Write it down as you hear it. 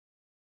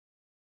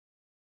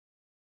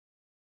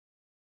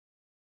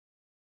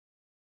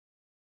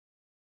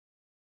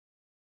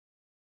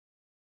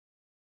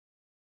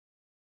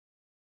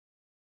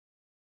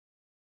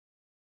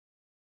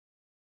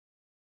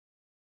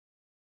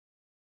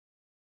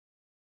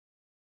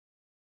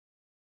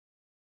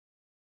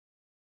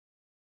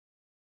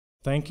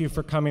Thank you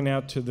for coming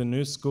out to the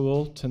New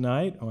School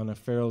tonight on a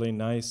fairly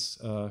nice,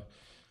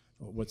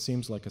 what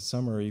seems like a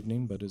summer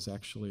evening, but is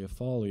actually a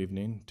fall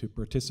evening, to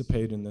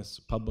participate in this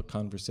public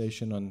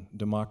conversation on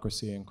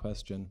democracy and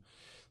question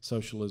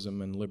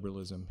socialism and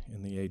liberalism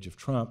in the age of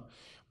Trump.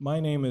 My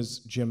name is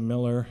Jim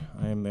Miller.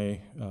 I am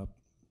a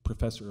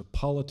professor of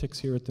politics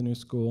here at the New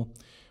School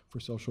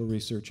for Social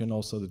Research and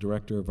also the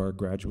director of our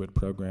graduate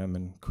program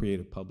in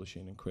creative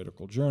publishing and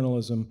critical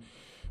journalism,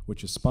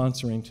 which is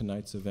sponsoring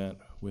tonight's event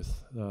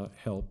with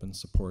help and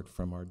support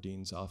from our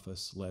dean's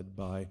office led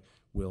by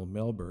Will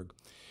Melberg.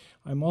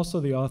 I'm also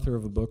the author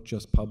of a book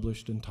just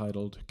published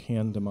entitled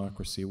Can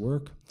Democracy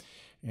Work?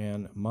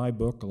 And my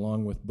book,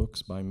 along with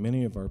books by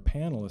many of our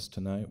panelists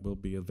tonight, will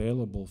be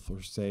available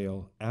for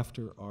sale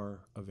after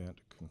our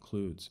event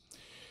concludes.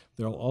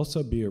 There'll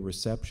also be a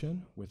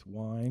reception with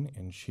wine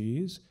and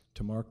cheese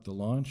to mark the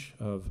launch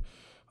of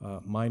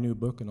my new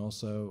book and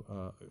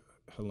also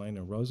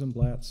Helena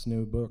Rosenblatt's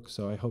new book,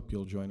 so I hope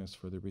you'll join us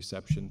for the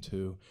reception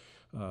too.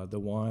 The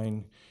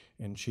wine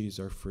and cheese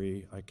are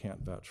free. I can't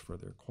vouch for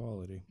their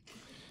quality.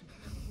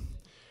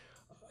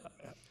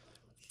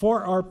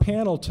 For our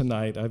panel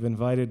tonight, I've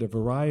invited a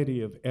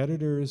variety of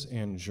editors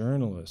and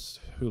journalists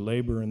who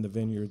labor in the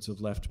vineyards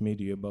of left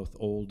media, both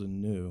old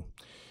and new.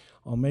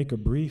 I'll make a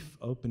brief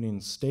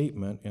opening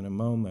statement in a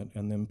moment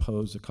and then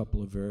pose a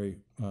couple of very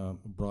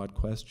broad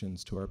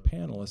questions to our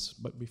panelists.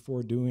 But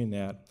before doing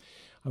that,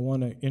 I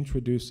want to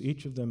introduce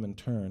each of them in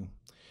turn.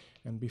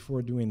 And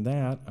before doing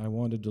that, I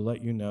wanted to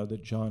let you know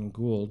that John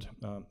Gould,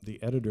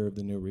 the editor of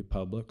the New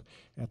Republic,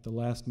 at the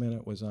last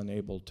minute was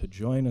unable to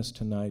join us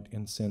tonight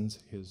and sends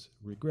his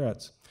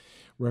regrets.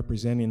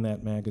 Representing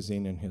that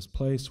magazine in his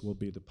place will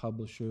be the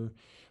publisher,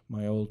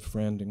 my old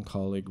friend and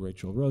colleague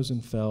Rachel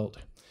Rosenfeld,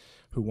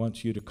 who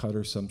wants you to cut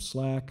her some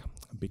slack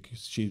because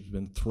she's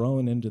been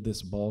thrown into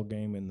this ball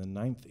game in the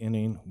 9th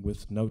inning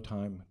with no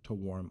time to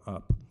warm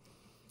up.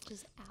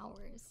 Just hours.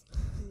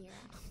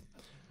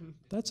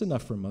 That's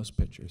enough for most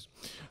pitchers.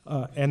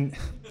 And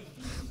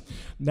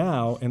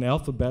now, in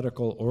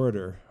alphabetical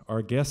order,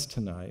 our guest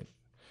tonight,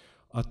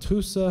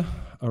 Atossa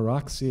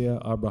Araxia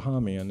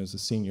Abrahamian is a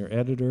senior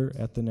editor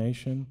at The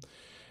Nation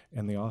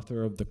and the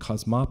author of The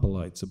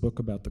Cosmopolites, a book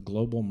about the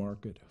global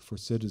market for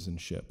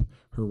citizenship.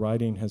 Her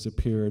writing has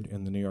appeared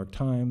in the New York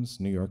Times,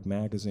 New York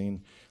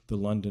Magazine, the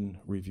London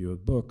Review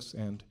of Books,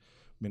 and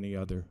many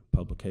other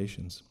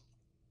publications.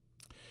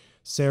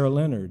 Sarah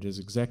Leonard is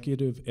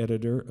executive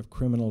editor of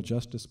criminal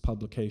justice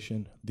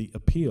publication The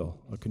Appeal,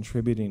 a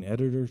contributing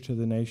editor to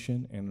The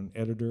Nation and an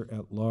editor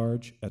at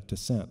large at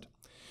Dissent.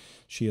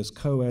 She has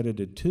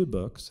co-edited 2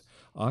 books,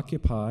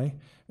 Occupy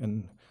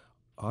and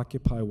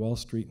Occupy Wall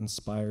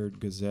Street-inspired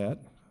Gazette,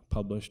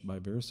 published by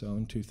Verso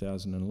in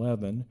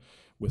 2011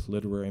 with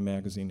literary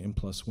magazine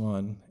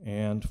M+1,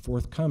 and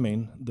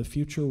forthcoming, The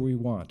Future We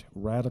Want,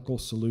 Radical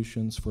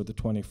Solutions for the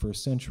 21st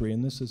Century,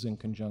 and this is in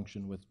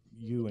conjunction with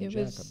you and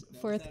Jacobin. It was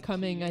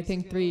forthcoming, I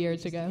think, 3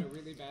 years ago. Did a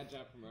really bad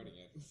job promoting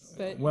it.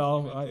 But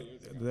well,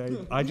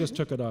 I just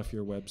took it off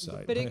your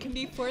website. But it can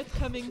be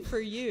forthcoming for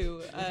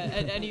you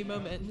at any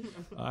moment.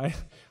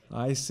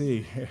 I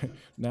see.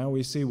 Now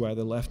we see why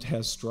the left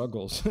has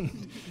struggles.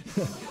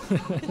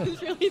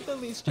 It's really the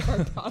least of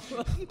our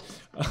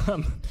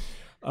problem.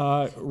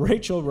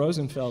 Rachel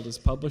Rosenfeld is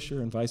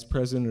publisher and vice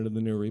president of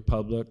the New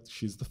Republic.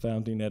 She's the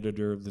founding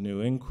editor of the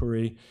New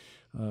Inquiry,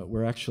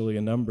 where actually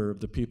a number of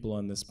the people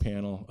on this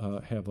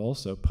panel have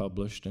also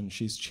published, and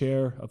she's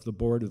chair of the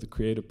board of the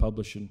Creative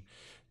Publishing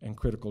and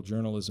Critical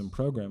Journalism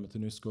program at the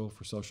New School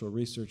for Social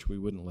Research. We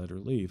wouldn't let her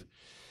leave.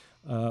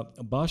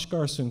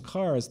 Bhaskar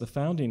Sunkara is the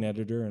founding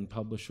editor and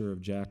publisher of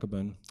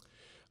Jacobin,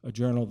 a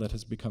journal that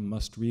has become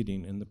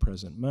must-reading in the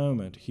present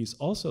moment. He's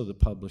also the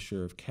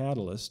publisher of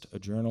Catalyst, a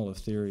journal of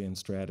theory and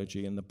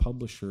strategy, and the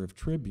publisher of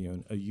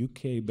Tribune, a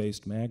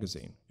UK-based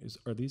magazine.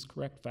 Are these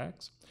correct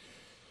facts?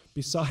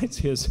 Besides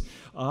his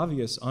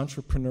obvious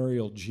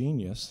entrepreneurial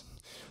genius,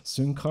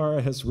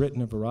 Sunkara has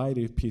written a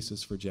variety of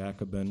pieces for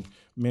Jacobin,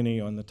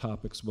 many on the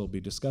topics we'll be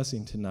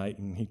discussing tonight,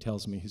 and he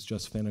tells me he's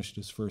just finished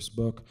his first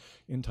book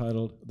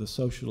entitled The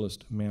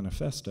Socialist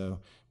Manifesto,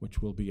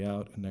 which will be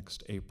out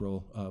next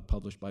April,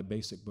 published by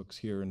Basic Books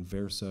here in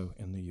Verso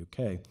in the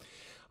UK.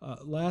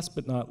 Last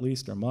but not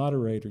least, our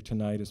moderator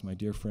tonight is my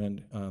dear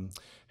friend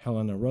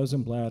Helena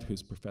Rosenblatt,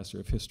 who's professor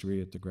of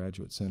history at the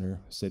Graduate Center,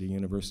 City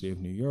University of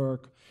New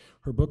York.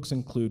 Her books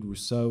include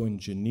Rousseau in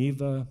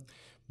Geneva,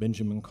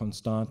 Benjamin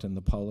Constant and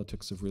the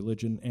Politics of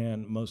Religion,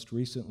 and most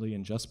recently,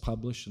 and just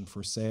published and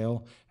for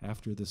sale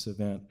after this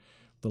event,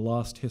 The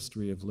Lost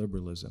History of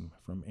Liberalism,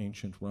 from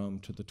Ancient Rome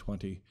to the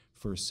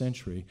 21st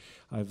Century.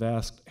 I've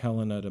asked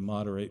Helena to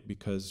moderate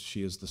because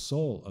she is the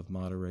soul of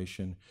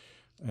moderation,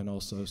 and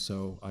also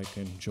so I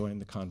can join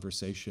the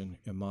conversation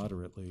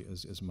immoderately,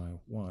 as is my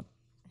want.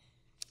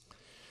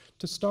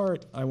 To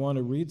start, I want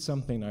to read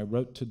something I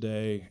wrote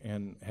today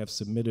and have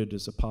submitted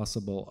as a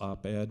possible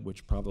op-ed,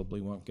 which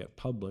probably won't get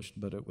published,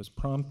 but it was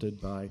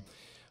prompted by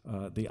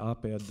the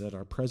op-ed that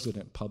our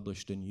president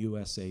published in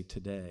USA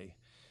Today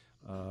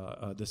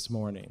this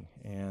morning,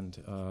 and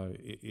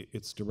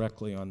it's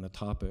directly on the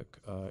topic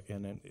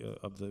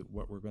of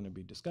what we're going to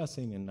be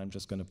discussing, and I'm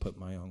just going to put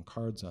my own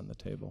cards on the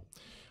table.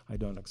 I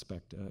don't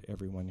expect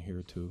everyone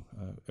here to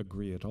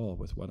agree at all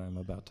with what I'm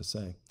about to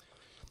say.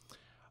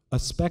 A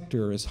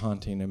specter is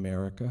haunting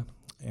America,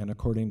 and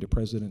according to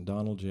President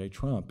Donald J.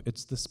 Trump,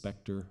 it's the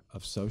specter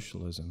of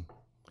socialism.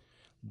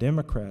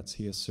 Democrats,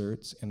 he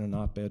asserts in an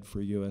op-ed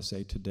for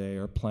USA Today,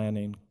 are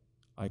planning,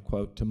 I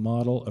quote, to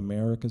model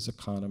America's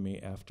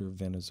economy after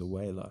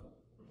Venezuela.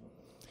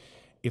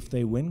 If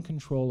they win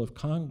control of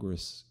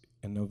Congress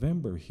in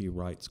November, he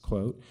writes,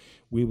 quote,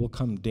 we will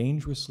come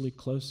dangerously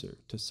closer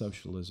to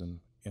socialism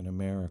in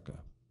America.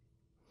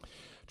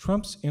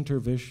 Trump's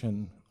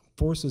intervention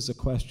forces a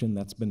question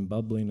that's been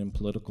bubbling in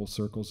political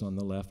circles on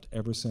the left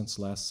ever since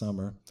last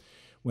summer,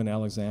 when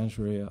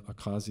Alexandria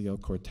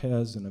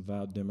Ocasio-Cortez, an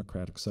avowed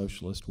Democratic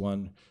socialist,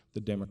 won the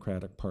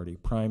Democratic Party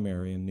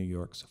primary in New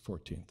York's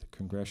 14th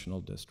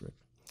congressional district.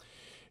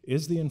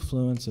 Is the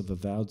influence of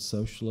avowed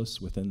socialists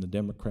within the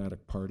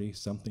Democratic Party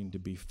something to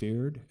be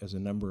feared, as a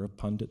number of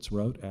pundits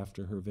wrote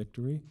after her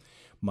victory?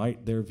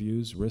 Might their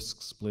views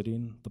risk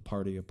splitting the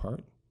party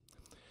apart?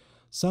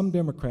 Some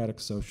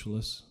Democratic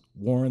socialists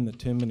warn that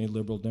too many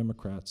liberal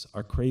Democrats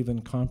are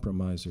craven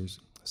compromisers,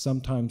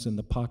 sometimes in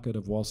the pocket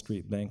of Wall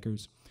Street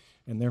bankers,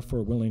 and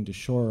therefore willing to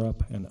shore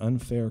up an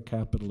unfair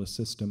capitalist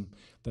system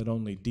that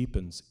only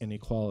deepens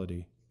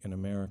inequality in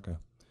America.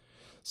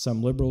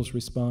 Some liberals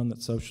respond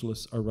that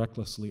socialists are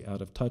recklessly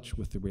out of touch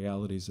with the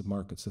realities of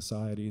market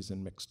societies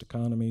and mixed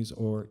economies,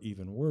 or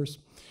even worse,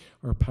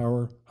 are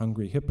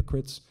power-hungry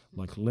hypocrites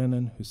like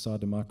Lenin, who saw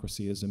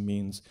democracy as a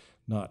means,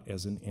 not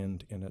as an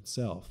end in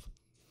itself.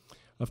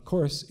 Of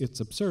course, it's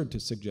absurd to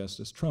suggest,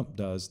 as Trump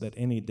does, that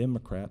any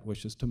Democrat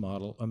wishes to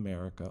model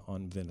America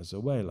on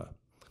Venezuela.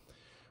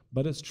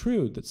 But it's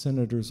true that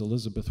Senators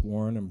Elizabeth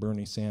Warren and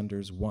Bernie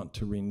Sanders want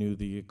to renew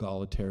the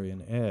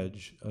egalitarian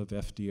edge of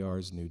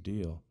FDR's New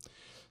Deal.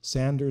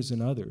 Sanders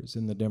and others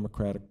in the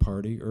Democratic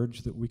Party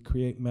urge that we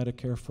create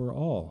Medicare for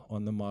all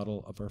on the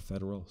model of our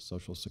federal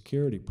Social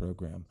Security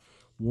program.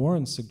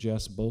 Warren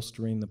suggests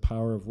bolstering the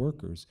power of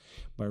workers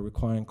by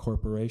requiring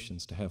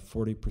corporations to have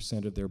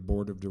 40% of their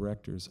board of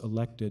directors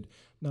elected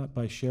not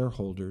by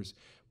shareholders,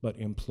 but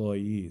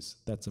employees.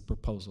 That's a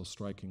proposal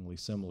strikingly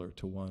similar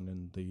to one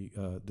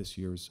in this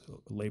year's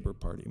Labour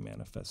Party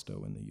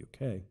manifesto in the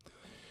UK.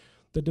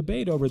 The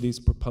debate over these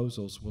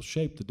proposals will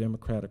shape the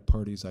Democratic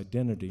Party's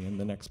identity in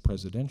the next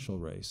presidential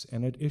race,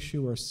 and at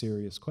issue are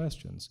serious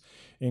questions,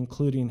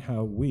 including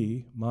how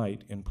we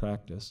might, in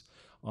practice,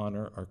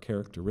 honor our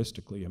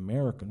characteristically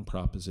American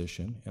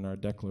proposition in our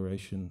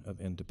Declaration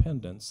of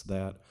Independence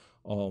that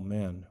all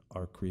men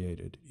are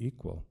created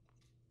equal.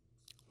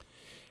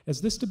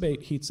 As this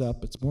debate heats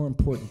up, it's more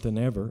important than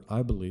ever,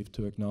 I believe,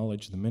 to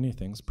acknowledge the many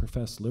things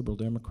professed liberal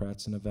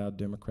Democrats and avowed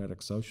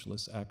democratic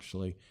socialists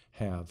actually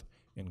have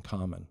in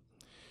common.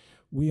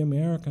 We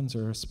Americans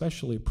are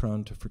especially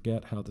prone to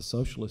forget how the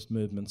socialist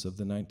movements of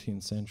the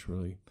 19th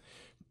century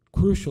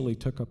crucially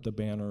took up the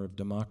banner of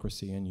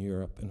democracy in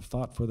Europe and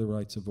fought for the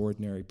rights of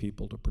ordinary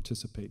people to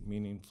participate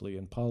meaningfully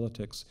in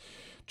politics,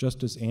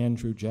 just as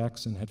Andrew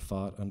Jackson had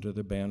fought under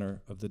the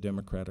banner of the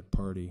Democratic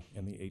Party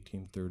in the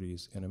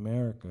 1830s in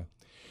America.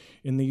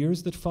 In the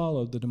years that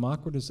followed, the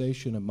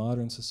democratization of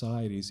modern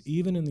societies,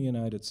 even in the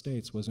United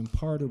States, was in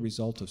part a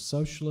result of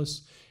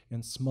socialists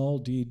and small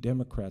d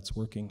Democrats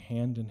working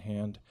hand in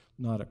hand,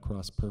 not at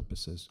cross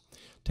purposes.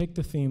 Take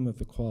the theme of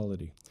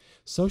equality.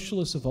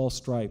 Socialists of all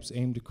stripes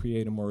aimed to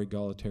create a more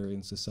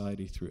egalitarian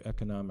society through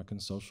economic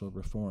and social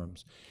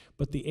reforms.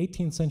 But the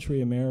 18th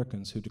century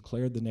Americans who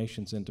declared the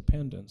nation's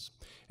independence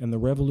and the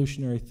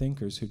revolutionary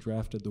thinkers who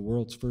drafted the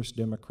world's first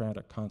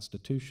democratic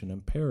constitution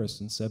in Paris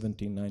in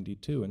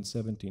 1792 and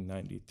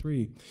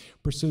 1793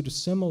 pursued a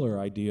similar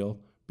ideal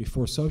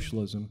before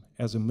socialism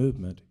as a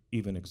movement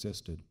even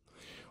existed.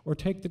 Or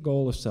take the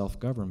goal of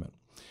self-government.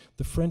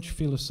 The French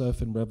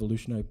philosophe and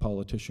revolutionary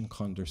politician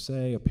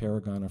Condorcet, a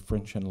paragon of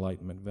French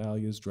Enlightenment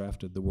values,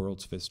 drafted the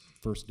world's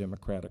first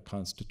democratic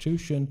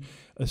constitution,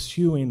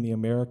 eschewing the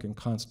American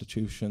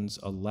Constitution's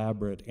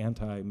elaborate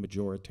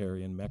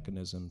anti-majoritarian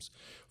mechanisms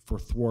for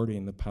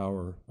thwarting the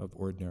power of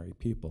ordinary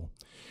people.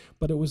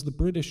 But it was the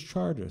British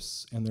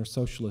Chartists and their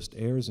socialist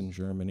heirs in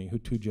Germany who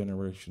 2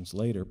 generations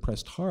later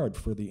pressed hard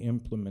for the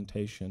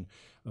implementation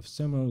of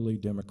similarly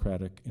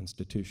democratic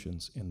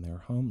institutions in their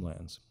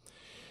homelands.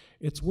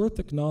 It's worth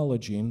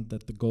acknowledging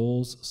that the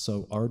goals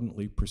so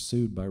ardently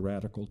pursued by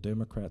radical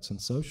Democrats and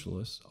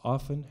socialists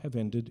often have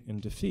ended in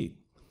defeat,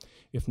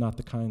 if not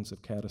the kinds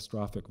of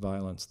catastrophic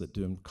violence that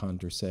doomed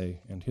Condorcet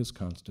and his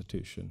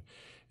constitution.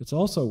 It's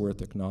also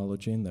worth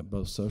acknowledging that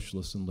both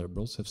socialists and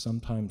liberals have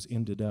sometimes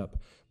ended up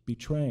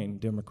betraying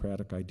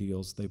democratic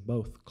ideals they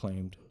both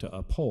claimed to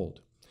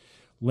uphold.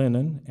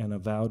 Lenin, an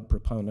avowed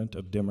proponent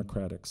of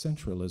democratic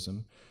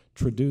centralism,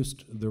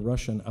 traduced the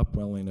Russian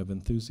upwelling of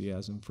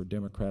enthusiasm for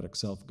democratic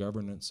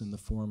self-governance in the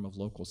form of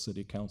local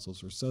city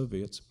councils or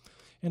Soviets,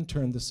 and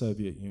turned the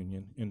Soviet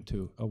Union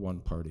into a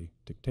one-party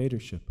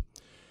dictatorship.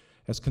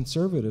 As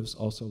conservatives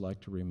also like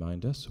to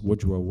remind us,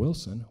 Woodrow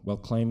Wilson, while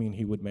claiming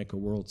he would make a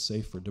world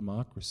safe for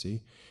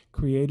democracy,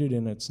 created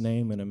in its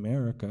name in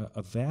America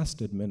a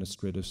vast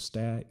administrative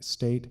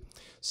state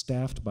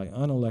staffed by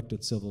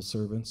unelected civil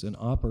servants and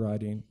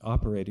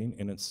operating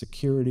in its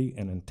security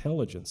and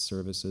intelligence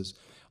services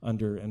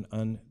under an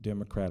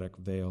undemocratic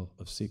veil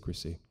of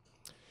secrecy.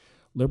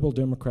 Liberal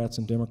Democrats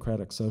and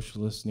democratic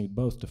socialists need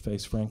both to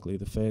face, frankly,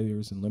 the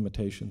failures and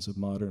limitations of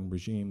modern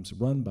regimes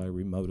run by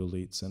remote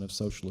elites and of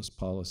socialist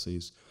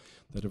policies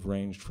that have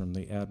ranged from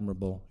the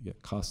admirable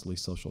yet costly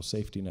social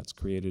safety nets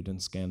created in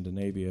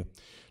Scandinavia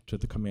to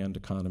the command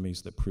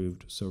economies that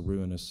proved so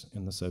ruinous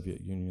in the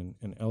Soviet Union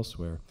and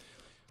elsewhere.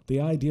 The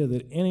idea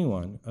that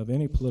anyone of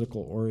any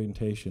political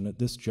orientation at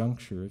this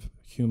juncture of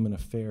human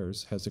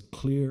affairs has a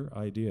clear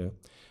idea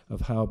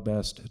of how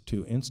best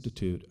to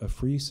institute a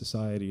free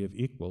society of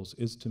equals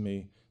is, to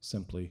me,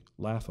 simply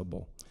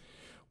laughable.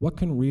 What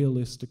can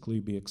realistically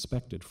be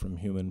expected from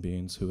human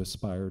beings who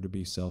aspire to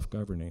be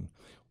self-governing?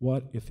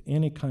 What, if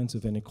any, kinds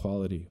of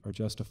inequality are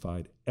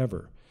justified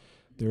ever?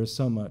 There is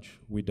so much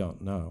we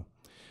don't know.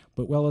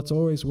 But while it's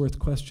always worth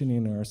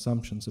questioning our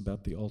assumptions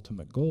about the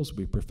ultimate goals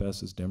we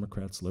profess as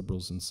Democrats,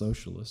 liberals, and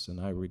socialists, and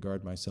I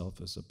regard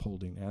myself as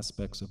upholding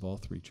aspects of all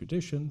three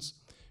traditions,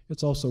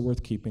 it's also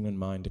worth keeping in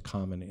mind a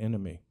common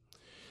enemy.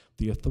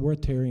 The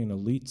authoritarian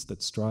elites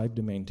that strive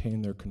to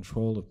maintain their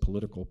control of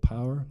political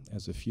power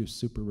as a few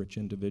super-rich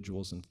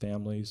individuals and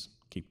families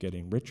keep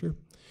getting richer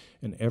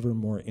and ever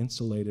more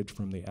insulated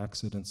from the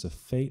accidents of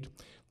fate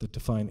that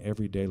define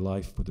everyday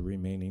life for the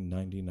remaining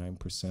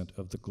 99%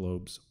 of the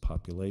globe's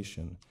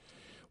population.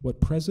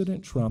 What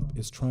President Trump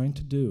is trying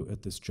to do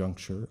at this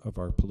juncture of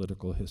our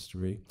political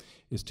history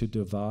is to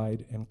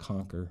divide and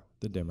conquer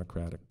the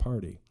Democratic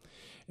Party.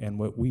 And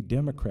what we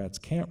Democrats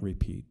can't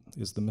repeat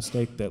is the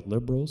mistake that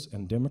liberals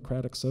and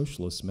democratic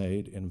socialists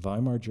made in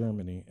Weimar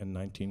Germany in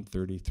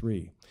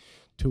 1933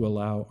 to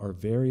allow our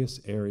various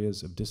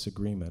areas of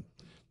disagreement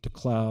to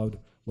cloud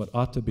what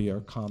ought to be our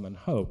common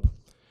hope,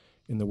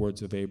 in the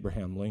words of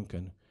Abraham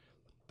Lincoln,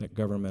 that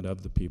government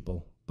of the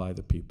people, by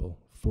the people,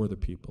 for the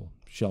people,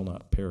 shall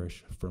not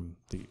perish from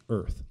the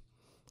earth.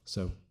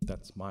 So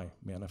that's my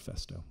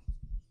manifesto.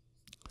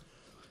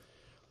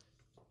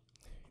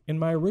 In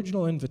my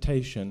original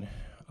invitation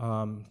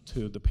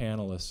to the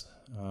panelists,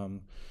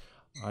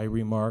 I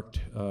remarked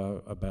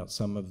about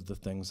some of the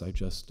things I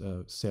just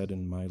said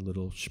in my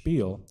little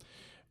spiel,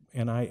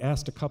 and I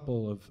asked a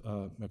couple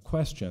of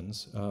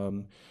questions.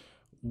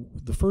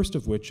 The first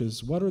of which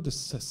is, what are the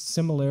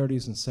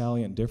similarities and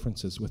salient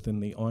differences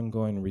within the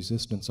ongoing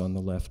resistance on the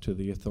left to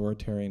the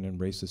authoritarian and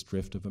racist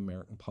drift of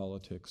American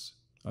politics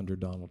under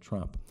Donald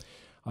Trump?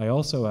 I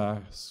also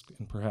asked,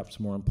 and perhaps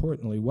more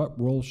importantly, what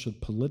role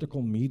should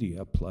political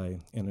media play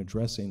in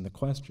addressing the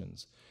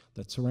questions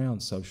that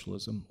surround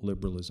socialism,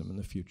 liberalism, and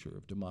the future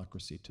of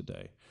democracy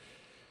today?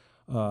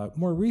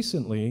 More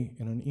recently,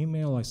 in an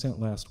email I sent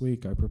last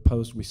week, I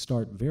proposed we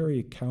start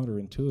very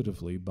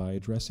counterintuitively by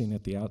addressing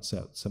at the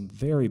outset some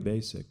very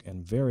basic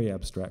and very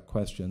abstract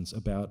questions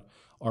about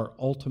our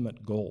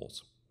ultimate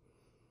goals.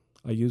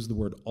 I use the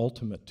word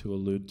ultimate to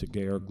allude to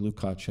Georg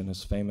Lukács and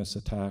his famous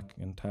attack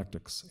in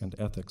Tactics and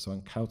Ethics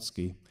on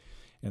Kautsky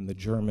and the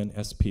German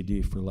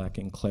SPD for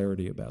lacking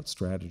clarity about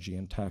strategy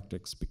and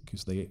tactics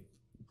because they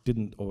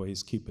didn't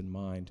always keep in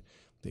mind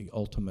the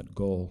ultimate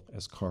goal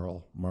as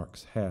Karl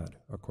Marx had,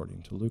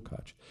 according to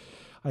Lukács.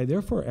 I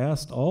therefore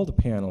asked all the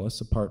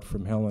panelists, apart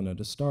from Helena,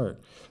 to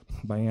start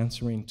by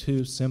answering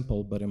two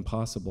simple but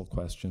impossible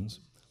questions.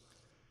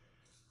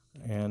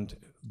 And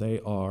they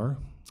are,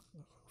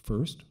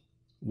 first,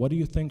 what do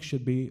you think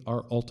should be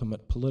our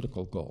ultimate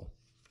political goal?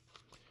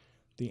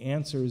 The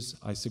answers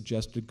I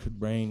suggested could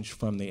range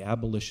from the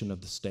abolition of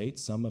the state.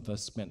 Some of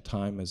us spent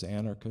time as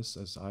anarchists,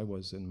 as I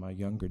was in my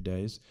younger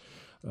days,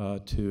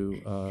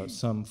 to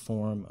some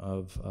form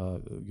of,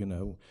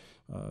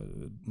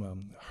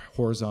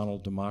 horizontal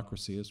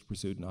democracy as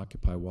pursued in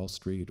Occupy Wall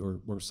Street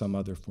or some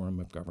other form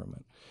of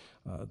government.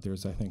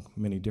 There's, I think,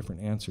 many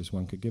different answers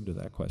one could give to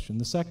that question.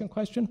 The second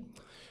question,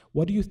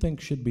 what do you think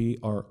should be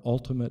our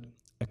ultimate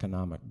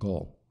economic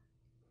goal?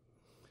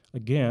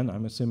 Again,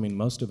 I'm assuming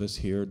most of us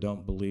here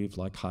don't believe,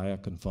 like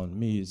Hayek and von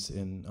Mises,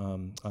 in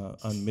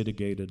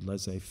unmitigated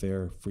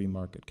laissez-faire free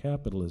market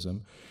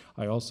capitalism.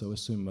 I also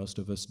assume most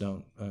of us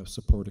don't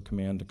support a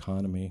command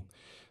economy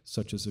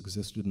such as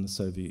existed in the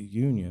Soviet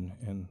Union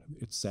and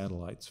its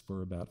satellites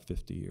for about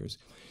 50 years.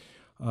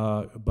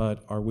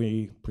 But are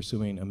we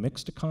pursuing a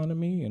mixed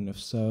economy? And if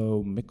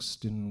so,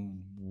 mixed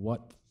in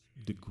what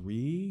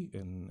degree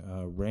and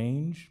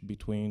range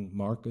between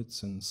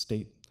markets and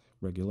state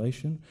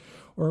regulation?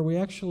 Or are we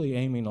actually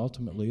aiming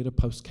ultimately at a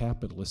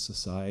post-capitalist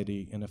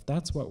society? And if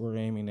that's what we're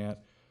aiming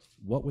at,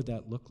 what would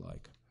that look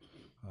like?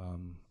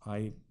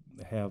 I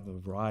have a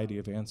variety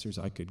of answers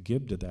I could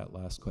give to that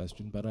last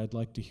question, but I'd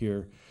like to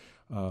hear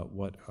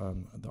what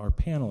our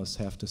panelists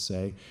have to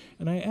say.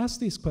 And I ask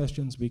these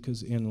questions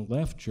because in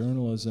left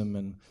journalism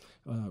and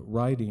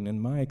writing,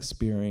 in my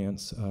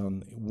experience,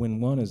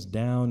 when one is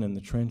down in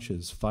the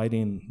trenches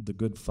fighting the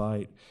good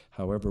fight,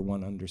 however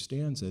one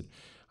understands it,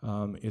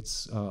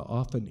 it's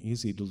often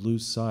easy to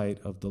lose sight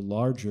of the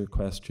larger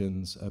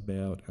questions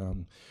about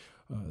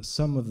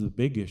some of the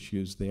big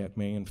issues that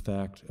may in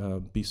fact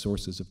be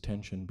sources of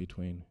tension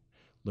between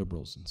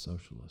liberals and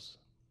socialists.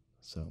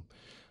 So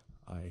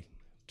I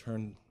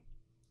turn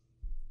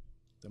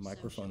the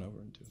microphone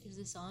over into. Is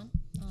this on?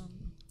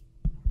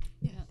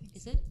 Yeah.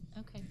 Is it?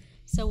 Okay.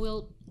 So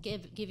we'll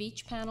give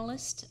each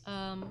panelist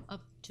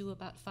up to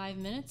about 5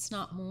 minutes,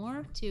 not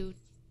more, to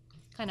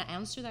kind of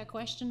answer that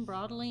question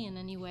broadly in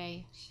any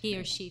way he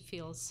or she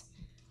feels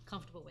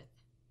comfortable with.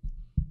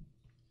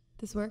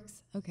 This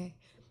works? Okay.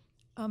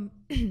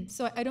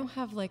 So I don't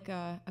have like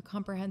a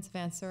comprehensive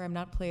answer. I'm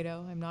not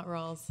Plato, I'm not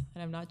Rawls,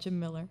 and I'm not Jim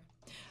Miller.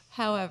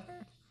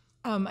 However,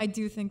 I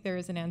do think there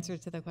is an answer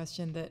to the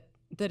question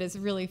that is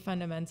really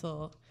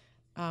fundamental,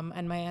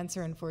 and my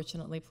answer,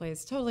 unfortunately,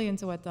 plays totally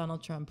into what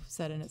Donald Trump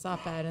said in his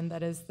op-ed, and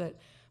that is that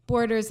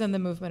borders and the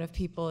movement of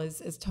people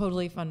is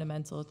totally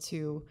fundamental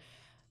to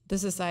the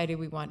society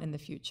we want in the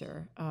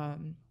future.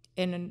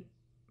 And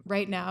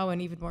right now,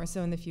 and even more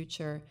so in the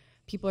future,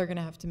 people are going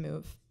to have to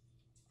move.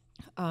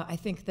 I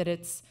think that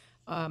it's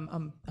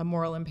a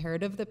moral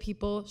imperative that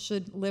people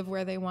should live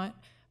where they want,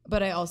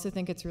 but I also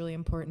think it's really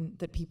important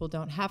that people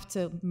don't have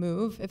to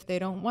move if they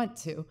don't want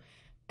to.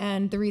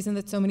 And the reason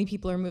that so many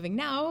people are moving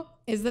now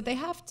is that they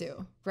have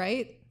to,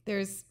 right?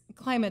 There's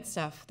climate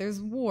stuff,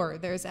 there's war,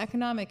 there's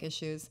economic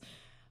issues.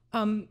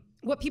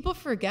 What people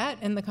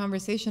forget in the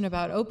conversation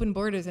about open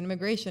borders and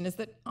immigration is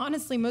that,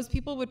 honestly, most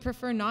people would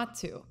prefer not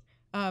to.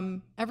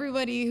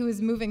 Everybody who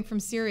is moving from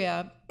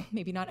Syria,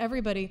 maybe not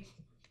everybody,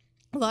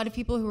 a lot of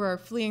people who are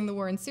fleeing the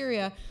war in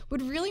Syria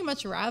would really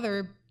much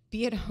rather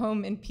be at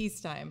home in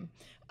peacetime.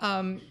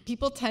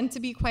 People tend to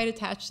be quite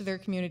attached to their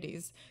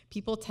communities.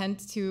 People tend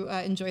to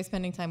enjoy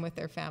spending time with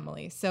their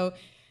family. So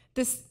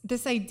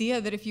this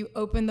idea that if you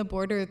open the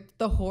border,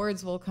 the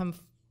hordes will come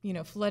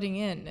flooding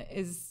in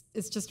is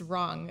just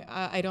wrong.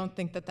 I don't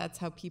think that that's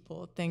how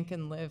people think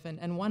and live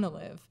and want to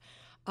live.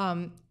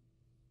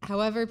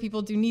 However,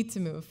 people do need to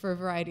move for a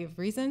variety of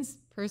reasons: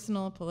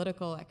 personal,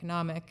 political,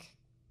 economic,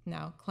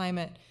 now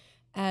climate.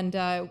 And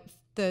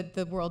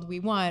the world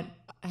we want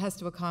has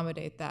to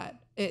accommodate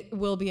that. It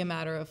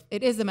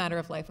is a matter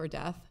of life or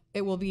death.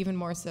 It will be even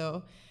more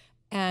so.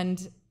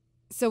 And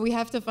so we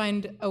have to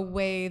find a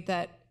way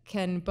that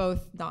can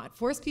both not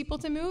force people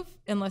to move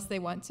unless they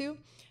want to,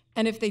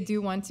 and if they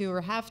do want to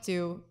or have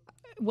to,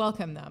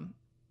 welcome them.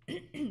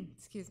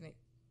 Excuse me.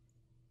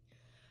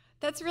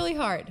 That's really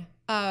hard.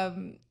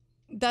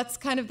 That's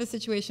kind of the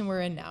situation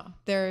we're in now.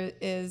 There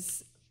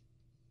is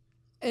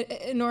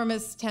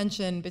enormous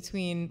tension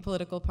between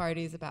political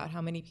parties about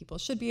how many people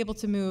should be able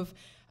to move,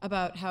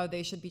 about how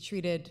they should be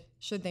treated,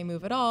 should they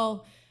move at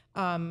all,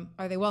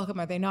 are they welcome,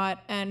 are they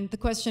not? And the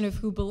question of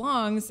who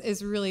belongs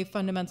is really a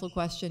fundamental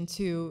question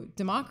to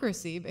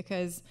democracy,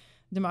 because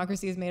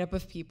democracy is made up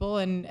of people,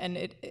 and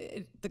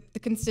the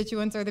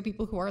constituents are the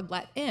people who are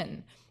let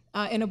in.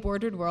 In a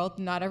bordered world,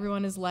 not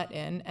everyone is let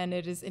in, and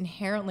it is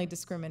inherently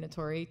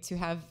discriminatory to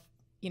have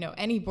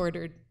any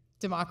bordered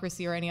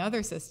democracy or any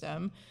other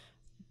system,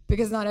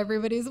 because not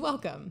everybody is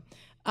welcome.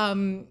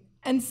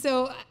 And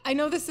so I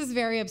know this is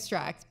very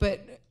abstract,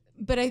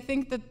 but I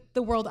think that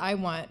the world I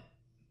want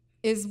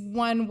is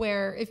one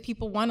where if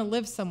people want to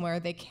live somewhere,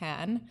 they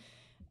can.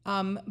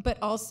 But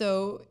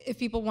also, if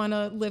people want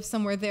to live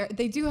somewhere there,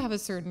 they do have a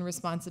certain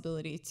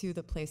responsibility to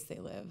the place they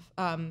live.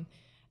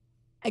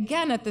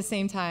 Again, at the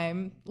same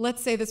time,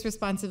 let's say this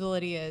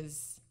responsibility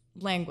is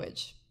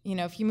language.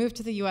 If you move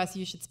to the US,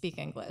 you should speak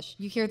English.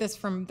 You hear this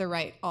from the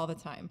right all the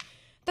time.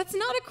 That's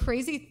not a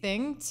crazy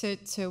thing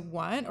to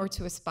want or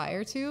to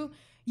aspire to.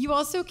 You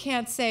also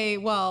can't say,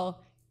 well,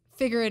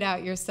 figure it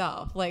out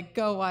yourself. Like,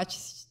 go watch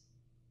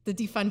the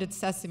defunded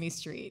Sesame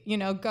Street.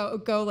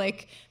 Go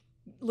like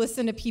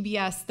listen to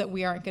PBS that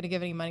we aren't going to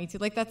give any money to.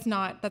 Like,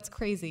 that's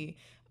crazy.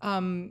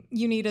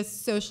 You need a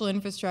social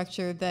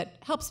infrastructure that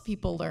helps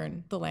people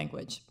learn the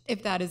language,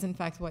 if that is in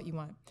fact what you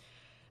want.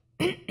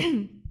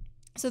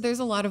 So there's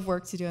a lot of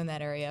work to do in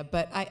that area,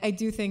 but I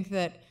do think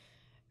that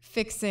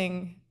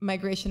fixing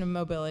migration and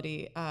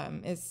mobility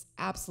is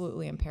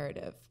absolutely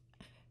imperative.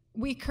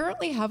 We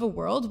currently have a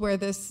world where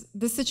this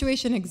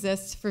situation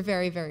exists for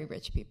very, very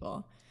rich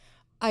people.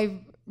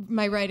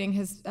 My writing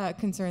has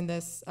concerned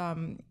this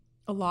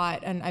a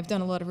lot, and I've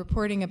done a lot of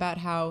reporting about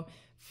how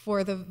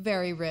for the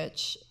very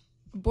rich,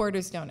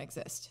 borders don't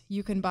exist.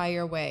 You can buy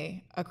your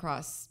way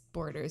across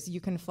borders.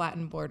 You can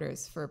flatten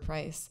borders for a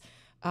price.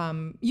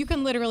 You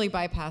can literally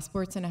buy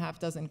passports in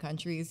 6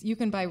 countries. You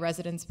can buy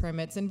residence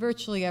permits in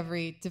virtually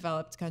every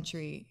developed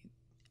country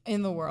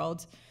in the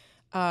world.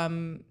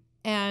 And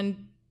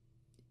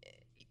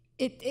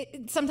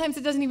sometimes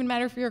it doesn't even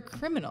matter if you're a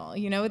criminal,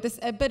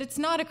 but it's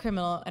not a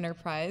criminal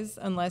enterprise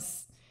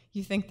unless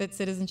you think that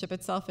citizenship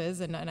itself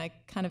is, and I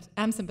kind of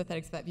am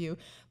sympathetic to that view.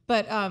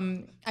 But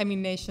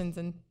nations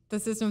and the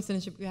system of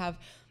citizenship we have,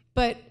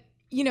 but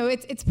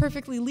it's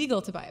perfectly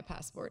legal to buy a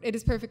passport. It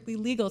is perfectly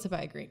legal to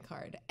buy a green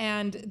card.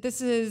 And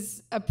this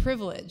is a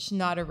privilege,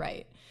 not a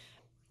right,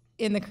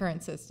 in the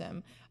current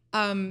system.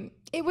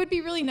 It would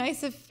be really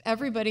nice if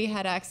everybody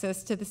had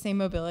access to the same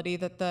mobility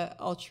that the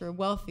ultra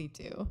wealthy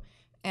do.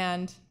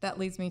 And that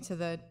leads me to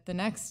the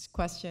next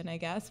question, I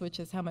guess, which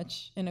is how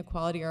much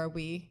inequality are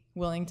we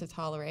willing to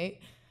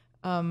tolerate?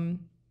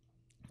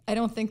 I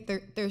don't think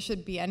there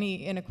should be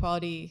any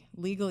inequality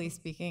legally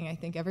speaking. I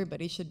think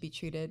everybody should be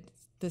treated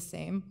the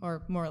same,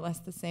 or more or less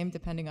the same,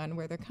 depending on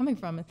where they're coming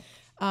from.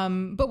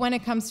 But when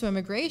it comes to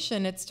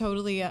immigration, it's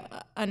totally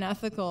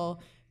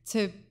unethical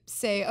to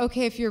say,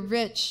 okay, if you're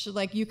rich,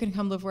 like, you can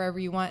come live wherever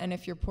you want, and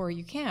if you're poor,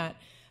 you can't.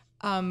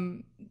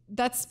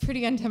 That's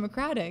pretty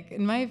undemocratic,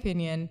 in my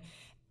opinion.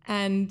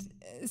 And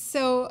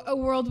so a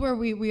world where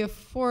we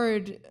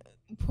afford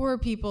poor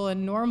people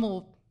and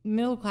normal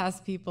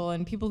middle-class people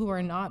and people who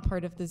are not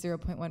part of the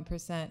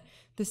 0.1%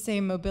 the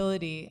same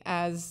mobility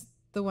as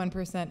the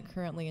 1%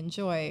 currently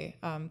enjoy,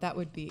 that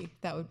would be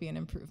an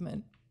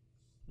improvement.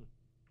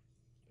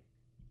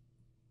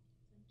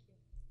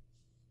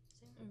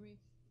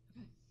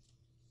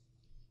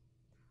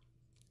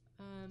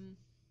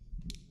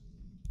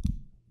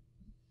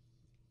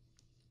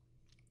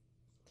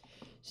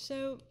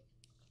 So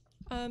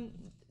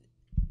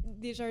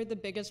these are the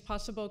biggest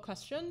possible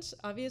questions,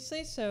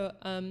 obviously. So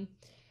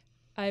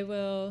I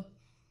will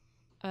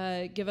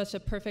give us a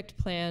perfect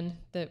plan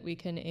that we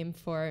can aim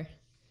for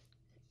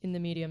in the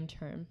medium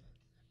term.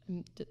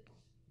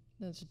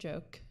 That's a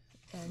joke.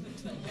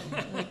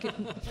 Like,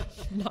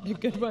 not a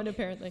good one,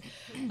 apparently.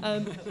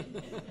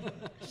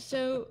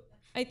 So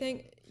I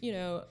think,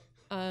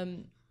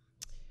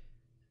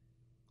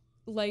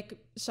 like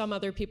some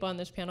other people on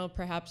this panel,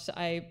 perhaps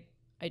I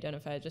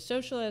identify as a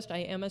socialist. I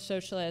am a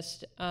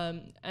socialist,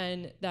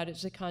 and that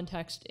is the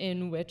context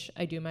in which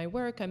I do my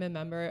work. I'm a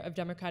member of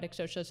Democratic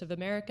Socialists of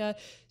America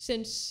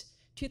since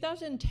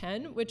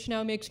 2010, which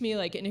now makes me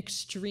like an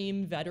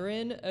extreme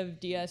veteran of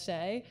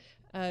DSA,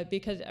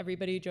 because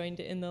everybody joined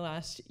in the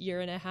last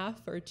year and a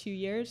half or 2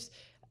 years,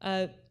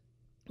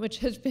 which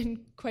has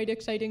been quite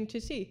exciting to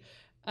see.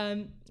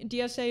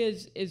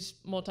 DSA is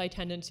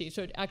multi-tendency,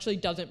 so it actually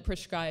doesn't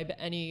prescribe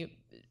any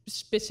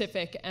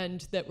specific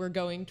end that we're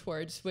going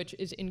towards, which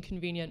is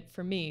inconvenient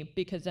for me,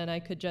 because then I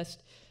could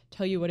just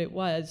tell you what it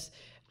was.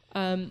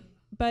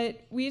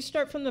 But we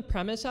start from the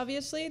premise,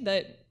 obviously,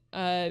 that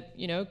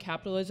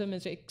capitalism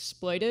is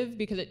exploitive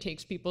because it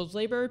takes people's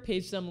labor,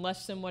 pays them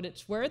less than what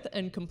it's worth,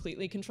 and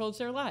completely controls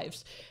their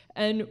lives.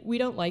 And we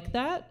don't like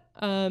that.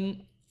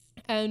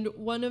 And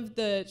one of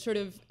the sort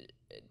of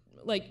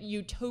like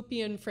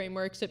utopian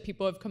frameworks that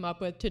people have come up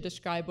with to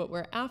describe what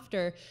we're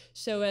after,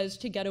 so as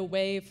to get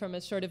away from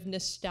a sort of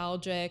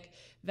nostalgic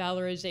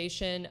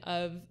valorization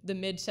of the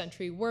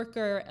mid-century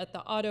worker at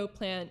the auto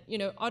plant.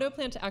 Auto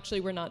plants actually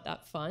were not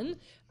that fun.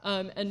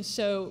 And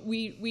so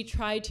we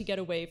try to get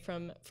away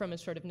from a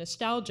sort of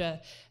nostalgia.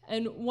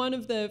 And one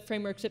of the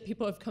frameworks that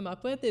people have come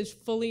up with is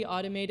fully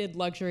automated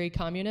luxury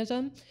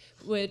communism,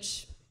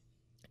 which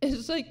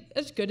is like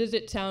as good as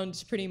it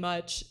sounds, pretty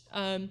much.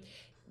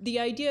 The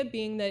idea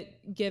being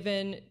that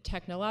given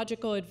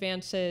technological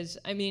advances,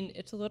 I mean,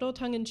 it's a little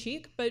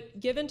tongue-in-cheek, but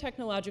given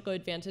technological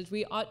advances,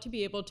 we ought to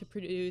be able to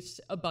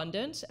produce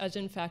abundance, as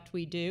in fact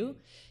we do,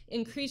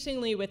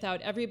 increasingly without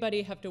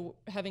everybody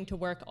having to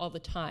work all the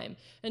time,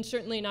 and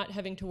certainly not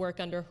having to work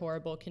under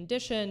horrible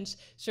conditions,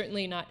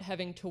 certainly not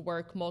having to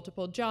work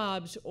multiple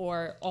jobs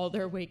or all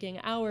their waking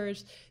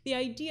hours. The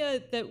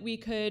idea that we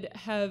can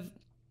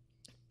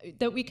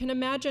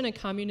imagine a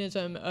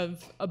communism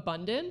of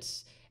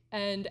abundance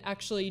and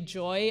actually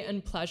joy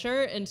and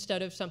pleasure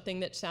instead of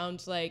something that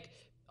sounds like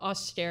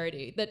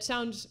austerity, that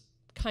sounds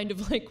kind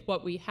of like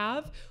what we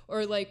have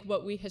or like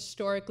what we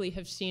historically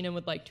have seen and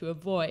would like to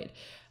avoid.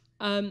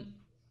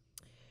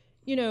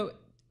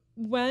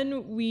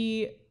 When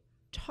we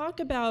talk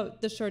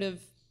about the sort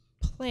of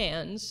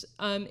plans,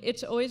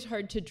 it's always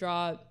hard to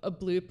draw a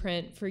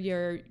blueprint for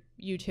your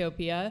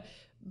utopia,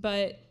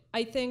 but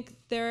I think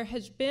there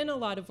has been a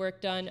lot of work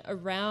done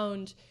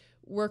around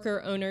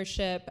worker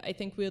ownership. I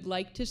think we would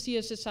like to see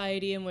a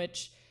society in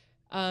which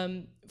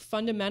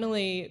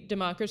fundamentally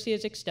democracy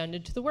is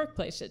extended to the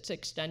workplace. It's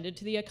extended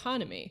to the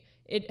economy.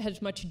 It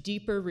has much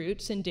deeper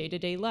roots in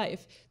day-to-day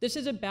life. This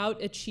is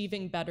about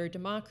achieving better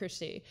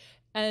democracy.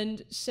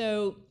 And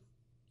so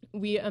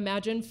we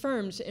imagine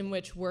firms in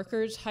which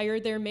workers hire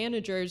their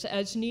managers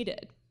as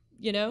needed,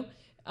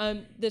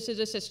 This is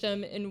a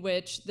system in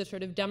which the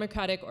sort of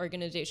democratic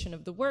organization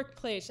of the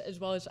workplace, as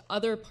well as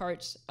other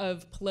parts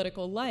of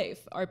political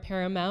life, are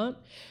paramount.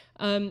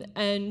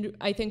 And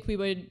I think we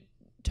would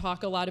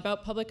talk a lot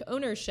about public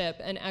ownership.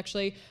 And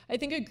actually, I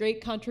think a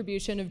great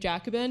contribution of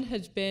Jacobin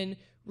has been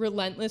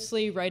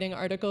relentlessly writing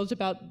articles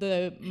about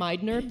the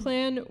Meidner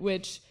plan,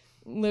 which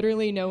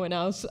literally no one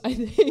else, I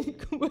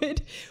think,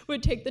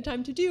 would take the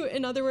time to do.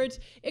 In other words,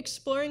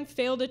 exploring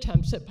failed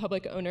attempts at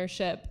public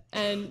ownership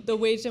and the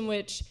ways in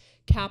which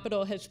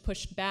capital has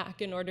pushed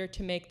back in order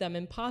to make them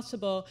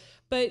impossible,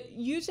 but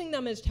using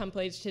them as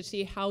templates to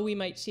see how we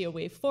might see a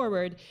way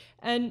forward.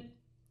 And,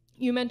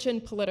 You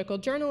mentioned political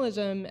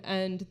journalism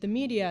and the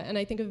media, and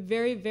I think a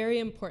very, very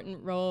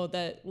important role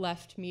that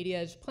left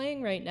media is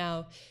playing right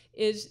now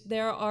is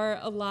there are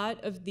a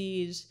lot of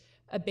these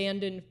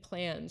abandoned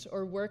plans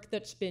or work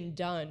that's been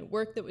done,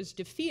 work that was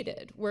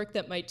defeated, work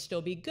that might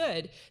still be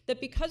good,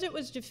 that because it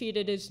was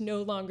defeated is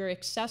no longer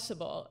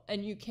accessible,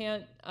 and you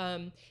can't,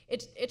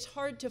 it's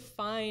hard to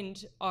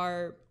find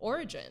our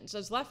origins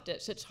as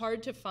leftists. It's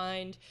hard to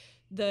find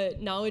the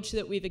knowledge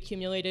that we've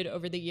accumulated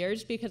over the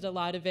years because a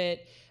lot of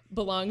it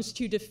belongs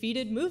to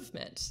defeated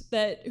movements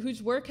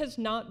whose work has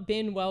not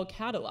been well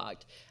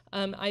cataloged.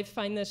 I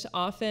find this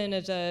often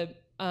as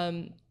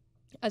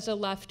a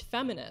left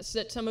feminist,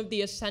 that some of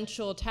the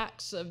essential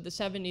texts of the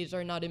 70s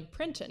are not in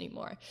print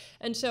anymore.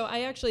 And so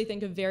I actually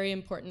think a very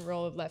important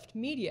role of left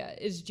media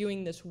is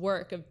doing this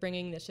work of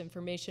bringing this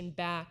information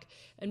back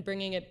and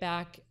bringing it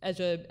back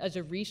as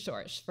a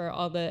resource for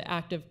all the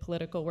active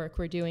political work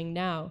we're doing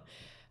now.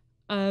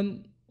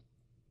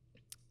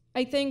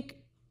 I think,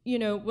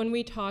 when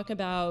we talk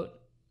about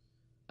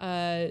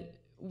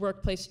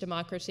workplace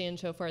democracy and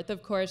so forth,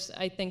 of course,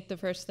 I think the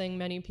first thing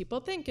many people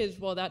think is,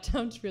 well, that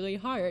sounds really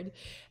hard.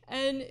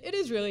 And it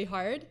is really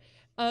hard,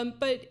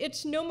 but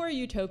it's no more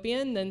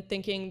utopian than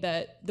thinking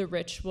that the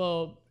rich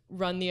will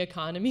run the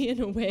economy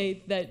in a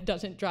way that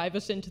doesn't drive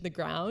us into the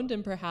ground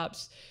and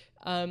perhaps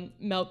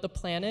melt the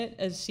planet,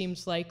 as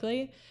seems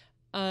likely.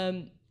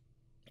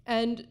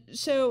 And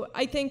so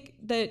I think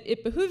that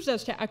it behooves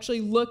us to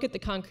actually look at the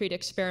concrete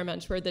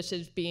experiments where this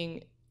is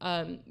being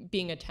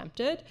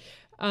attempted.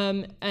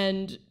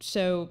 And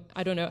so,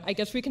 I don't know, I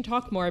guess we can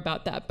talk more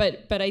about that,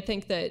 but I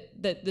think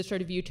that the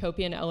sort of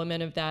utopian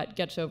element of that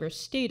gets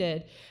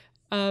overstated.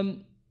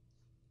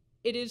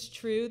 It is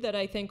true that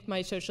I think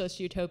my socialist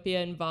utopia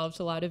involves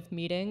a lot of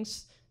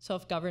meetings.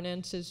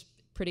 Self-governance is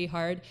pretty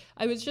hard.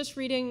 I was just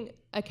reading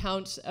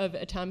accounts of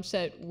attempts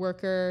at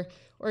worker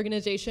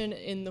organization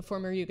in the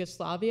former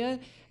Yugoslavia,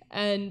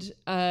 and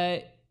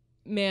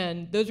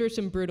man, those were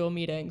some brutal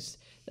meetings.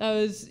 That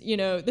was,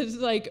 this is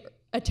like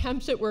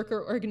attempts at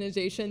worker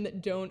organization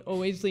that don't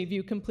always leave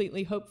you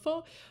completely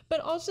hopeful, but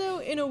also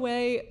in a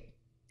way,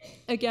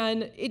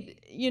 again,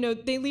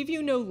 they leave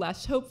you no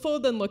less hopeful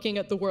than looking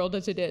at the world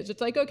as it is. It's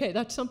like, okay,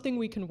 that's something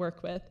we can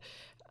work with.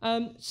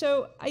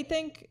 So I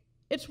think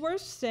it's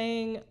worth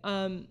saying,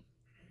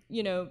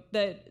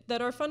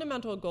 that our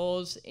fundamental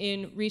goals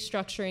in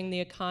restructuring the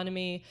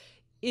economy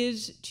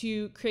is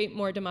to create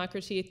more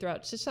democracy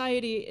throughout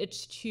society.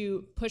 It's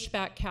to push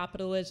back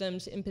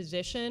capitalism's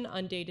imposition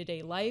on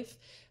day-to-day life.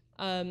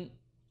 And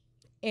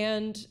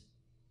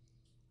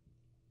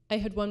I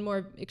had one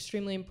more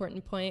extremely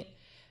important point.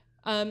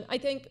 I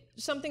think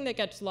something that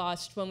gets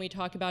lost when we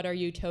talk about our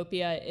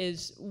utopia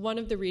is one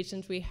of the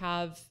reasons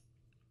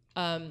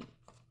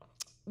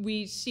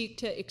we seek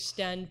to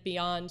extend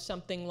beyond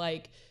something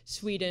like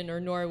Sweden or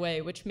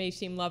Norway, which may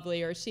seem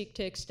lovely, or seek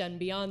to extend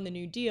beyond the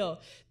New Deal.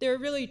 There are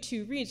really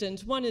two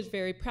reasons. One is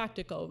very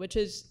practical, which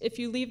is if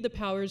you leave the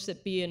powers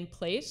that be in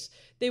place,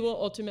 they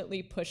will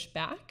ultimately push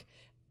back,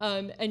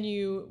 and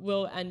you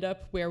will end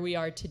up where we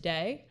are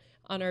today,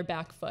 on our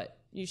back foot.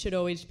 You should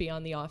always be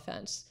on the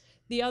offense.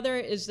 The other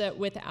is that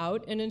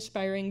without an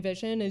inspiring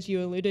vision, as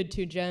you alluded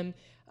to, Jim,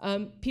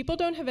 people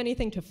don't have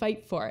anything to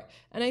fight for.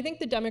 And I think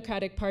the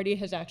Democratic Party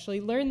has actually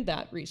learned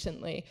that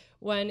recently,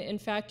 when in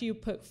fact you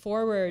put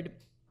forward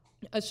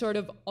a sort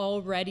of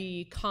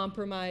already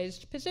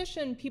compromised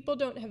position, people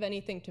don't have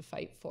anything to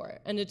fight for.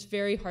 And it's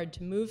very hard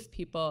to move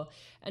people.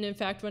 And in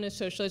fact, when a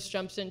socialist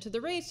jumps into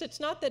the race, it's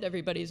not that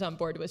everybody's on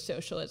board with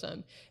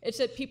socialism. It's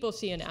that people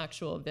see an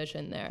actual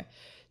vision there.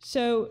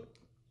 So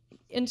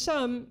in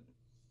sum,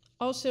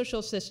 all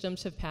social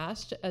systems have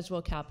passed, as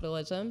will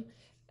capitalism.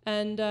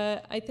 And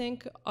I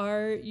think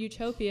our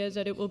utopia is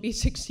that it will be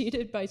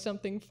succeeded by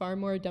something far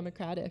more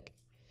democratic.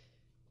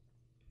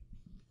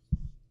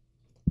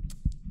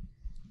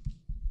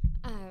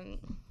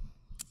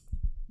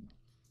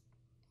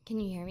 Can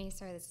you hear me?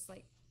 Sorry, this is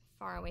like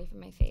far away from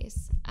my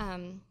face.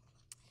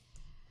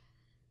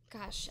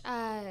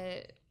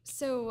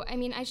 So I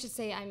mean, I should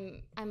say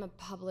I'm a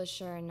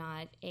publisher,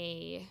 not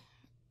a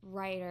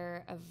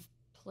writer of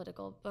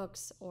political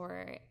books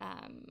or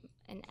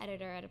an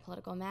editor at a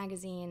political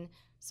magazine.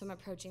 So I'm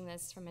approaching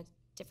this from a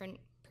different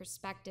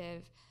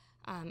perspective.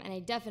 And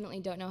I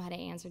definitely don't know how to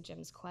answer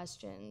Jim's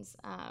questions,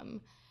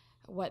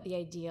 what the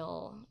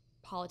ideal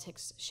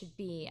politics should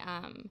be.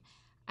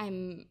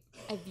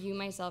 I view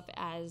myself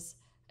as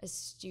a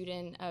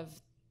student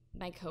of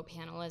my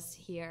co-panelists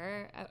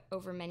here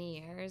over many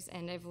years,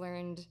 and I've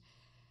learned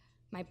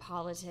my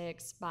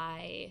politics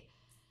by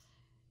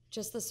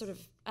just the sort of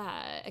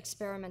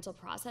experimental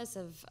process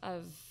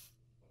of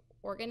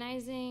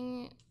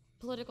organizing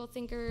political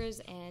thinkers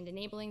and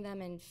enabling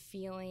them and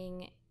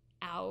feeling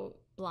out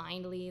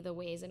blindly the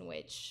ways in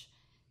which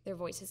their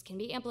voices can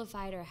be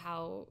amplified, or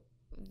how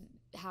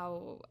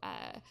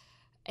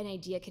an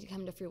idea could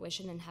come to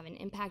fruition and have an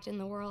impact in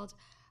the world.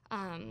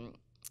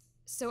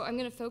 So I'm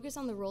going to focus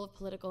on the role of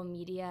political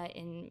media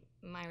in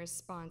my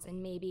response,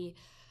 and maybe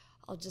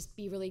I'll just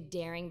be really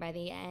daring by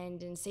the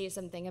end and say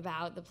something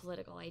about the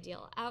political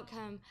ideal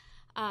outcome.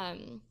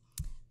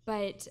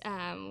 But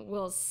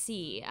we'll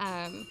see.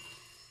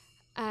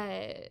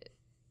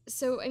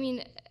 So, I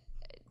mean,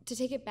 to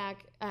take it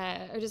back,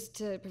 or just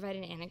to provide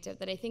an anecdote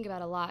that I think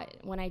about a lot,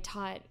 when I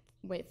taught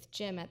with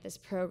Jim at this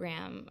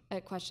program,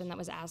 a question that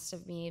was asked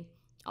of me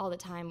all the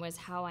time was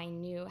how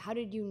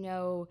did you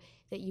know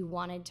that you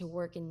wanted to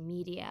work in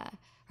media?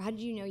 Or how did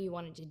you know you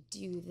wanted to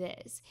do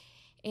this?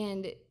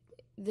 And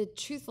the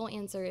truthful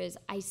answer is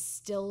I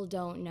still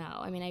don't know.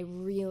 I mean, I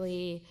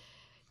really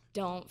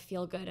don't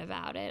feel good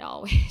about it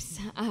always.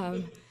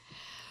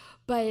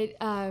 But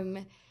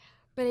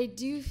I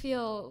do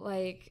feel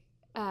like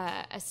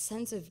a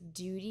sense of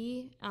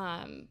duty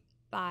on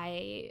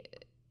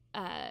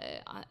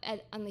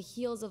the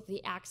heels of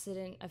the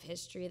accident of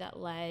history that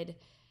led,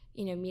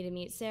 me to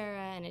meet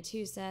Sarah and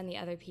Atossa and the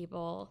other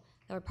people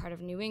that were part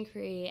of New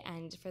Inquiry,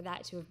 and for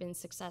that to have been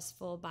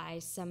successful by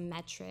some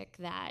metric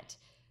that,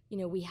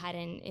 we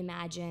hadn't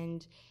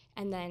imagined,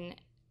 and then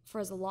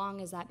for as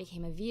long as that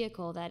became a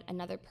vehicle that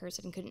another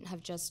person couldn't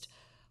have just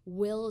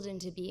willed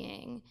into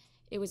being,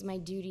 it was my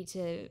duty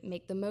to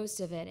make the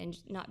most of it and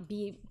not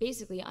be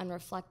basically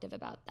unreflective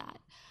about that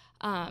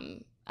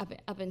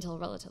up until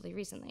relatively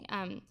recently.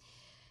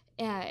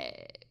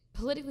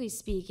 Politically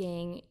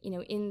speaking,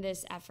 in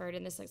this effort,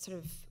 in this sort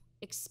of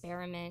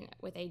experiment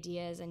with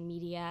ideas and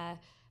media,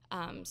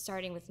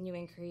 starting with New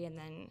Inquiry and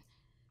then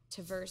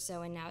to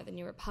Verso and now at the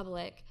New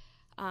Republic,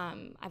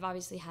 I've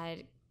obviously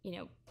had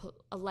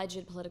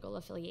alleged political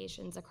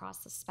affiliations across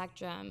the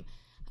spectrum.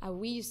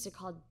 We used to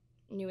call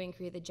New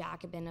Inquiry the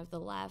Jacobin of the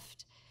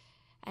left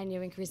and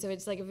New Inquiry. So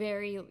it's like a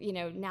very,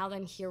 now that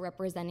I'm here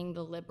representing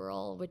the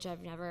liberal, which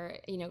I've never,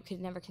 could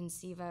never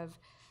conceive of,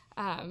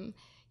 a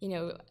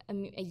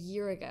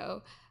year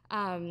ago.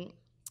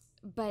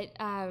 But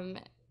I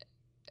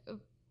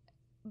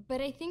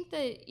think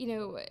that,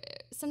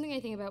 something I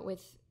think about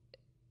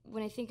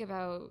when I think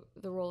about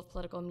the role of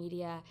political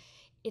media,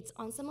 it's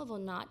on some level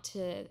not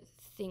to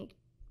think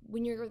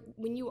when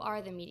you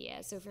are the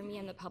media. So for me,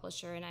 I'm the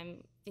publisher and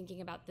I'm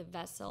thinking about the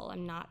vessel.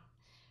 I'm not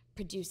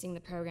producing the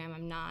program.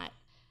 I'm not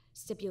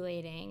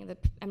stipulating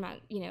I'm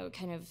not,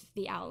 kind of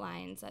the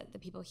outlines that the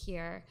people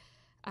here,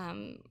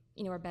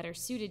 are better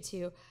suited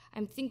to.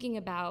 I'm thinking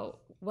about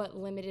what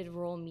limited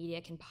role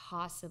media can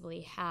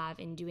possibly have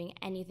in doing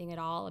anything at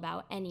all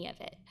about any of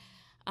it.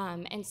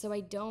 And so I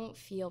don't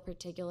feel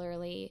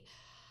particularly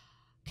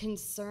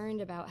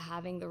concerned about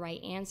having the right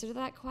answer to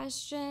that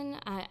question.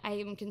 I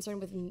am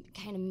concerned with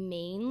kind of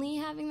mainly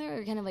having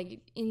or kind of like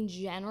in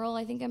general,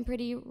 I think I'm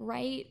pretty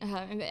right.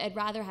 I'd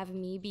rather have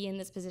me be in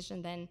this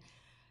position than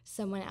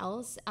someone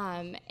else.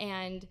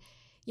 And,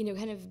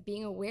 kind of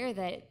being aware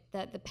that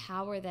the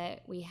power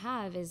that we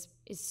have is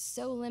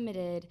so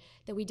limited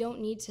that we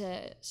don't need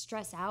to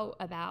stress out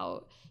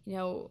about,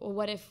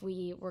 what if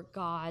we were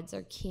gods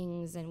or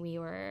kings and we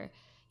were,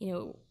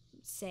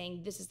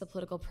 saying this is the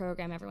political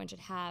program everyone should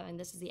have and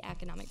this is the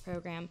economic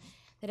program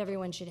that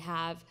everyone should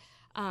have.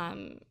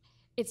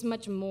 It's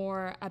much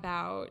more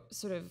about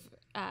sort of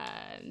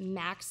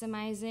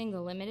maximizing the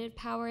limited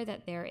power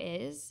that there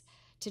is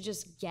to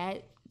just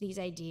get these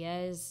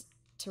ideas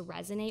to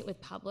resonate with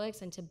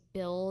publics and to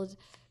build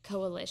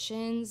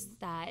coalitions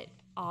that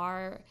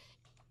are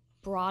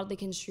broadly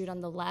construed on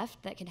the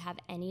left that can have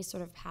any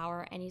sort of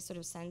power, any sort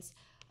of sense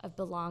of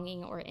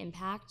belonging or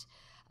impact.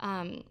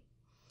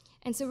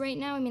 And so right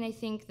now, I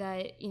think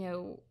that,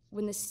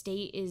 when the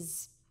state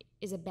is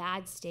a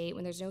bad state,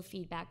 when there's no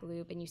feedback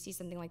loop, and you see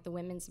something like the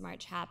Women's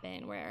March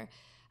happen, where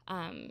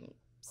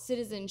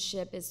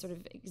citizenship is sort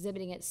of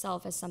exhibiting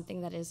itself as something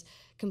that is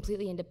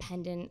completely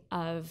independent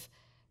of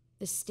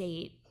the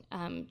state,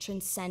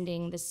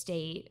 transcending the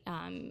state,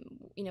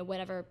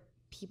 whatever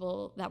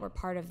people that were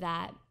part of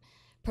that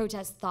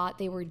protest thought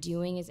they were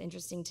doing is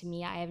interesting to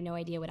me. I have no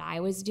idea what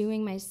I was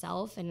doing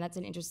myself, and that's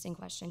an interesting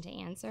question to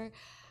answer.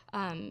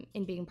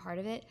 In being part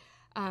of it,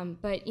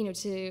 but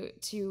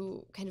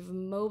to kind of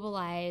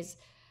mobilize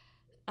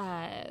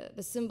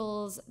the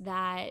symbols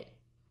that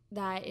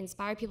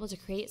inspire people to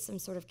create some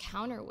sort of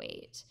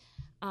counterweight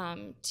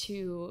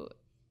to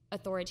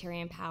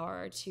authoritarian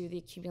power, to the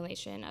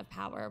accumulation of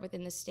power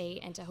within the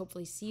state, and to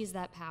hopefully seize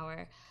that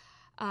power,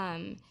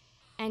 and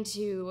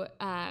to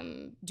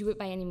do it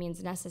by any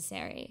means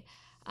necessary.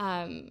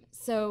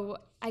 So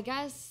I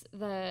guess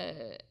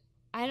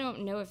I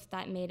don't know if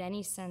that made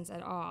any sense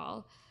at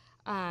all.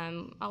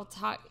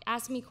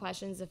 Ask me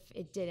questions if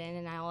it didn't,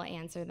 and I will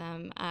answer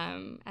them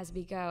as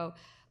we go.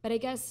 But I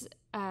guess,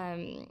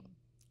 the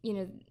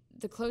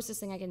closest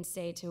thing I can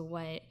say to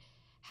what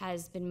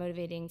has been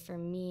motivating for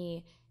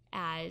me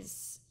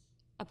as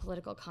a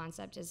political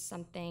concept is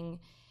something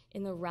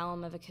in the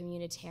realm of a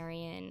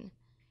communitarian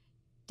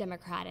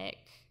democratic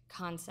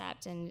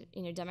concept, and,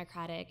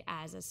 democratic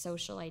as a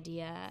social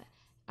idea,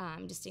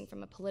 distinct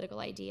from a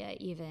political idea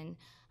even.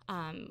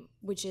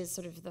 Which is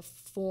sort of the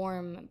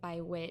form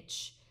by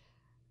which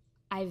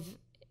I've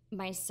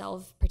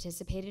myself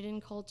participated in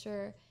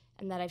culture,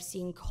 and that I've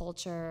seen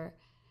culture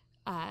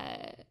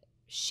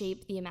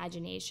shape the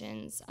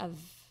imaginations of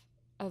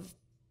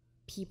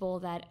people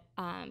that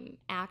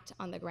act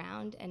on the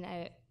ground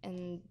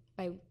and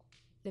by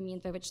the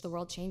means by which the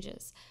world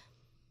changes.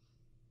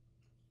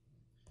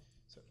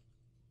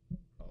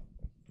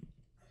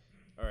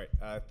 All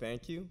right,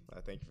 thank you.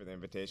 Thank you for the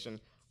invitation.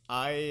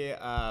 I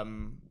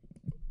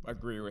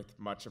agree with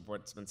much of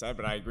what's been said,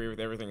 but I agree with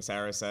everything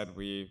Sarah said.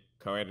 We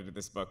co-edited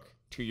this book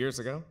 2 years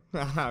ago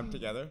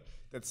together.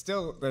 That's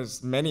still,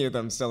 there's many of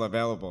them still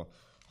available.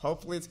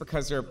 Hopefully it's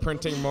because they're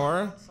printing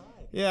more.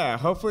 Yeah,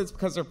 hopefully it's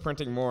because they're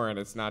printing more and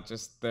it's not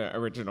just the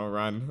original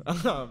run,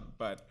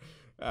 but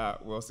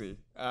we'll see.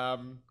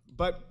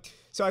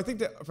 So I think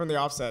that from the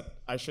offset,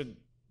 I should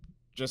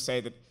just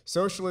say that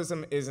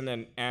socialism isn't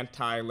an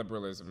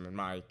anti-liberalism in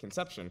my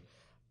conception.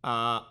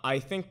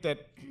 I think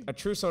that a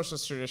true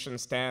socialist tradition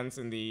stands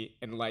in the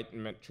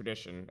Enlightenment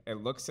tradition. It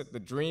looks at the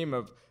dream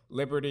of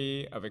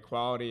liberty, of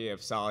equality,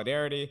 of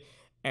solidarity,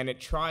 and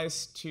it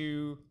tries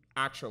to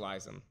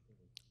actualize them.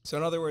 So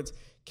in other words,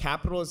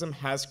 capitalism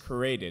has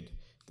created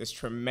this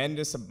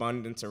tremendous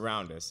abundance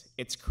around us.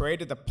 It's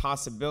created the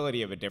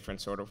possibility of a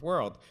different sort of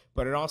world,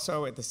 but it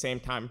also, at the same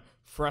time,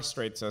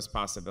 frustrates those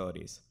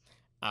possibilities.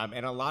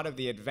 And a lot of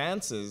the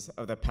advances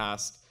of the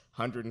past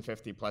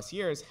 150 plus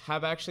years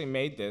have actually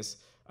made this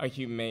a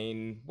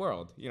humane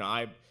world. You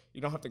know,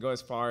 you don't have to go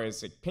as far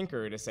as like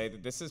Pinker to say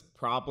that this is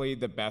probably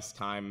the best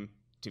time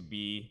to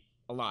be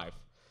alive.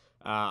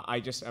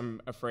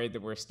 I'm afraid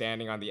that we're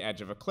standing on the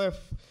edge of a cliff,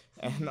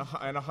 and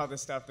all the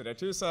stuff that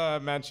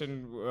Atossa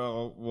mentioned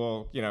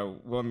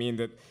will mean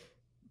that,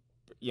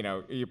 you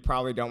know, you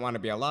probably don't want to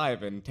be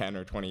alive in 10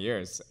 or 20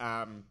 years.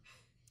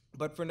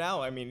 But for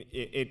now, I mean,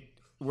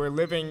 we're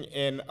living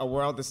in a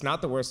world that's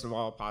not the worst of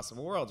all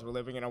possible worlds. We're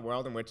living in a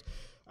world in which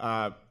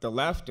the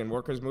left and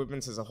workers'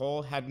 movements as a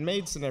whole had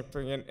made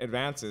significant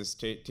advances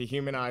to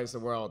humanize the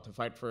world, to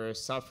fight for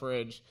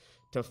suffrage,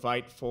 to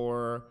fight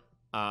for,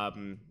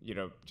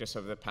 just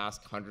over the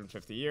past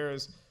 150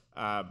 years,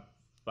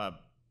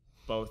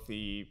 both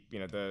the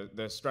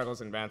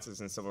struggles and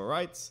advances in civil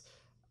rights.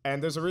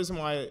 And there's a reason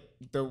why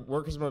the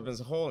workers' movement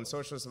as a whole and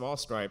socialists of all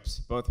stripes,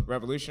 both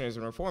revolutionaries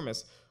and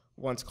reformists,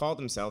 once called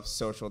themselves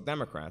social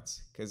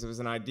democrats, because it was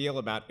an ideal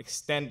about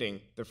extending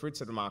the fruits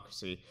of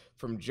democracy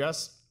from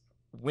just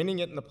winning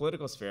it in the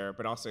political sphere,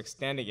 but also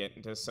extending it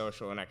into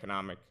social and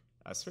economic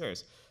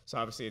spheres. So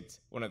obviously it's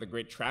one of the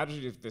great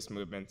tragedies of this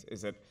movement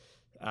is that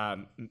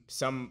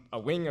a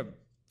wing of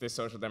this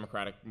social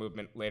democratic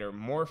movement later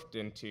morphed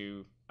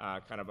into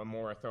kind of a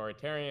more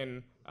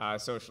authoritarian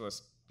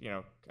socialist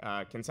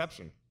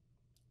conception.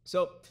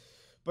 So,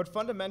 but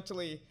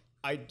fundamentally,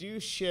 I do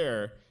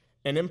share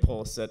an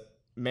impulse that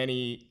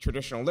many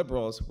traditional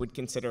liberals would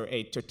consider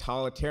a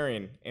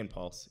totalitarian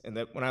impulse, in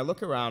that when I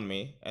look around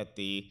me at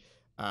the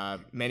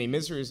many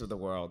miseries of the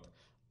world,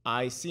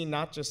 I see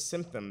not just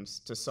symptoms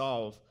to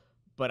solve,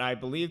 but I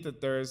believe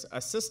that there's a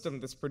system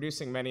that's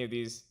producing many of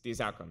these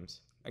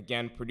outcomes.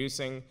 Again,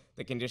 producing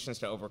the conditions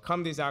to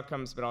overcome these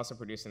outcomes, but also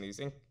producing these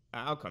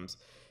outcomes.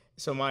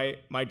 So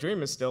my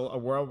dream is still a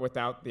world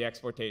without the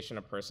exploitation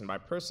of person by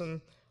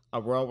person, a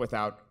world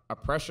without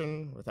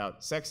oppression, without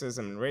sexism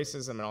and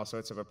racism and all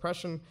sorts of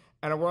oppression,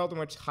 and a world in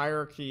which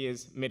hierarchy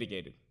is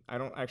mitigated. I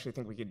don't actually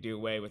think we could do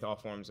away with all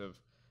forms of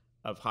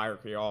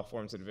hierarchy, all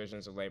forms of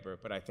divisions of labor,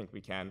 but I think we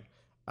can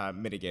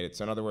mitigate it.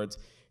 So in other words,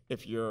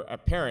 if you're a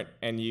parent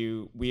and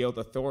you wield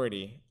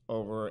authority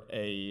over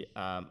a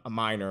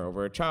minor,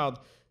 over a child,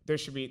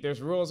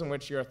 there's rules in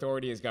which your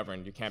authority is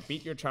governed. You can't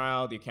beat your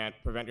child, you can't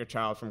prevent your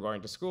child from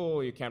going to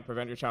school, you can't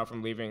prevent your child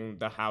from leaving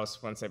the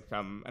house once they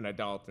become an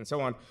adult, and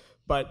so on.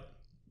 But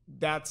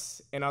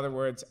that's, in other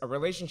words, a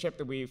relationship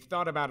that we've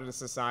thought about as a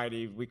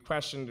society, we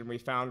questioned and we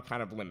found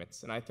kind of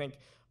limits. And I think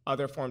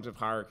other forms of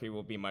hierarchy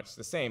will be much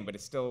the same, but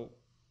it's still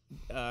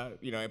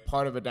a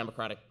part of a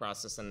democratic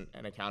process and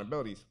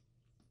accountabilities.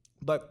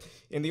 But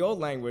in the old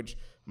language,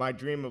 my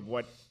dream of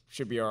what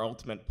should be our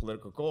ultimate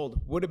political goal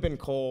would have been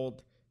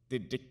called the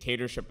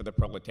dictatorship of the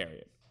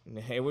proletariat.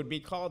 It would be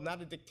called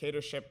not a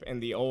dictatorship in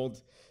the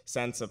old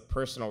sense of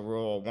personal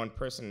rule,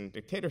 one-person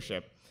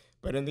dictatorship,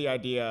 but in the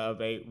idea of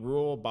a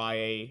rule by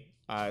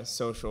a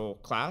social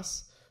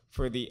class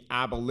for the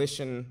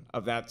abolition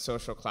of that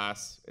social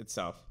class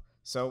itself.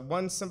 So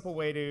one simple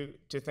way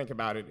to think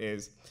about it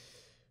is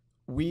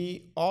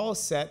we all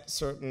set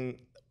certain,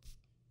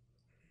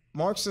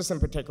 Marxists in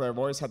particular have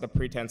always had the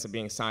pretense of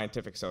being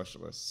scientific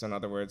socialists. In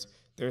other words,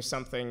 there's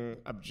something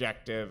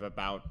objective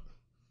about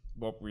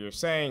what we're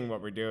saying,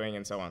 what we're doing,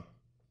 and so on.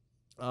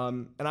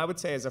 And I would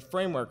say as a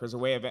framework, as a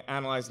way of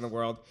analyzing the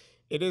world,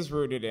 it is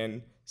rooted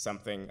in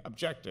something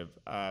objective.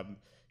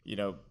 We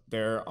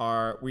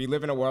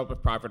live in a world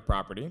with private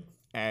property,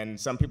 and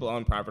some people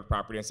own private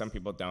property and some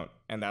people don't.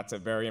 And that's a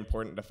very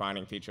important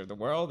defining feature of the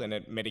world, and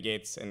it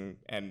mitigates and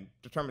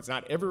determines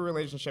not every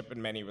relationship, but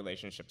many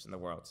relationships in the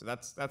world. So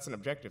that's an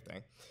objective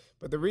thing.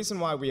 But the reason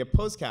why we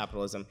oppose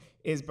capitalism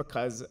is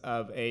because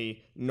of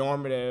a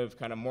normative,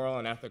 kind of moral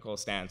and ethical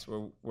stance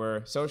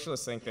where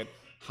socialists think that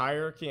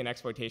hierarchy and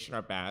exploitation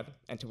are bad,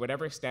 and to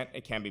whatever extent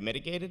it can be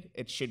mitigated,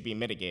 it should be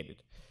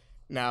mitigated.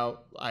 Now,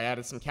 I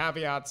added some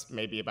caveats,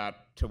 maybe about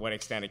to what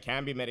extent it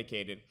can be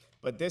mitigated,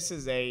 but this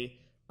is a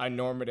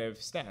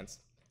normative stance.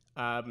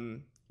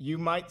 You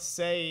might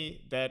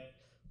say that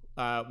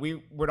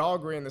we would all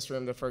agree in this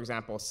room that, for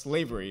example,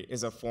 slavery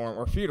is a form,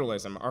 or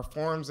feudalism, are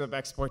forms of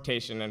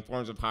exploitation and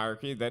forms of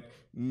hierarchy that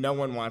no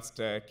one wants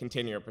to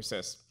continue or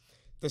persist.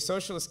 The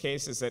socialist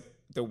case is that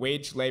the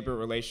wage-labor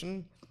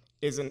relation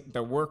isn't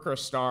the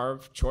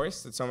worker-starve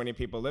choice that so many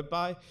people live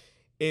by,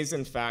 is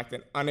in fact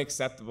an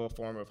unacceptable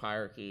form of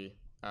hierarchy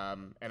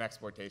and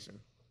exploitation.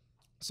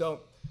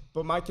 So,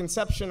 but my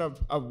conception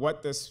of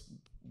what this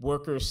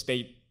worker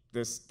state,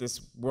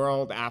 this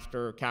world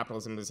after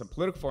capitalism as a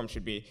political form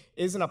should be,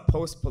 isn't a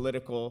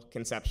post-political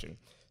conception.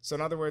 So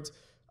in other words,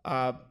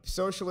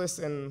 socialists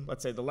and,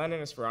 let's say, the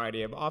Leninist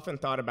variety have often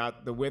thought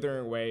about the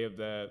withering away of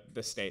the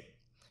state.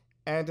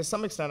 And to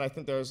some extent, I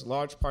think there's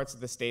large parts of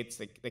the states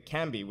that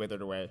can be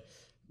withered away.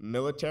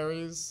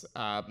 Militaries,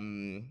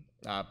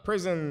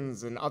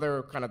 prisons, and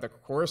other kind of the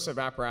coercive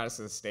apparatus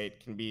of the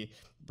state can be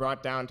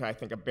brought down to, I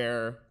think, a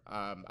bare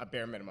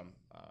minimum.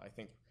 I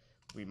think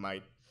we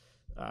might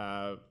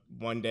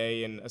one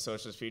day in a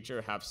socialist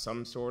future have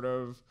some sort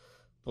of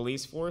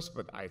police force,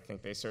 but I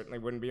think they certainly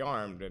wouldn't be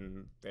armed,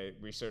 and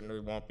we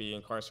certainly won't be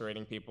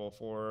incarcerating people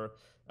for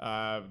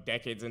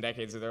decades and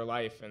decades of their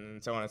life,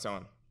 and so on and so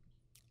on.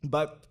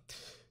 But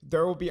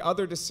there will be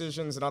other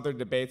decisions and other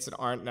debates that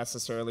aren't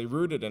necessarily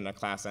rooted in a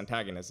class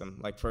antagonism.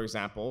 Like, for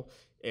example,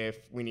 if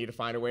we need to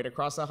find a way to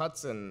cross the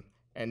Hudson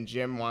and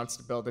Jim wants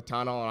to build a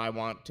tunnel and I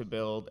want to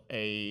build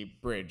a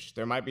bridge,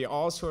 there might be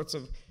all sorts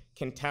of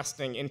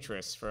contesting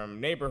interests from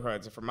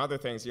neighborhoods or from other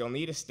things. You'll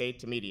need a state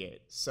to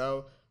mediate.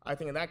 So I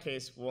think in that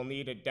case, we'll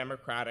need a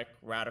democratic,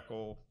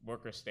 radical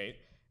worker state.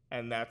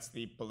 And that's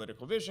the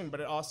political vision, but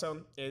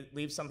it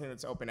leaves something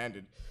that's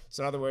open-ended.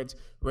 So in other words,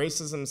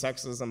 racism,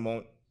 sexism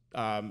won't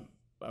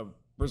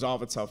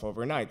resolve itself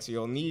overnight. So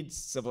you'll need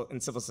in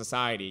civil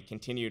society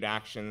continued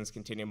actions,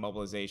 continued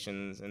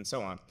mobilizations, and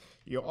so on.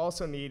 You'll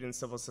also need in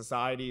civil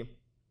society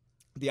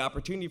the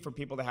opportunity for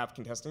people to have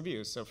contesting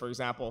views. So for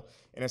example,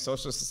 in a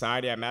socialist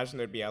society, I imagine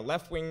there'd be a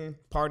left-wing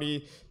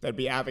party that'd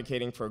be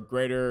advocating for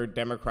greater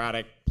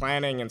democratic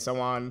planning and so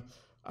on,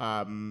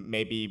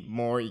 maybe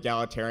more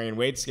egalitarian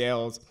wage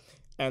scales.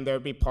 And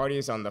there'd be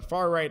parties on the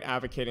far right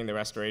advocating the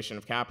restoration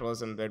of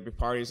capitalism. There'd be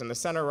parties on the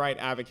center right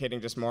advocating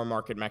just more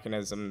market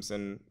mechanisms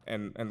and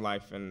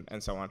life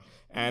and so on.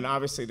 And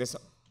obviously this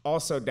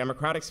also,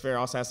 democratic sphere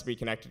also has to be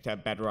connected to a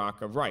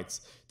bedrock of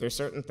rights. There's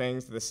certain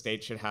things that the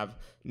state should have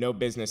no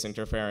business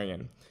interfering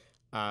in.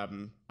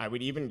 I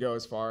would even go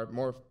as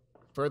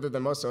further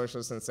than most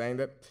socialists in saying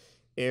that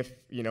if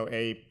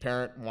a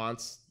parent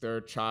wants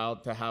their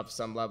child to have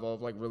some level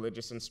of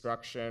religious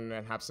instruction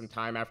and have some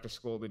time after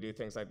school to do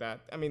things like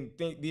that, I mean,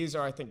 these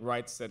are, I think,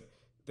 rights that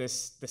the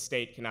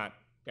state cannot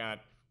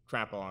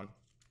trample on.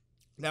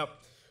 Now,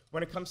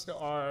 when it comes to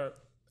our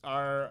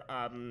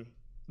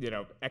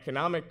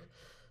economic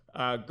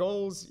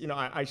goals,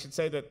 I should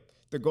say that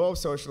the goal of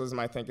socialism,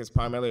 I think, is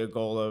primarily a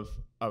goal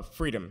of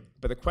freedom.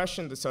 But the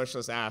question the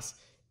socialists ask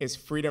is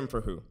freedom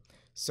for who?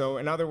 So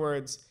in other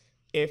words,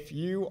 if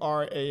you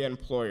are an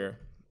employer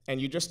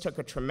and you just took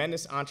a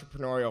tremendous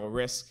entrepreneurial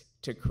risk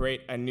to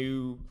create a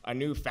new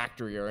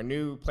factory or a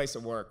new place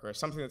of work or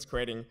something that's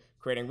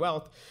creating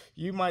wealth,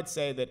 you might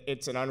say that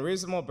it's an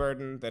unreasonable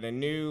burden that a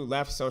new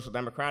left social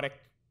democratic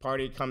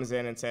party comes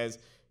in and says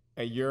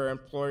your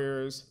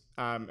employees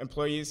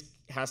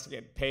has to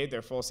get paid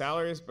their full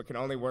salaries but can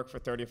only work for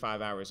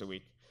 35 hours a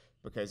week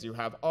because you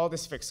have all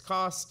this fixed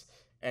cost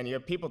and you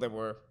have people that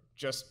were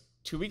just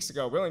 2 weeks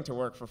ago willing to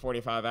work for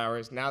 45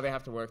 hours. Now they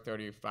have to work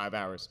 35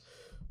 hours.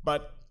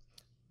 But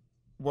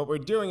what we're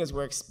doing is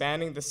we're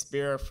expanding the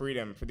sphere of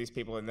freedom for these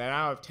people, and they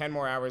now have 10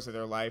 more hours of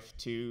their life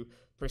to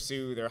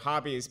pursue their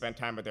hobbies, spend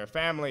time with their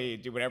family,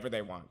 do whatever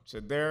they want. So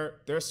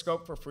their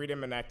scope for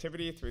freedom and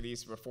activity through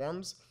these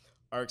reforms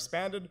are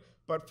expanded,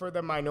 but for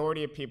the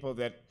minority of people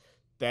that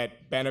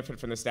benefit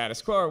from the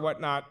status quo or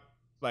whatnot,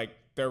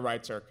 their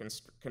rights are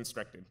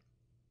constricted.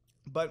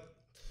 But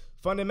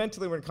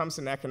fundamentally, when it comes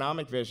to an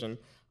economic vision,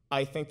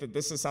 I think that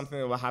this is something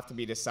that will have to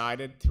be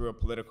decided through a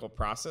political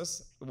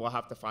process. We'll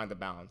have to find the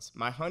balance.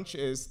 My hunch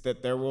is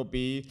that there will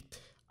be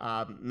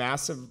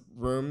massive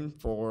room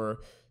for,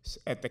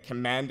 at the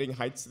commanding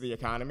heights of the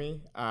economy,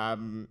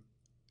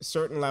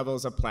 certain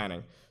levels of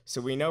planning.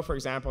 So we know, for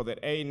example, that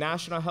a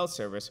national health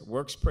service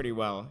works pretty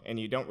well, and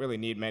you don't really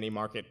need many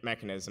market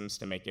mechanisms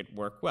to make it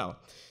work well.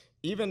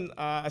 Even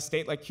a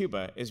state like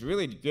Cuba is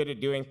really good at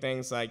doing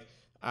things like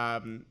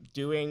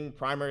doing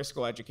primary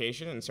school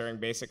education, ensuring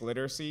basic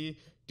literacy,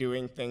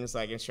 doing things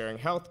like ensuring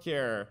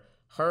healthcare,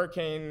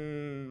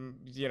 hurricane,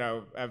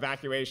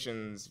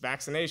 evacuations,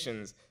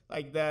 vaccinations,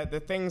 like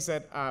the things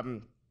that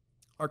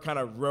are kind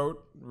of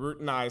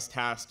routinized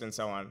tasks and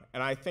so on.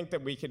 And I think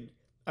that we could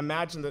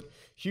imagine that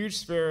huge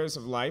spheres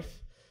of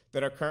life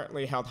that are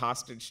currently held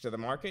hostage to the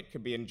market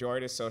could be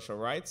enjoyed as social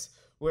rights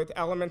with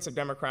elements of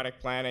democratic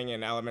planning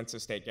and elements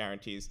of state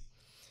guarantees.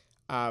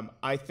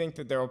 I think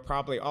that there will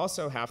probably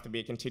also have to be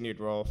a continued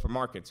role for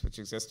markets, which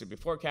existed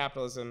before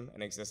capitalism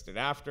and existed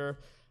after.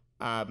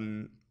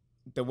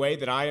 The way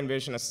that I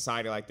envision a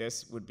society like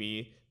this would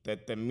be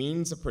that the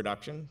means of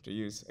production, to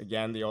use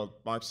again the old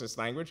Marxist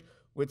language,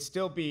 would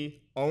still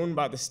be owned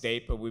by the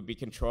state, but would be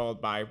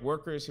controlled by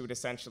workers who would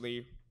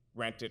essentially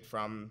rent it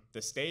from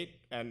the state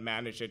and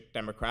manage it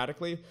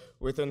democratically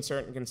within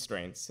certain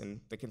constraints.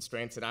 And the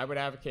constraints that I would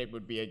advocate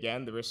would be,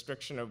 again, the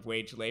restriction of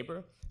wage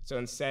labor. So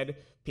instead,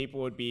 people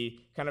would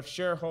be kind of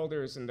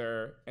shareholders in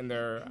their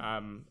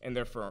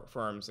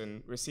firms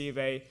and receive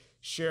a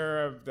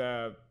share of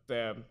the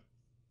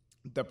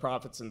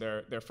profits in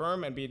their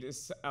firm, and be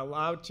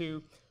allowed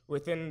to,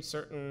 within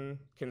certain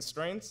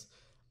constraints,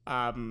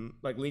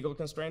 like legal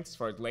constraints as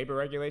far as labor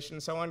regulation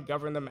and so on,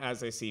 govern them as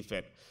they see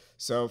fit.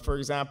 So, for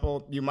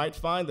example, you might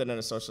find that in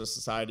a socialist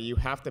society, you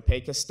have to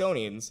pay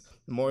custodians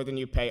more than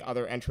you pay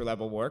other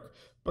entry-level work,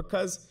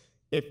 because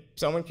if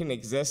someone can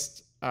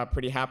exist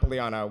pretty happily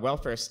on a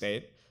welfare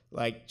state,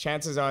 like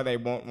chances are they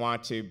won't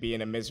want to be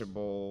in a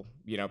miserable,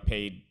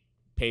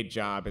 paid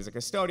job as a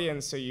custodian.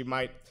 So you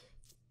might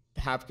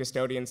have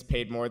custodians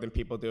paid more than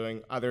people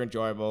doing other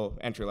enjoyable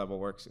entry-level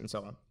works and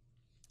so on.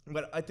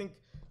 But I think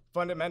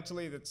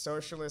fundamentally that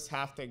socialists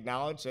have to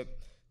acknowledge that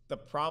the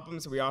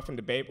problems we often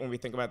debate when we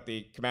think about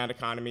the command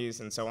economies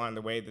and so on,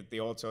 the way that the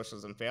old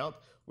socialism failed,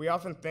 we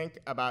often think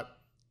about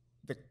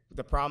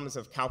the problems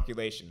of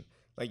calculation.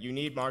 Like, you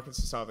need markets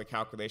to solve the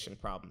calculation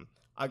problem.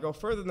 I go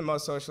further than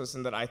most socialists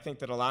in that I think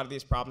that a lot of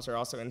these problems are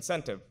also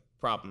incentive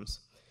problems.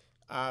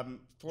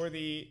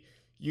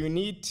 You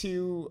need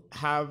to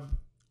have,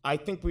 I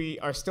think we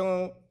are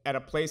still at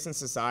a place in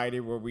society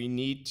where we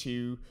need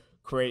to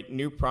create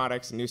new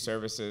products and new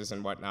services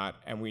and whatnot,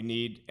 and we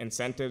need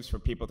incentives for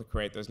people to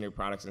create those new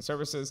products and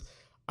services.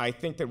 I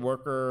think that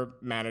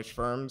worker-managed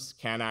firms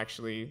can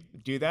actually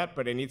do that,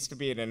 but it needs to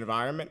be an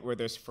environment where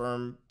there's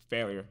firm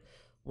failure,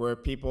 where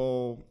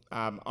people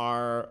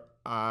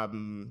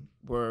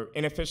where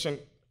inefficient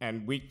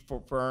and weak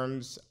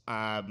firms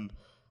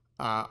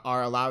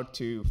are allowed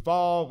to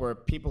fall, where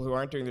people who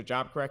aren't doing their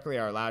job correctly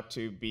are allowed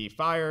to be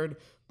fired,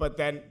 but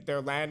then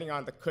they're landing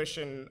on the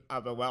cushion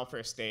of a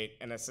welfare state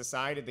and a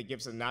society that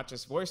gives them not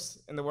just voice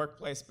in the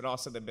workplace, but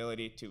also the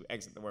ability to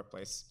exit the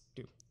workplace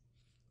too.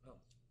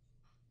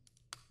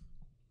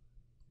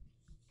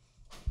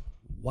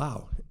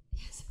 Wow.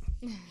 Yes.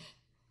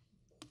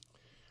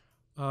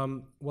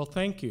 Well,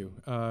 thank you.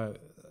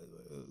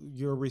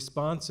 Your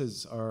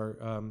responses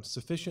are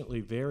sufficiently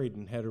varied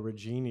and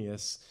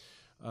heterogeneous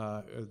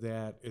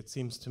that it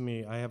seems to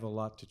me I have a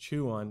lot to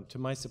chew on. To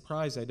my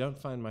surprise, I don't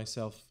find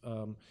myself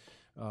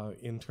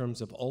in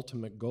terms of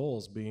ultimate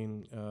goals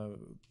being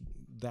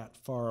that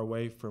far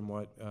away from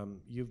what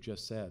you've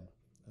just said,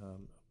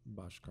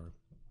 Bhaskar.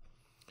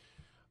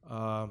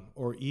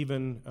 Or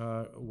even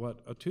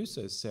what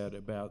Atossa has said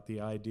about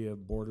the idea of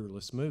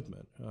borderless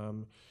movement,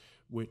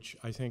 which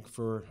I think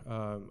for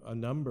a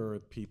number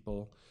of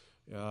people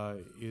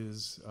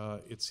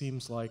it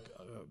seems like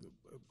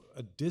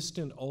a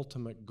distant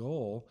ultimate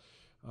goal.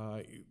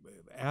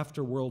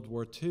 After World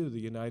War II, the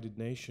United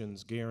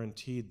Nations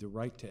guaranteed the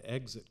right to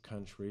exit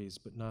countries,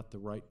 but not the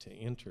right to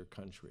enter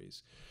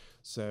countries.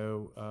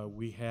 So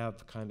we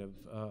have kind of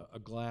a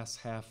glass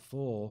half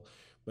full,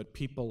 but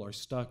people are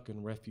stuck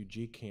in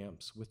refugee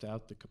camps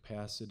without the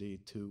capacity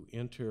to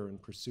enter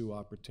and pursue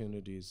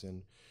opportunities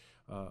in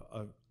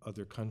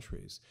other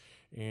countries.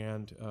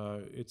 And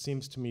it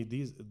seems to me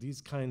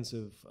these kinds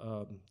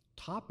of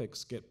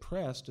topics get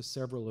pressed, as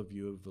several of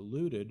you have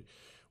alluded,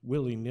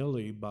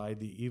 willy-nilly by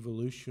the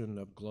evolution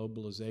of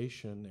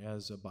globalization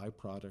as a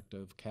byproduct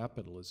of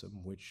capitalism,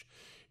 which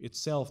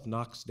itself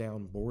knocks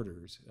down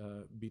borders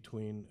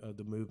between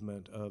the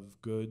movement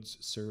of goods,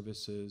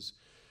 services,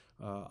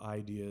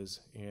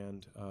 ideas,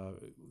 and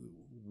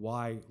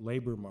why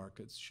labor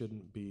markets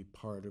shouldn't be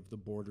part of the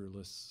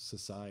borderless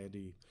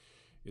society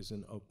is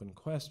an open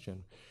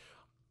question.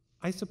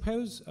 I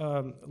suppose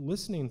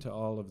listening to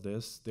all of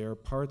this, there are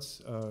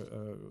parts,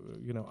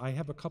 I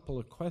have a couple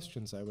of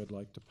questions I would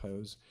like to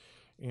pose.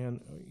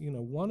 And,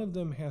 one of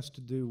them has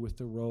to do with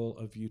the role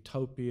of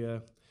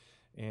utopia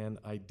and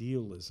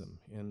idealism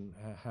in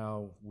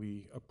how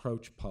we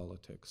approach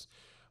politics.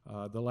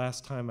 The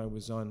last time I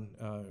was on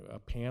a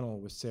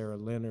panel with Sarah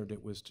Leonard,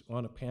 it was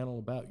on a panel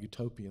about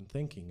utopian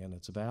thinking and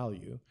its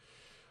value.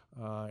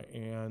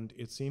 And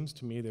it seems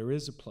to me there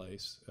is a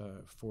place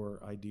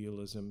for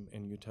idealism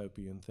and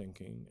utopian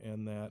thinking,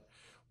 and that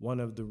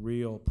one of the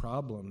real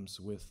problems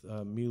with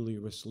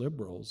meliorist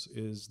liberals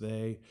is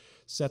they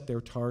set their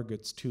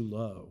targets too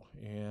low,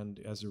 and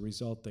as a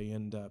result they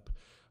end up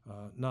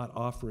not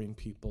offering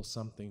people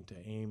something to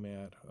aim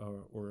at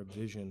or a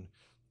vision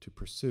to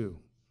pursue.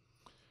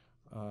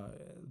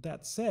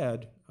 That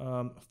said,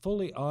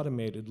 fully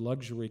automated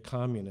luxury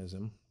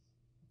communism,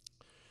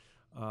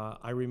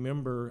 I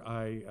remember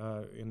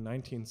in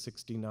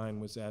 1969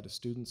 was at a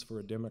Students for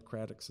a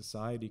Democratic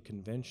Society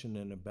convention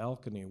in a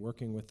balcony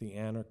working with the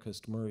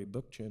anarchist Murray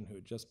Bookchin, who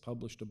had just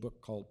published a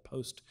book called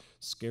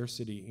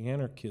Post-Scarcity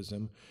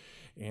Anarchism.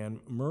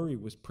 And Murray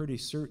was pretty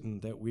certain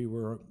that we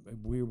were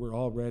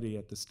already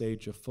at the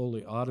stage of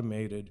fully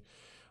automated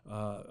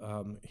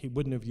He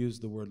wouldn't have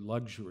used the word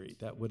luxury.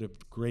 That would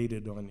have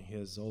grated on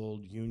his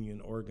old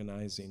union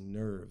organizing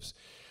nerves.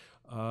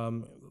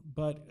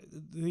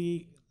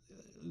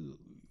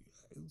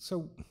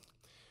 So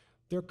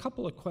there are a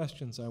couple of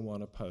questions I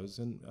want to pose,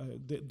 and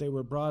they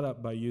were brought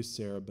up by you,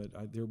 Sarah, but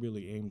they're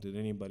really aimed at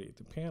anybody at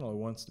the panel who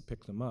wants to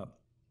pick them up.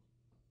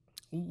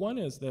 One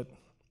is that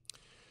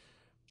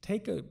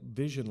take a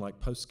vision like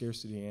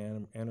post-scarcity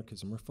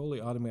anarchism or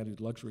fully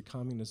automated luxury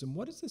communism.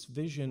 What does this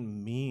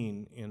vision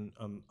mean in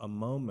a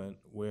moment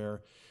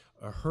where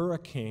a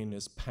hurricane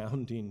is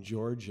pounding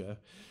Georgia,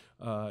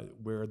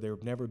 where there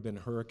have never been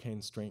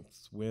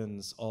hurricane-strength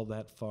winds all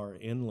that far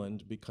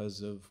inland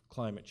because of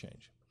climate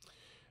change?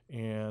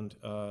 And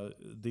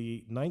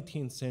the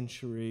 19th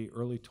century,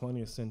 early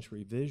 20th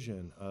century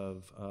vision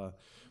of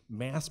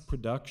mass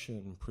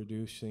production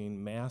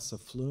producing mass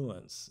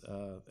affluence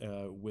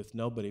with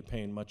nobody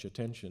paying much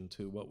attention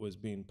to what was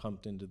being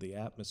pumped into the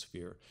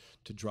atmosphere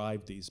to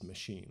drive these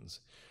machines.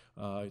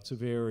 It's a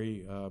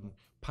very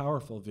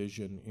powerful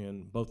vision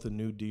in both the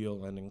New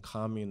Deal and in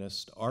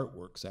communist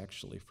artworks,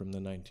 actually, from the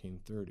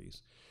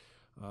 1930s.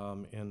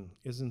 And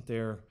isn't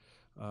there,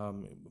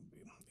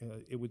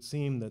 it would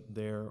seem that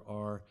there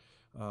are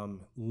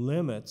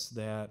limits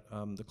that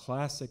the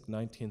classic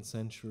 19th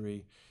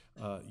century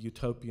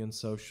utopian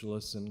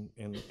socialists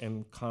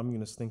and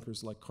communist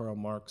thinkers like Karl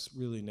Marx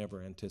really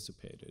never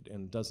anticipated,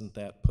 and doesn't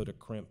that put a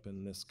crimp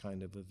in this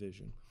kind of a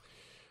vision?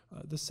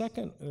 The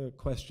second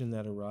question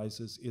that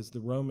arises is the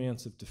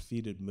romance of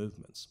defeated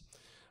movements.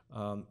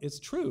 It's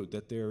true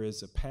that there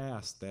is a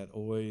past that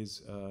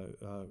always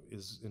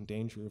is in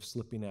danger of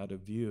slipping out of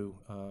view,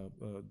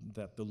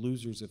 that the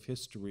losers of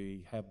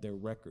history have their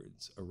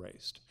records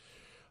erased.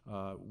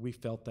 We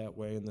felt that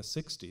way in the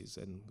 60s,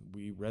 and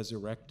we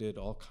resurrected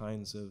all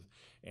kinds of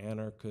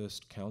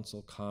anarchist,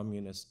 council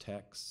communist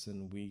texts,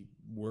 and we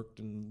worked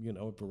in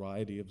a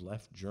variety of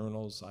left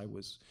journals. I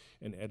was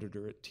an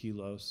editor at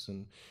Telos,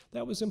 and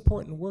that was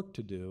important work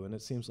to do, and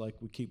it seems like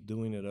we keep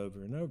doing it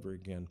over and over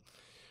again.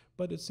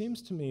 But it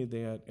seems to me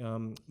that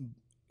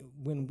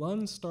when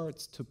one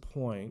starts to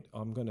point,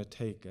 I'm going to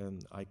take an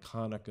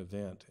iconic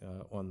event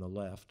on the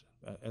left,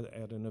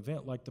 at an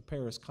event like the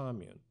Paris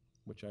Commune,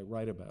 which I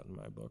write about in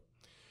my book,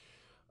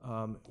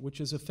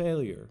 which is a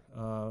failure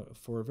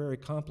for very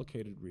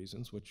complicated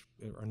reasons, which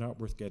are not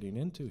worth getting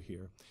into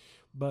here.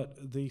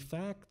 But the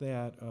fact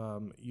that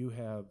you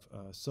have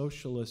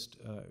socialist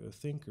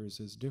thinkers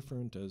as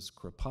different as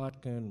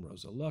Kropotkin,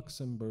 Rosa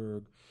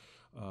Luxemburg,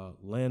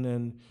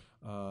 Lenin,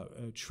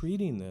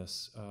 treating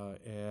this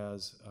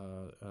as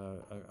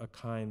a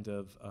kind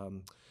of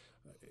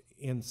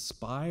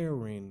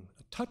inspiring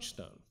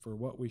touchstone for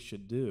what we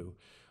should do,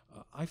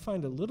 I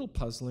find a little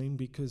puzzling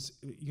because,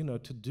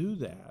 to do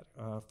that,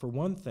 for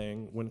one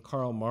thing, when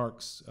Karl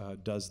Marx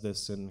does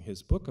this in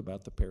his book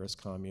about the Paris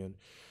Commune,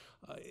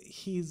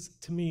 he's,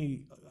 to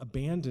me,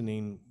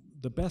 abandoning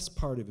the best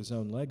part of his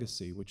own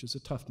legacy, which is a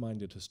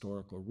tough-minded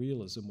historical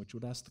realism, which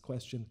would ask the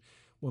question,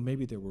 well,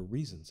 maybe there were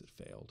reasons it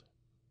failed.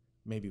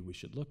 Maybe we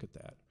should look at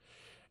that.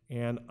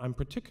 And I'm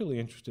particularly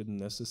interested in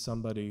this as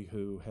somebody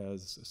who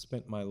has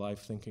spent my life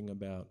thinking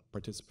about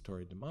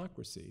participatory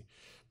democracy,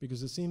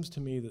 because it seems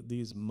to me that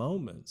these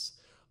moments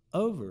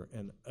over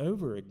and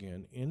over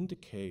again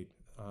indicate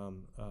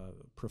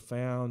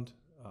profound,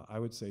 I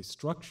would say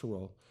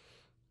structural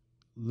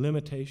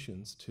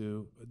limitations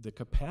to the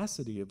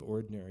capacity of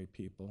ordinary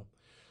people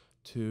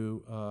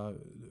to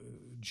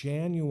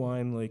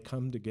genuinely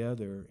come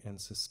together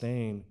and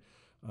sustain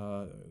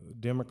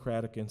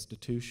democratic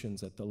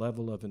institutions at the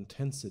level of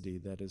intensity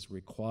that is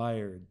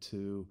required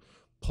to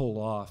pull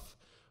off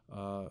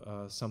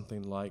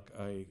something like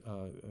a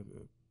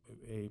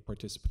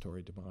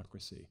participatory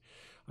democracy.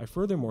 I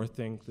furthermore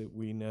think that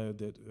we know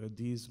that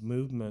these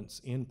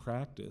movements in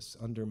practice,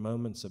 under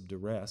moments of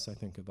duress, I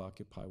think of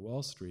Occupy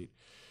Wall Street,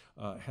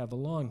 have a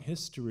long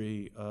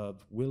history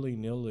of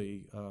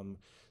willy-nilly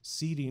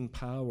ceding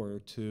power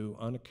to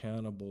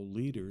unaccountable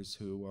leaders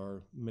who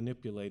are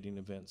manipulating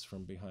events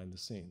from behind the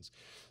scenes.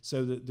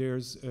 So that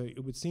there's,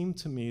 it would seem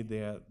to me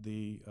that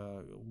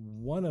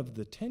one of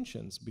the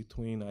tensions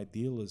between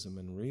idealism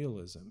and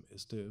realism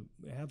is to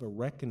have a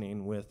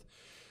reckoning with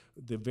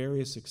the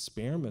various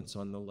experiments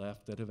on the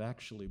left that have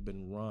actually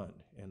been run,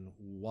 and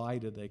why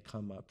do they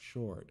come up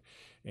short?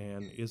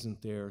 And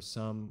isn't there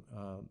some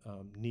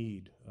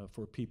need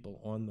for people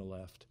on the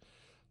left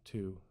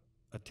to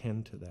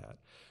attend to that?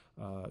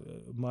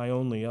 My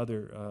only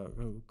other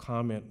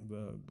comment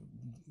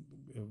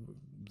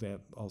that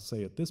I'll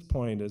say at this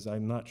point is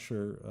I'm not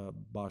sure,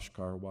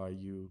 Bhaskar, why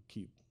you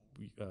keep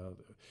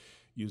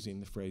using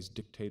the phrase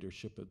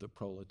dictatorship of the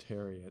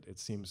proletariat. It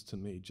seems to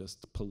me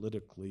just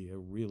politically a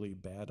really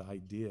bad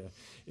idea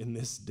in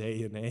this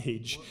day and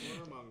age.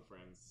 We're among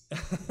friends.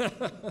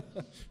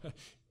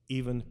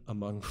 Even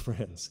among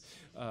friends.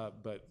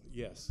 But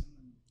yes.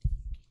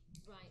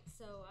 Right,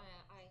 so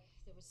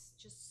there was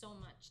just so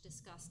much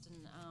discussed,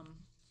 and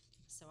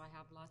so I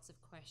have lots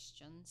of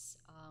questions.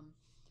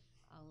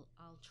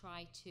 I'll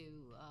try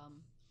to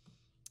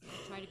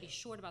try to be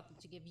short about them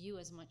to give you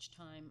as much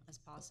time as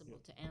possible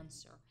to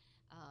answer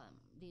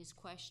these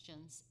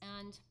questions.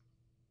 And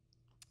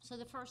so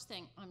the first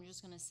thing I'm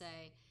just going to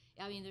say,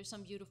 I mean, there's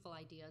some beautiful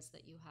ideas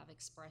that you have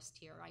expressed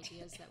here,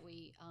 ideas that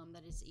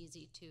that is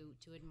easy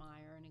to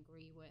admire and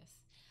agree with.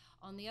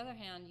 On the other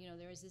hand, you know,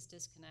 there is this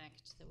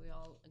disconnect that we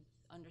all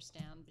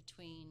understand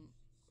between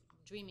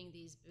dreaming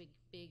these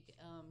big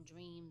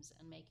dreams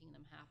and making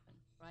them happen,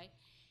 right?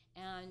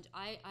 And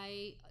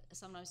I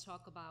sometimes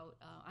talk about,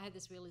 I had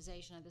this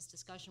realization, I had this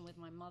discussion with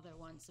my mother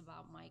once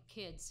about my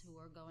kids who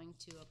were going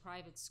to a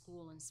private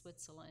school in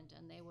Switzerland,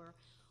 and they were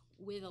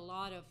with a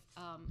lot of,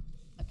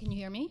 can you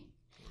hear me?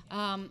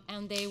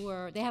 And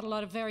they had a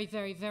lot of very,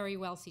 very, very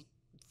wealthy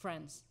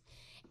friends.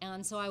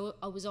 And so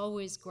I was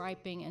always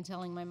griping and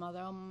telling my mother,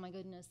 oh my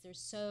goodness, they're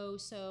so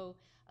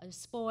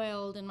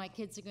spoiled, and my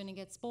kids are going to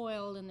get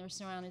spoiled, and they're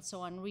surrounded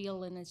so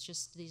unreal, and it's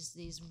just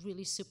these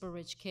really super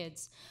rich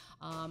kids.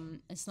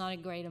 It's not a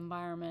great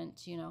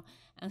environment, you know.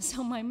 And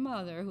so my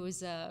mother,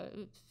 who's a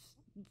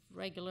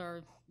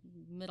regular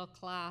middle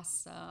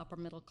class, upper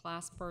middle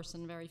class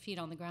person, very feet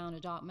on the ground,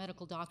 a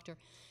medical doctor,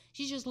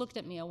 she just looked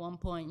at me at one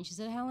point and she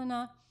said,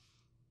 Helena,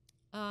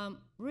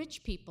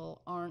 rich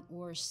people aren't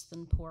worse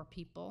than poor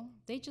people.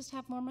 They just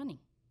have more money.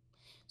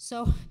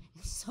 So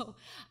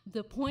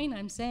the point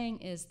I'm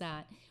saying is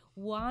that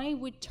why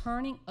would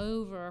turning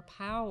over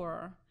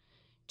power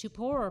to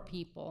poorer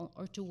people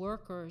or to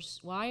workers,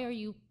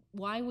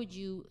 why would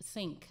you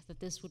think that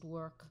this would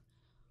work,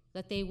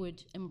 that they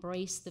would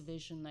embrace the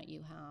vision that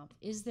you have?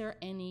 Is there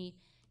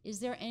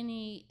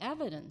any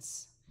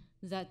evidence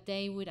that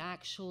they would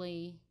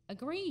actually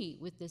agree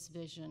with this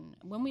vision?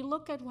 When we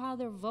look at how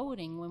they're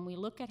voting, when we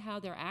look at how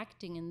they're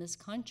acting in this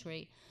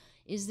country,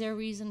 is there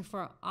reason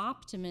for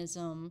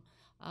optimism?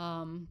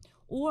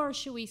 Or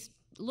should we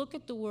look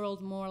at the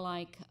world more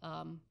like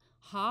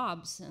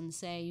Hobbes and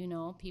say, you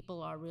know,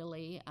 people are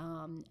really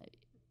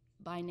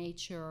by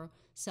nature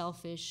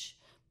selfish,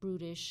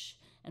 brutish,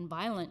 and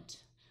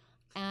violent?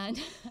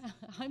 And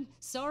I'm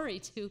sorry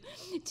to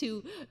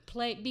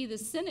be the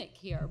cynic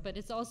here, but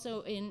it's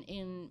also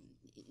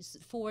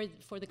for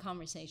the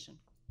conversation.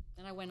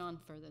 And I went on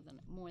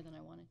more than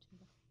I wanted to.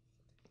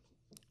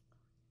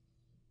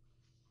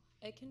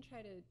 I can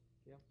try to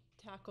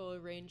tackle a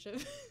range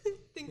of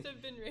things that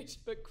have been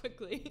raised, but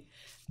quickly.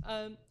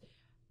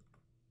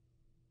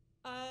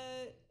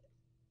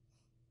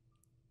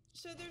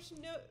 So there's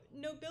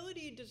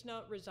nobility does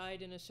not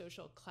reside in a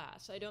social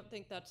class. I don't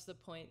think that's the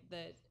point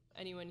that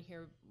anyone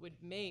here would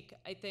make.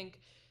 I think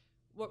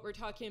what we're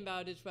talking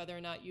about is whether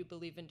or not you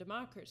believe in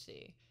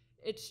democracy.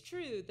 It's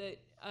true that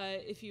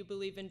if you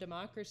believe in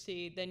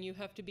democracy, then you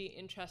have to be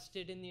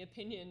interested in the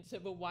opinions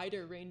of a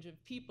wider range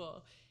of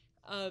people.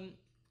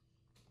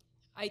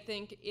 I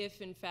think if,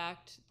 in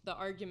fact, the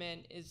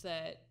argument is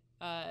that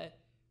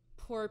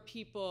poor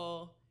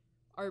people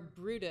are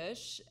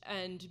brutish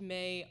and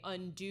may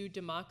undo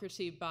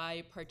democracy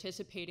by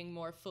participating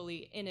more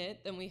fully in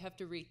it, then we have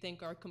to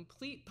rethink our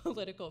complete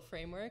political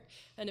framework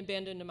and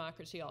abandon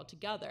democracy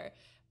altogether.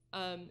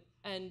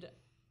 And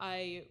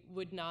I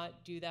would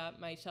not do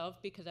that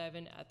myself because I have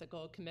an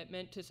ethical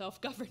commitment to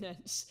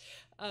self-governance.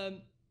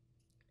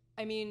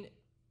 I mean,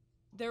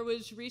 there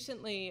was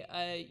recently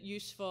a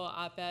useful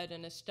op-ed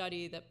and a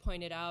study that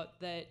pointed out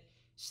that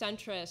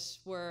centrists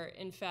were,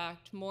 in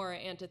fact, more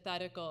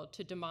antithetical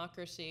to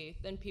democracy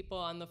than people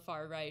on the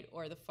far right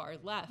or the far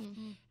left,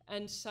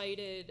 and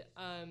cited,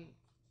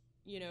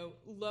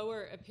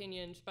 lower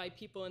opinions by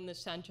people in the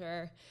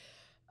center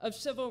of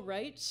civil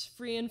rights,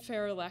 free and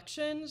fair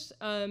elections,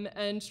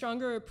 and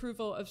stronger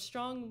approval of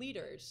strong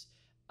leaders.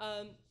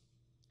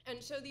 And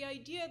so the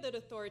idea that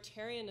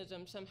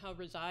authoritarianism somehow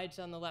resides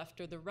on the left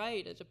or the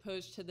right, as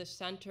opposed to the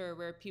center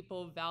where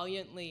people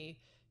valiantly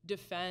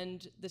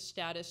defend the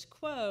status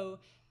quo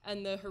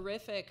and the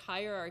horrific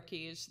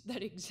hierarchies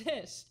that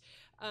exist,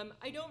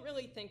 I don't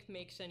really think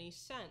makes any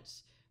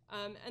sense.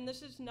 And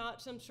this is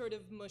not some sort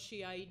of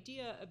mushy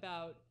idea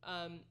about,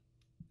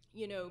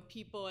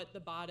 people at the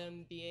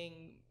bottom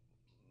being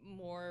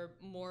more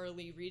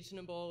morally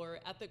reasonable or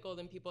ethical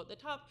than people at the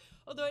top,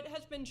 although it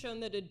has been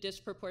shown that a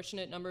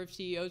disproportionate number of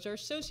CEOs are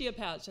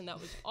sociopaths, and that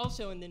was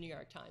also in the New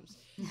York Times.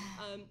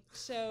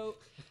 So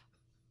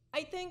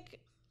I think,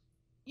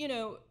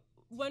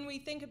 when we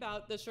think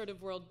about the sort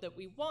of world that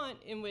we want,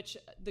 in which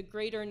the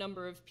greater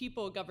number of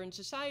people govern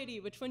society,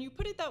 which when you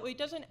put it that way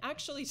doesn't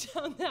actually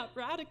sound that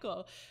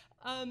radical.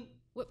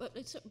 But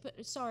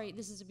sorry,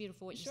 this is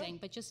beautiful what you're Sure. saying,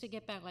 but just to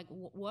get back, like,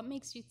 what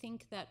makes you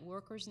think that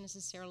workers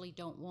necessarily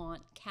don't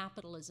want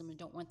capitalism and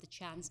don't want the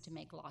chance to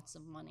make lots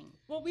of money?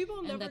 Well, we will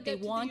And never that they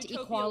get to want the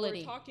utopia equality.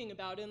 we're talking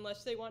about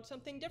unless they want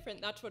something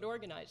different. That's what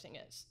organizing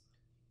is.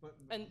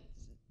 And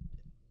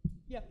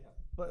yeah.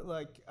 But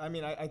I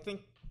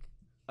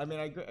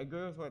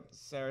agree with what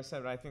Sarah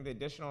said, but I think the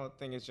additional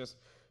thing is just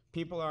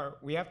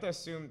we have to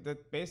assume the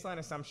baseline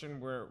assumption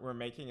we're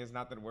making is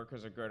not that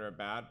workers are good or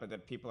bad, but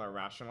that people are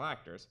rational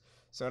actors.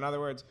 So in other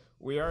words,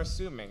 we are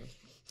assuming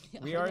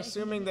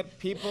that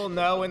people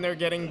know when they're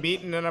getting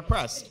beaten and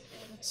oppressed.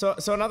 So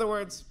in other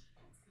words,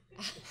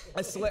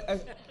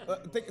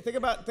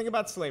 think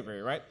about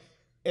slavery, right?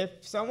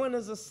 If someone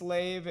is a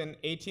slave in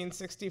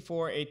 1864,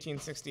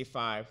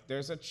 1865,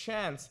 there's a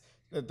chance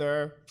that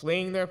they're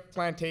fleeing their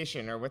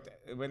plantation, or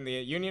when the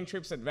Union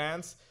troops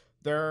advance,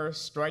 they're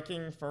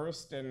striking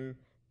first and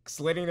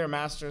slitting their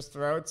masters'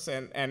 throats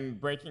and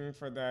breaking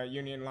for the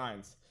Union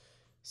lines.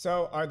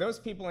 So are those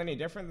people any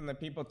different than the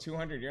people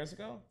 200 years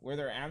ago? Were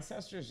their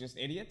ancestors just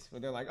idiots? Were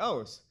they like,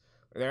 oh,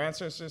 their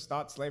ancestors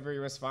thought slavery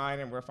was fine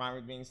and we're fine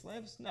with being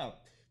slaves? No.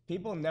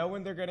 People know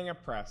when they're getting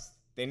oppressed.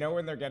 They know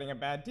when they're getting a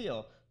bad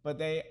deal, but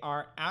they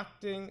are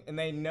acting, and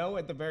they know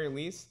at the very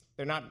least,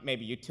 they're not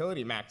maybe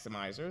utility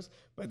maximizers,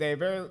 but they at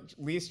the very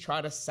least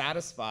try to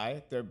satisfy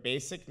their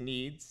basic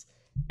needs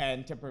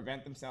and to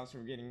prevent themselves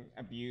from getting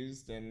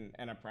abused and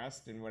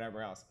oppressed and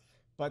whatever else.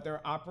 But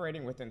they're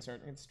operating within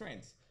certain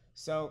constraints.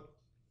 So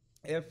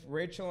if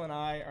Rachel and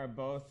I are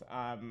both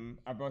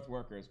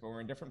workers, but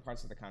we're in different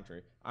parts of the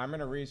country, I'm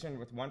in a region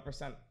with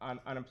 1%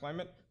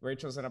 unemployment,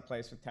 Rachel's in a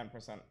place with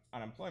 10%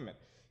 unemployment.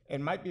 It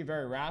might be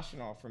very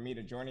rational for me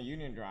to join a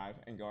union drive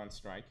and go on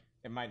strike.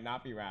 It might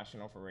not be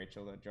rational for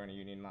Rachel to join a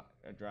union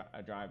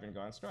drive and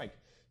go on strike.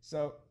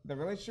 So the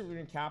relationship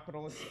between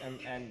capitalists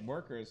and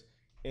workers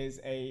is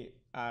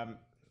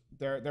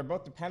they're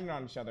both dependent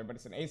on each other, but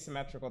it's an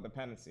asymmetrical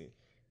dependency.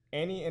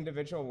 Any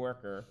individual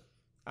worker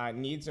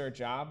needs their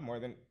job more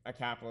than a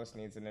capitalist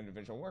needs an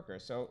individual worker.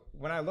 So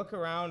when I look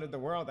around at the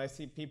world, I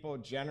see people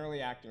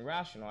generally acting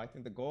rational. I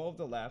think the goal of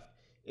the left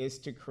is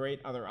to create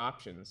other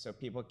options so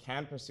people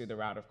can pursue the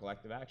route of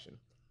collective action.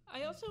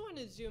 I also want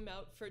to zoom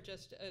out for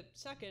just a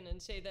second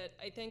and say that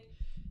I think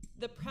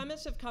the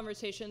premise of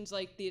conversations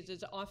like these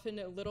is often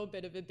a little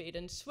bit of a bait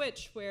and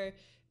switch, where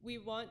we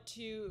want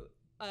to,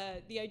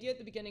 the idea at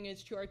the beginning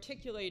is to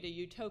articulate a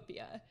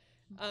utopia.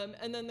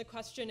 And then the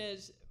question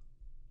is,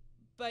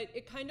 but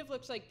it kind of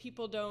looks like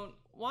people don't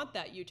want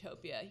that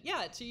utopia.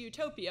 Yeah, it's a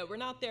utopia. We're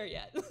not there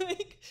yet.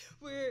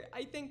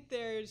 I think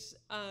there's,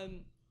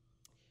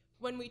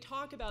 when we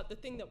talk about the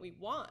thing that we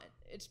want,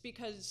 it's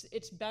because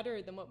it's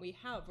better than what we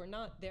have. We're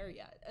not there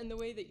yet. And the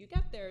way that you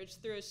get there is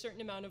through a certain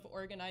amount of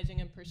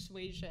organizing and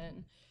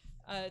persuasion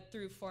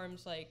through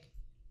forms like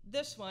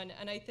this one.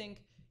 And I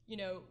think,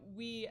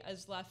 we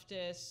as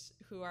leftists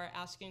who are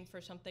asking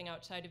for something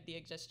outside of the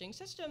existing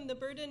system, the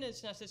burden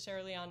is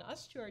necessarily on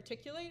us to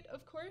articulate,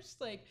 of course,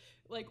 like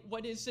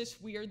what is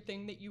this weird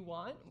thing that you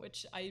want,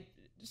 which I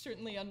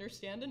certainly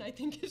understand and I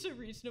think is a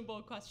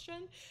reasonable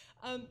question.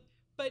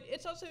 But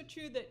it's also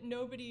true that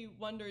nobody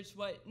wonders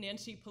what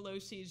Nancy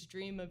Pelosi's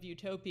dream of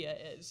utopia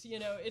is.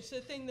 It's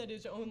a thing that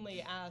is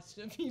only asked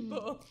of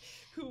people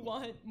who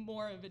want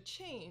more of a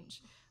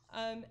change.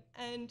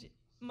 And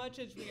much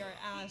as we are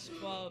asked,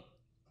 well,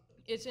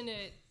 isn't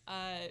it,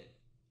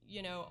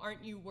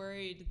 aren't you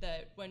worried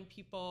that when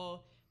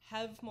people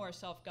have more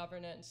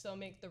self-governance, they'll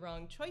make the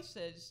wrong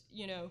choices?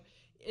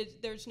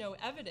 There's no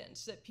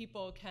evidence that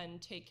people can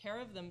take care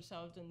of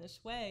themselves in this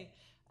way.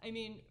 I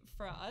mean,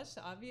 for us,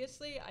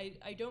 obviously,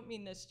 I don't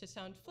mean this to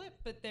sound flip,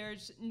 but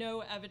there's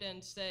no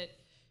evidence that,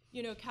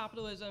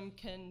 capitalism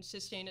can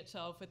sustain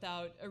itself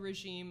without a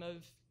regime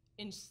of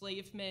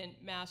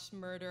enslavement, mass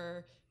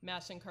murder,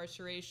 mass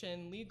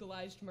incarceration,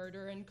 legalized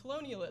murder, and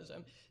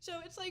colonialism. So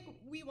it's like,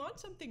 we want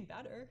something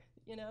better,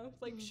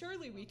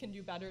 surely we can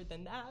do better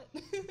than that.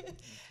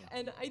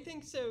 And I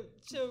think so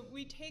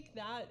we take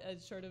that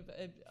as sort of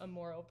a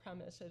moral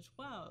premise as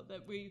well,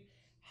 that we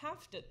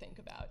have to think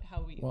about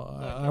how we. Well,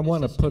 I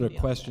want to put a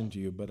question to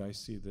you, but I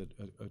see that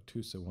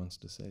Atossa wants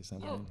to say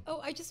something.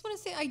 Oh, I just want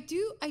to say I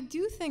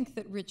do think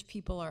that rich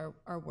people are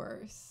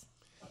worse,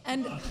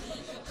 and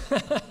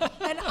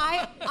and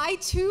I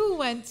too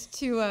went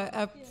to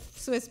a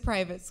Swiss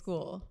private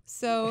school,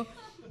 so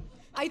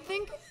I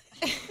think.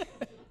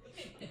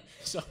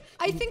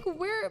 I think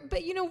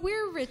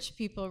we're rich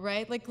people,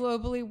 right? Like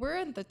globally, we're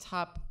in the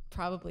top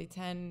probably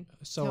 10.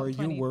 So are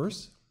you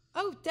worse?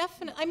 Oh,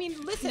 definitely. I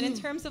mean, listen, in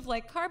terms of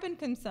like carbon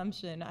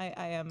consumption,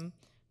 I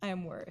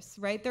am worse,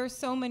 right? There are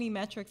so many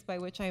metrics by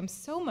which I am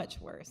so much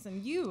worse,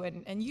 and you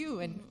and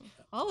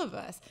all of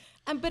us.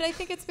 But I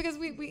think it's because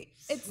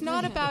it's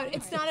not about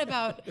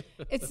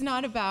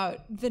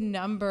the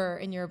number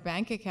in your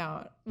bank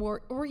account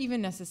or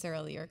even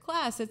necessarily your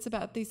class. It's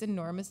about these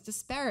enormous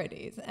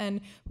disparities.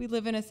 And we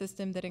live in a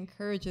system that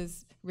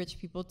encourages rich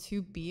people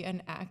to be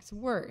and act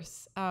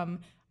worse.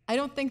 I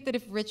don't think that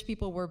if rich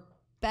people were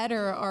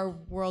better, our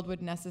world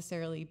would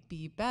necessarily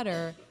be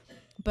better,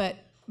 but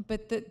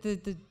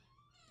the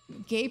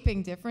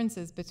gaping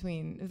disparities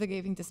between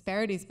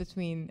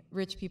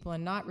rich people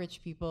and not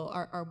rich people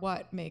are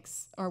what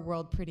makes our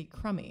world pretty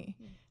crummy.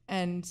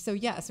 And so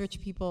yes,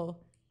 rich people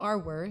are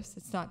worse.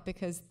 It's not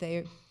because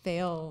they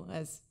fail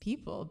as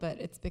people, but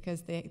it's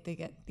because they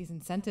get these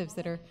incentives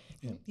that are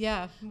they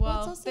have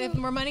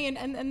more money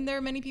and there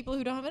are many people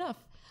who don't have enough.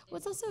 Well,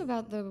 it's also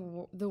about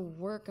the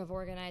work of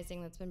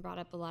organizing that's been brought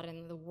up a lot,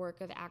 and the work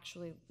of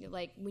actually,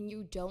 like, when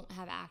you don't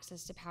have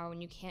access to power,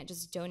 when you can't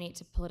just donate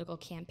to political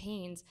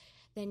campaigns,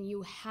 then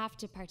you have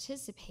to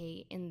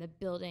participate in the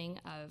building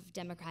of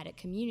democratic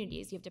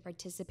communities. You have to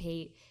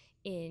participate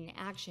in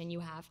action.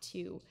 You have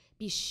to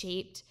be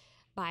shaped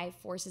by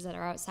forces that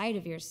are outside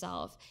of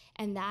yourself.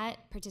 And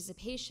that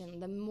participation,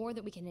 the more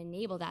that we can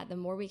enable that, the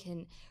more we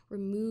can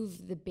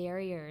remove the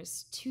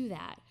barriers to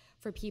that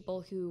for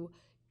people who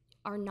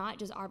are not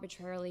just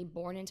arbitrarily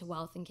born into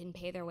wealth and can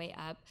pay their way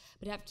up,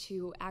 but have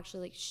to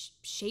actually like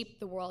shape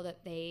the world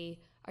that they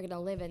are going to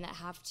live in, that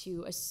have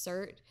to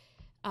assert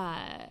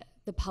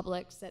the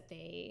publics that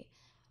they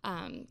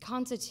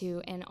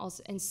constitute, and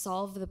also and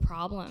solve the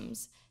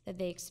problems that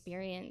they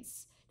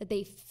experience, that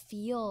they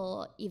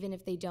feel even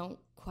if they don't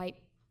quite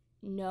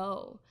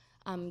know,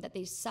 that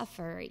they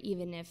suffer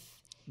even if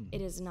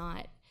it is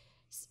not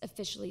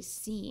officially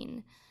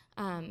seen.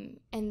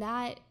 And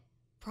that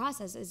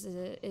process is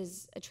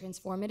a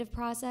transformative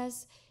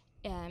process.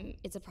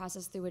 It's a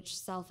process through which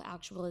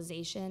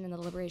self-actualization and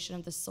the liberation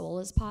of the soul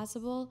is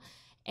possible.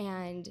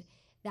 And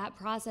that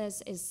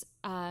process is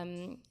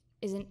an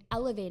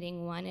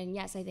elevating one. And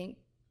yes, I think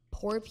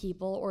poor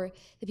people, or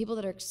the people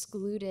that are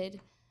excluded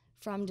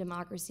from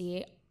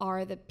democracy,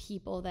 are the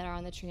people that are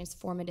on the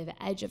transformative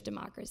edge of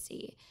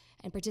democracy.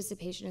 And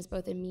participation is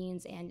both a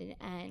means and an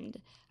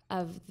end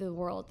of the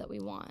world that we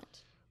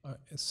want.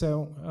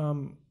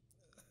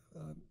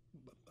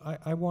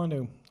 I want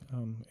to,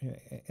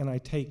 and I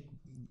take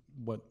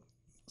what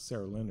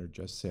Sarah Leonard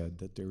just said,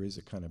 that there is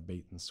a kind of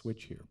bait and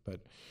switch here,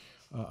 but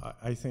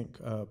I think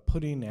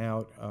putting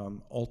out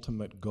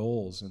ultimate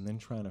goals and then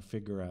trying to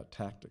figure out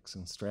tactics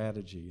and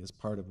strategy is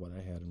part of what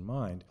I had in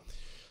mind.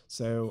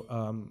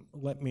 So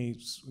let me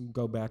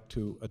go back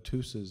to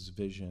Atossa's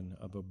vision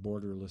of a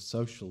borderless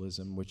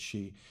socialism, which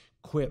she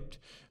quipped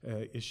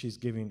as she's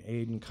giving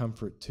aid and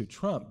comfort to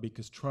Trump,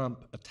 because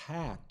Trump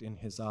attacked in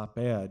his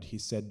op-ed. He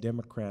said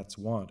Democrats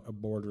want a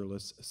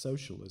borderless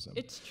socialism.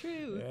 It's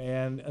true.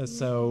 And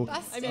so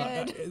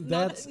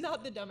that's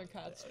not the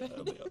Democrats.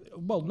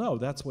 well, no,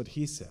 that's what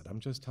he said.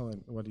 I'm just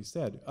telling what he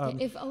said.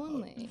 If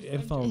only.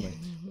 If only.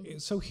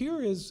 So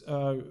here's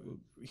a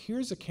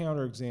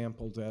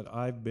counterexample that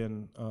I've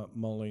been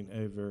mulling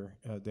over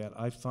that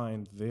I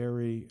find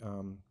very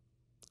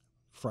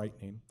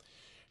frightening.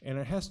 And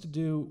it has to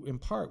do, in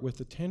part, with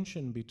the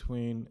tension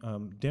between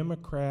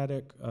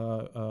democratic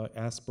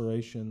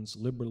aspirations,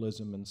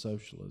 liberalism and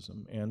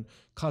socialism, and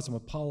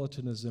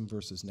cosmopolitanism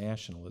versus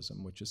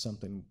nationalism, which is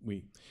something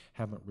we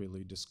haven't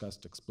really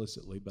discussed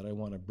explicitly, but I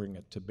want to bring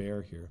it to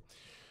bear here.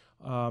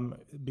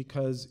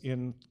 Because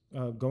in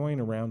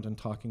going around and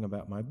talking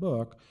about my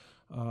book,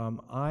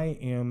 I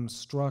am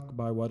struck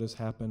by what has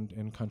happened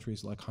in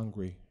countries like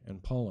Hungary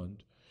and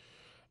Poland.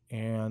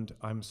 And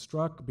I'm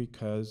struck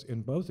because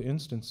in both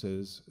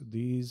instances,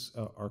 these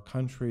are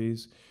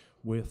countries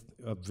with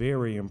a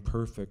very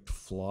imperfect,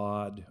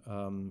 flawed,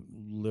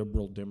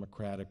 liberal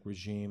democratic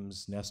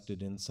regimes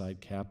nested inside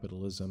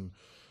capitalism.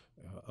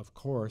 Of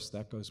course,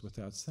 that goes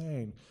without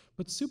saying.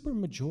 But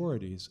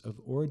supermajorities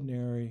of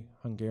ordinary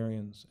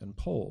Hungarians and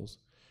Poles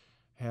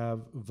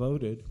have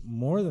voted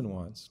more than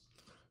once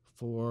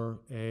for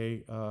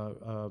a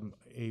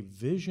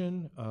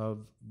vision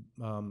of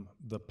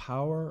the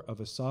power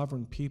of a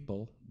sovereign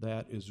people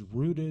that is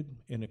rooted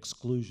in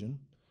exclusion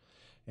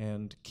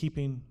and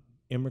keeping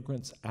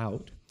immigrants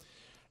out,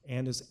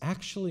 and is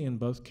actually in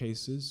both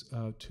cases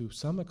to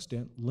some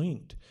extent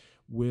linked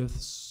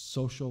with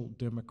social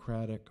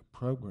democratic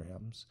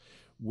programs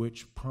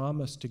which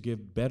promise to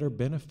give better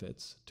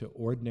benefits to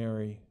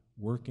ordinary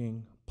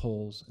working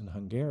Poles and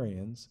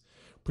Hungarians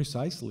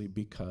precisely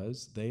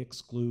because they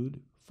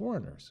exclude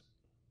foreigners.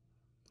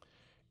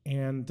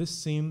 And this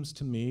seems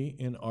to me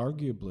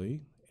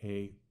inarguably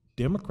a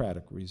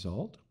democratic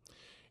result.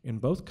 In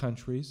both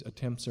countries,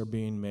 attempts are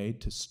being made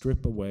to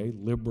strip away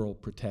liberal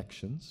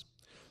protections.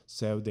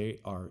 So they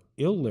are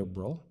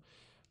illiberal.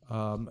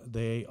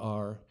 They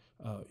are,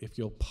 if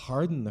you'll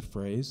pardon the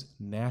phrase,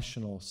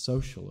 national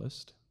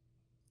socialist.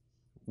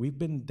 We've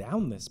been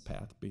down this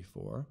path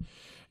before.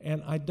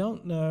 And I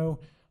don't know,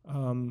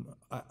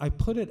 I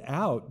put it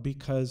out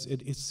because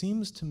it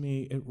seems to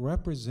me it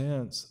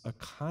represents a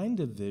kind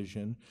of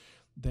vision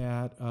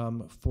that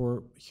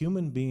for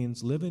human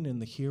beings living in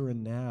the here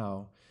and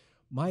now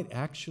might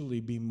actually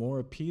be more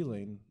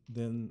appealing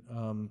than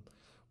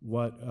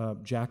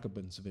what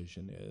Jacobin's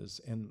vision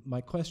is. And my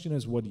question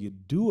is, what do you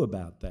do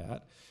about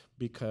that?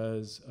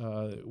 Because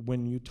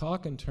when you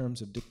talk in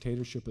terms of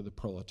dictatorship of the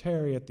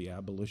proletariat, the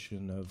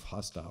abolition of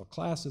hostile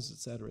classes,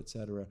 et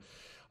cetera,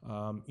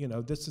 you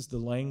know, this is the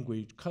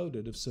language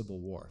coded of civil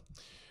war.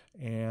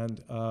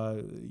 And,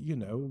 you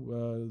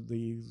know,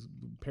 the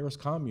Paris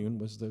Commune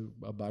was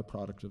a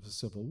byproduct of the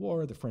Civil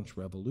War. The French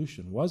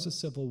Revolution was a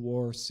civil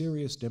war.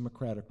 Serious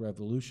democratic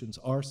revolutions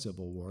are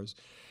civil wars.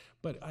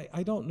 But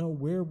I don't know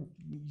where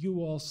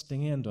you all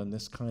stand on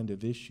this kind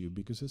of issue,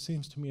 because it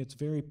seems to me it's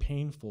very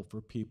painful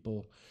for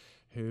people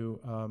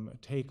who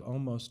take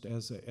almost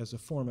as a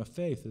form of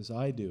faith, as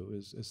I do,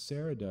 as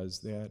Sarah does,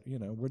 that, you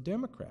know, we're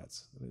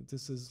Democrats.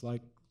 This is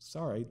like,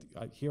 sorry,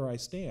 here I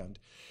stand.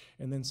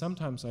 And then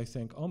sometimes I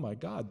think, oh my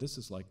God, this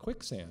is like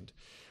quicksand.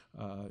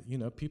 You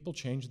know, people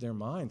change their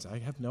minds. I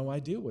have no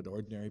idea what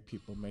ordinary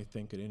people may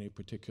think at any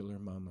particular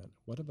moment.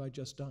 What have I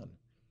just done?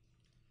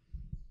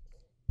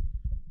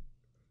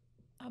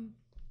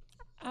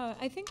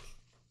 I think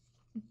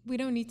we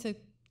don't need to,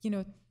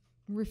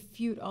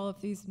 refute all of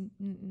these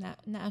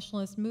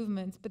nationalist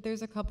movements, but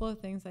there's a couple of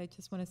things I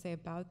just want to say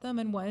about them.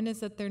 And one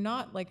is that they're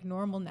not like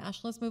normal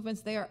nationalist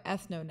movements; they are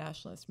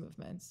ethno-nationalist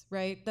movements,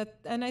 right?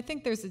 And I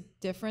think there's a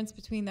difference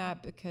between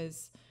that,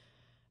 because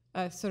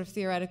sort of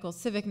theoretical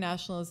civic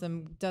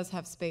nationalism does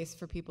have space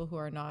for people who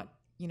are not,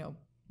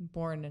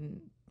 born in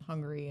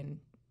Hungary and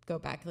go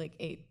back like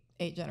eight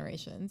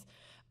generations.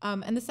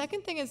 And the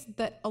second thing is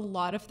that a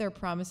lot of their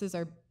promises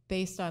are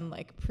based on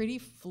like pretty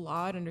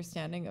flawed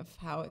understanding of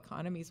how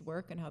economies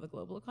work and how the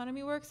global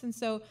economy works. And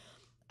so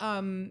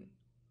I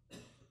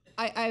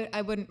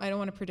don't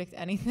want to predict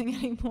anything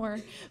anymore,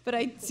 but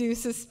I do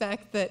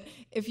suspect that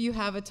if you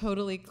have a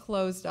totally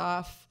closed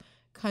off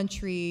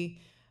country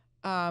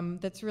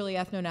that's really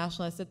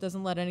ethno-nationalist, that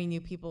doesn't let any new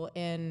people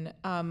in,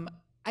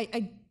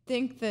 I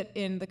think that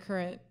in the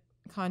current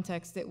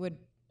context, it would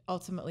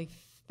ultimately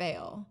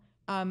fail.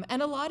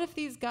 And a lot of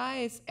these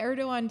guys,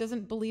 Erdogan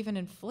doesn't believe in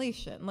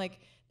inflation. Like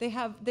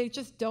they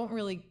just don't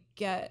really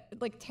get,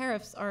 like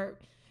tariffs are,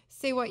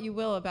 say what you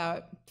will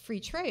about free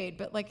trade,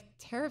 but like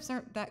tariffs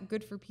aren't that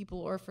good for people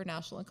or for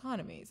national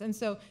economies. And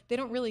so they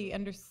don't really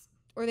understand,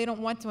 or they don't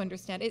want to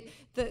understand it.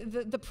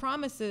 The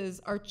promises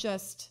are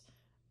just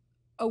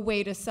a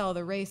way to sell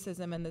the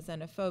racism and the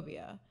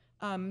xenophobia.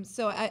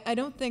 So I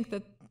don't think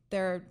that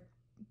their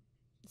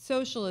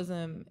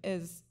socialism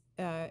is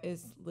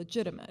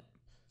legitimate.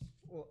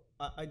 Well,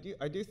 I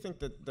do think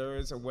that there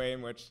is a way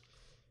in which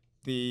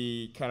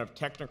the kind of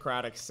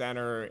technocratic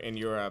center in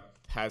Europe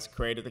has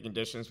created the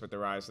conditions for the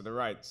rise of the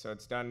right. So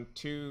it's done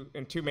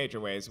in two major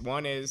ways.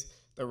 One is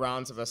the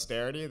rounds of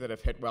austerity that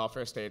have hit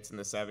welfare states in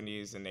the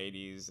 70s and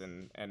 80s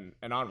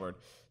and onward.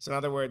 So in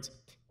other words,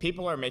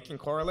 people are making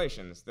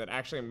correlations that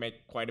actually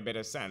make quite a bit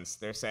of sense.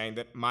 They're saying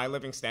that my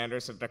living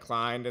standards have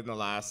declined in the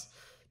last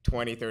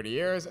 20, 30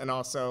 years, and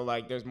also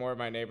like there's more of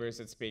my neighbors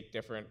that speak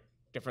different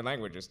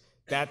languages.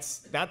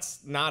 That's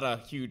not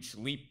a huge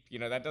leap.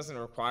 That doesn't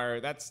require,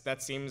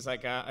 that seems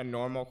like a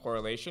normal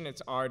correlation.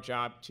 It's our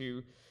job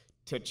to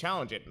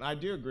challenge it. And I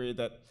do agree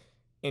that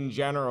in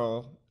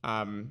general,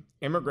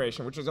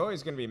 immigration, which is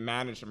always going to be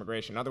managed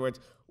immigration. In other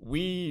words,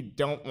 we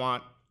don't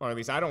want, or at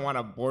least I don't want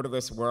a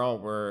borderless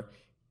world where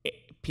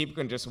people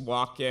can just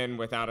walk in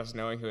without us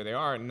knowing who they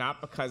are,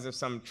 not because of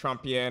some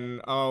Trumpian,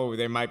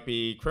 they might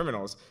be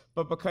criminals,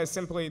 but because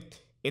simply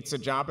it's a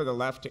job of the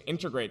left to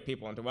integrate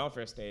people into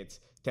welfare states,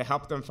 to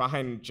help them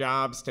find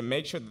jobs, to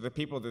make sure that the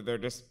people that they're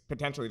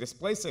potentially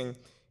displacing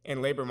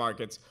in labor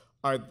markets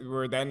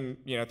were then,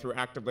 through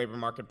active labor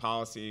market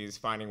policies,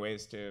 finding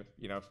ways to,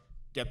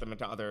 get them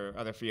into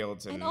other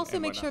fields. And also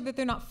make sure that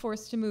they're not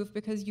forced to move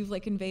because you've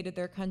like invaded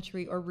their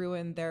country or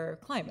ruined their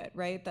climate,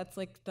 right? That's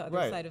like the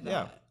other side of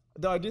that.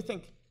 Though I do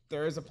think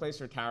there is a place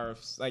for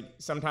tariffs. Like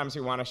sometimes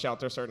we want to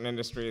shelter certain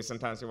industries,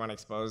 sometimes we want to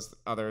expose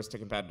others to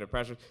competitive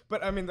pressure.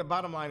 But I mean, the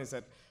bottom line is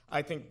that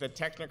I think the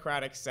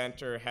technocratic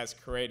center has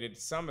created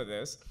some of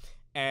this,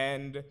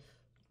 and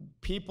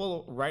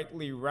people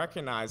rightly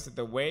recognize that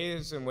the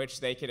ways in which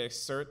they could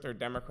assert their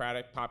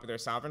democratic popular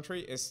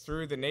sovereignty is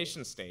through the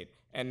nation state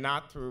and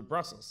not through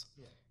Brussels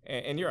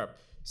in Europe.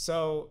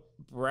 So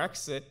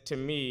Brexit, to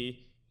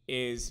me,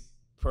 is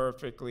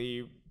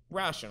perfectly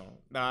rational.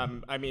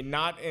 I mean,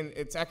 not in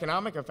its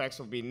economic effects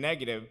will be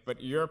negative, but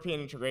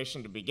European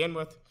integration to begin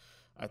with,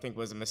 I think,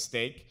 was a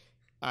mistake.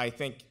 I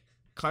think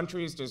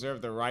countries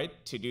deserve the right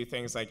to do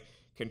things like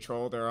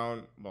control their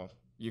own,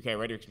 UK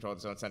already controls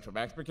its own central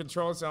banks, but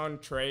controls its own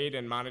trade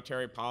and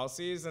monetary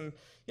policies. And,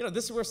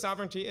 this is where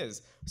sovereignty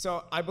is.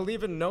 So I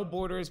believe in no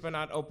borders, but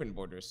not open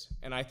borders.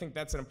 And I think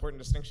that's an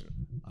important distinction.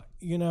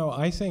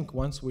 I think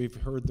once we've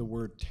heard the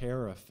word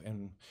tariff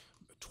and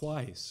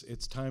twice,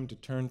 it's time to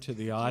turn to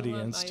the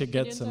audience to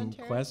get some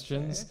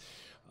questions,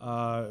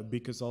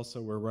 because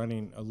also we're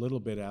running a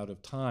little bit out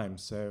of time.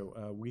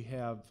 So we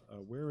have,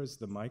 where is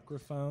the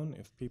microphone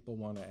if people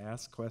want to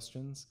ask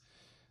questions?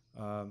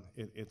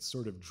 It's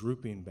sort of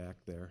drooping back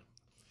there.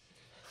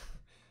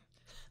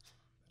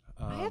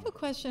 I have a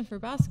question for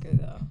Bhaskar,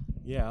 though.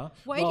 Yeah.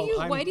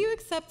 Why do you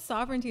accept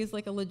sovereignty as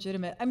like a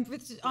legitimate?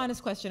 It's an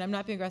honest question. I'm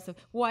not being aggressive.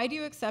 Why do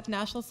you accept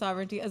national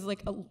sovereignty as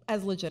like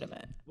as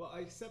legitimate? Well, I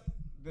accept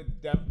the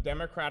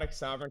democratic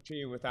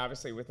sovereignty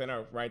obviously within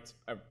a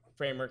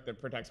framework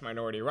that protects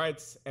minority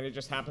rights, and it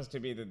just happens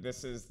to be that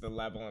this is the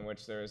level in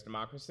which there is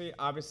democracy.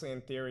 Obviously, in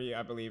theory,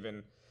 I believe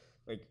in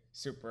like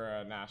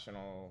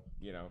supranational,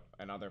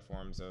 and other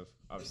forms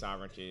of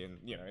sovereignty, and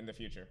in the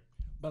future.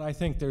 But I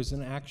think there's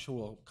an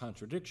actual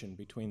contradiction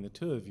between the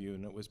two of you,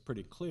 and it was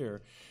pretty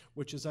clear,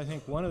 which is, I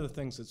think, one of the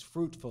things that's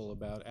fruitful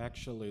about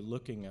actually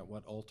looking at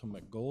what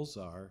ultimate goals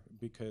are,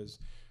 because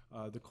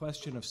the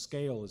question of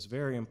scale is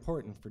very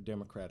important for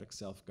democratic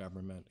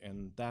self-government,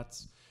 and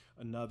that's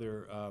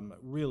another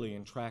really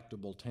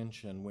intractable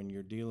tension when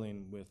you're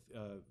dealing with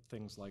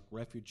things like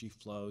refugee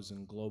flows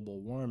and global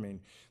warming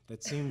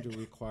that seem to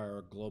require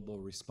a global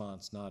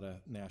response, not a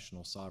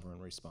national sovereign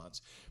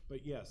response.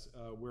 But yes,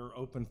 we're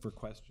open for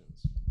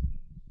questions.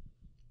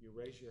 You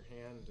raise your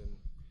hand and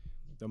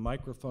the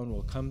microphone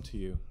will come to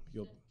you.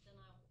 Then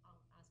I'll ask a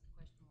question while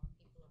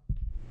people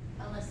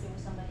unless there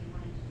was somebody who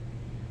wanted.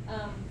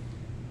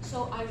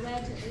 So I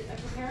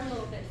prepared a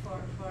little bit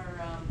for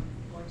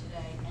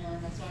today,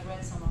 and so I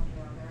read some of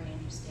your very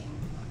interesting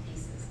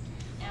pieces.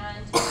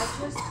 And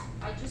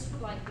I just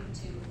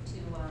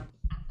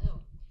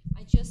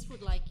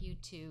would like you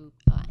to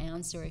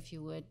answer, if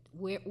you would,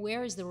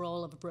 where is the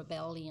role of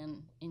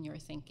rebellion in your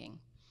thinking?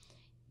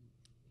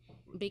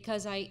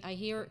 Because I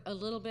hear a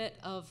little bit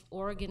of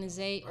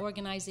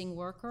organizing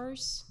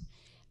workers,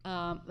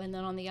 and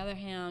then on the other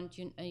hand,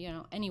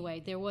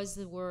 anyway, there was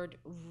the word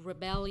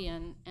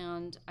rebellion,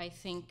 and I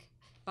think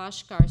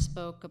Bhaskar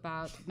spoke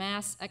about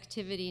mass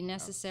activity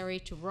necessary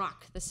to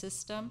rock the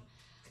system,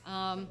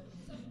 and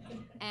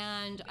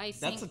I think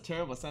That's a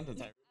terrible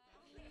sentence.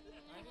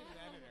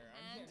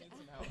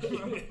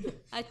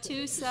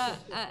 Atossa,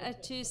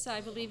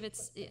 I believe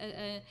it's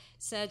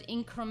said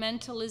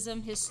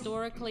incrementalism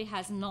historically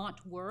has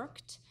not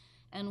worked,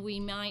 and we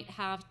might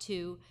have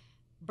to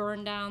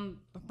burn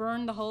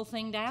the whole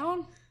thing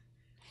down.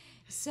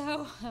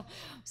 So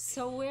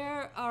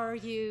where are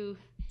you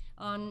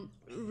on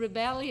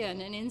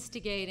rebellion and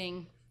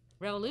instigating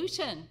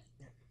revolution?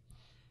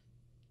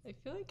 I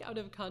feel like out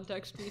of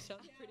context we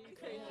sound pretty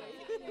crazy.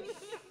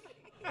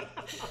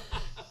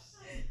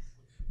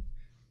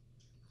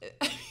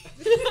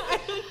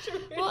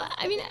 Well,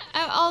 I mean,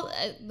 I'll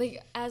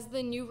like as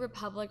the New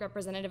Republic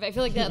representative, I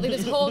feel like that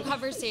this whole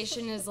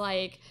conversation is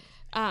like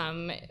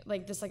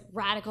this like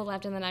radical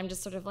left, and then I'm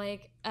just sort of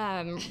like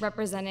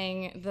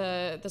representing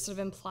the sort of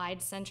implied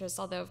centrist.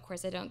 Although of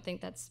course I don't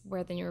think that's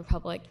where the New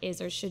Republic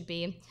is or should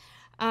be.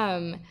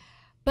 Well,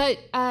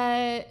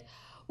 I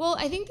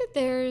think that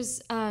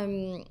there's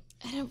I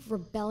don't know,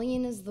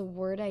 rebellion is the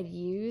word I'd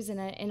use, and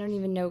I don't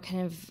even know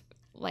kind of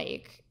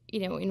like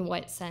in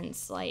what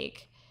sense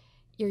like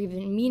you're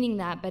even meaning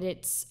that, but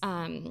it's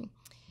an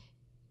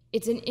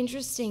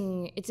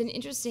interesting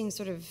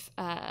sort of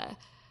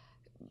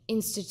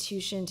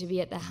institution to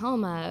be at the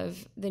helm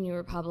of, the New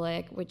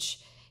Republic, which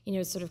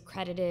is sort of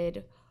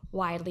credited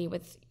widely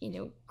with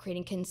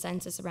creating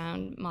consensus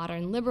around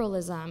modern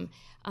liberalism,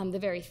 the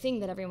very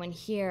thing that everyone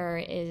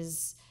here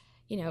is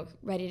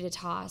ready to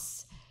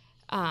toss.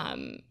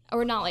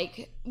 Or not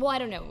like, well, I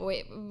don't know.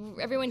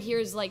 Everyone here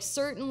is like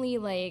certainly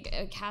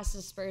like cast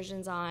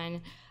aspersions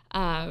on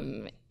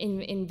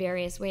in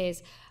various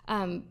ways.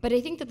 But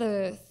I think that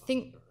the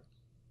thing,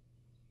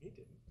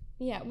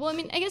 yeah, well, I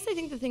mean, I guess I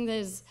think the thing that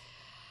is,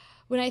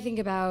 when I think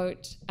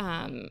about,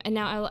 and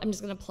now I'm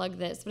just going to plug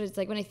this, but it's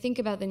like when I think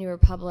about the New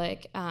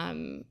Republic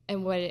and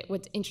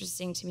what's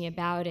interesting to me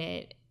about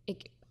it,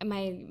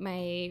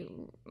 my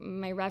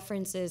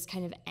references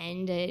kind of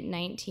end at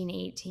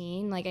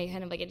 1918. Like I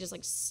kind of like it just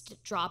like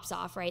drops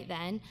off right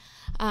then.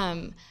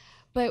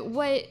 But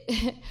what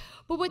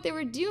they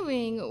were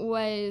doing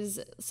was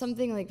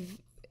something like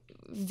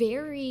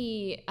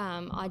very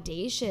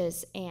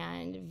audacious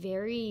and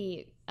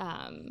very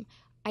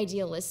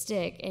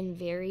idealistic and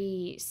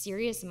very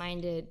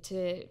serious-minded,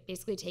 to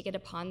basically take it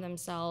upon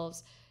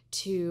themselves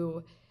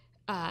to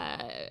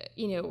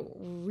redefine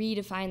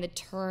the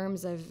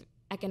terms of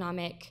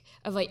economic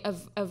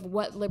of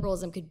what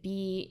liberalism could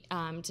be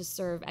to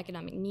serve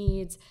economic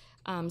needs,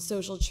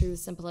 social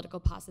truths, and political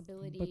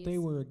possibilities. But they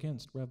were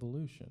against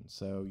revolution,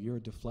 so you're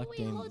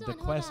deflecting hold the on.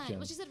 question.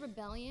 Well, she said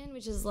rebellion,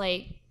 which is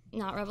like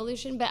not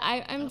revolution, but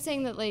I'm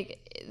saying that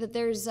like that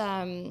there's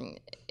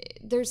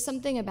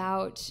something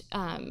about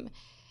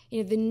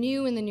the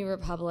new in the New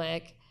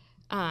Republic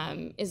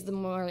is the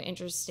more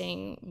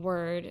interesting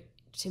word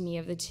to me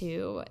of the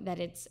two. That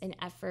it's an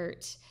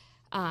effort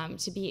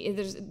to be.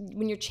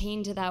 When you're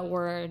chained to that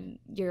word,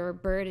 you're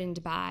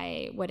burdened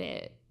by what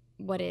it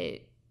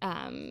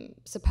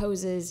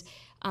supposes,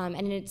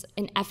 and it's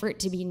an effort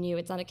to be new.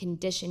 It's not a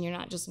condition. You're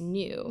not just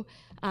new.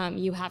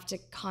 You have to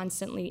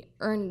constantly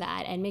earn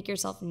that and make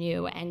yourself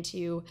new, and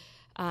to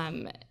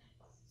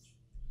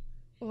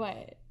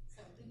what?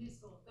 So the new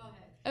school. Go ahead.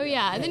 Oh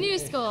yeah, the new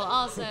school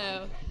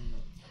also.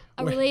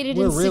 A related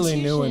we're institution.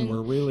 Really new and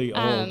we're really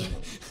old.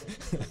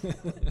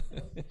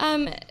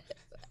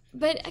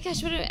 But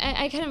gosh,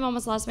 I kind of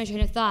almost lost my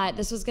train of thought.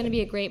 This was going to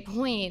be a great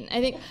point.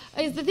 I think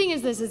the thing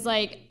is, this is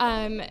like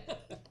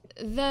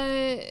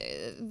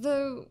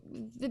the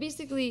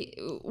basically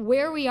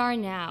where we are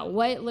now,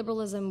 what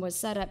liberalism was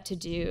set up to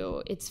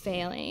do, it's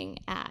failing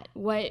at.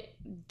 What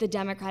the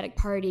Democratic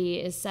Party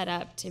is set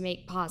up to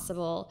make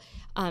possible,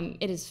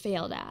 it has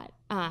failed at.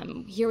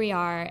 Here we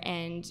are,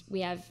 and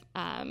we have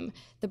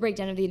the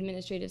breakdown of the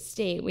administrative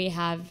state. We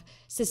have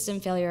system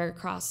failure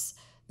across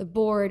the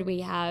board.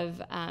 We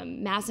have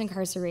mass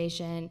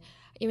incarceration.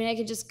 I mean, I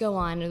could just go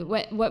on.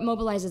 What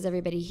mobilizes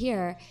everybody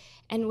here,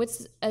 and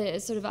what's a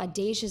sort of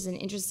audacious and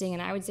interesting,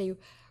 and I would say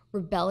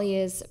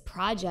rebellious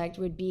project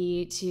would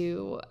be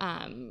to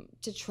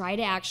try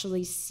to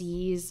actually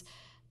seize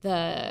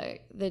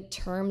the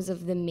terms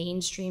of the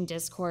mainstream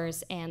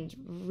discourse and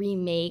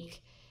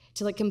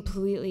to like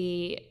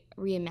completely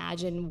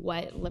reimagine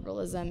what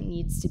liberalism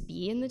needs to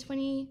be in the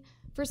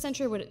 21st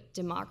century, what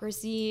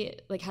democracy,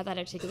 like how that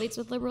articulates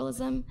with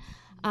liberalism.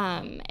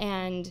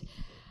 And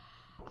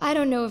I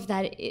don't know if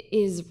that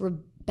is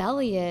rebellion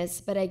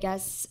rebellious, but I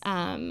guess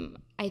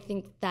I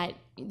think that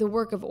the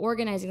work of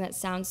organizing that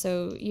sounds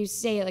so, you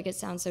say it like it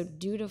sounds so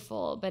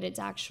dutiful, but it's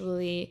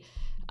actually,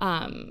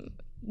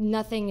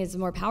 nothing is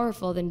more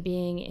powerful than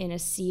being in a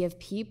sea of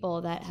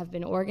people that have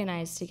been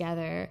organized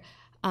together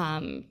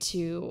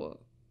to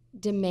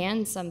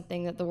demand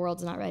something that the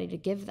world's not ready to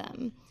give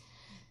them.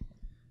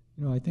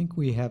 You know, I think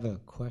we have a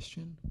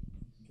question.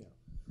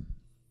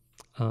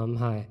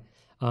 Hi.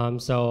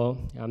 So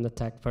I'm the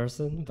tech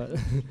person, but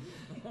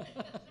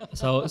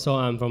so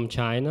I'm from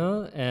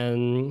China,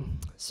 and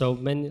so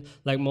many,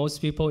 like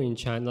most people in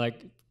China,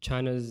 like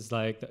China is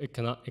like the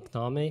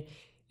economy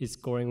is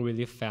growing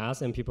really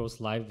fast, and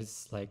people's life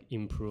is like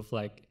improved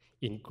like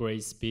in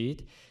great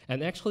speed.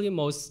 And actually,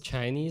 most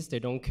Chinese, they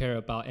don't care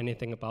about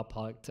anything about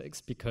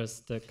politics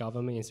because the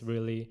government is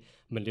really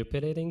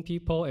manipulating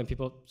people, and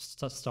people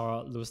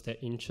start lose their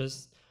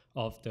interest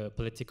of the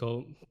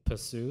political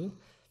pursuit.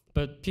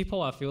 But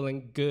people are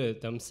feeling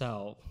good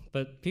themselves.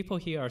 But people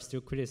here are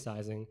still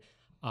criticizing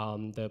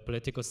the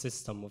political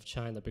system of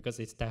China because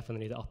it's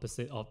definitely the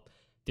opposite of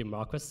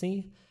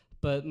democracy.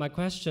 But my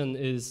question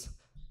is,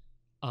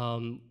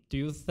 do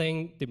you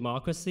think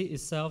democracy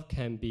itself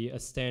can be a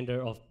standard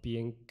of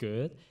being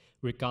good,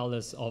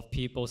 regardless of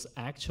people's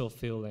actual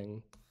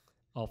feeling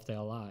of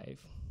their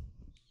life?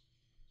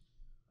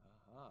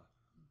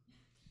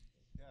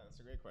 Yeah, that's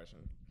a great question.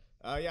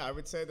 Yeah, I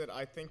would say that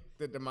I think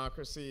the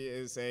democracy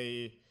is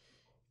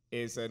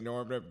a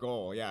normative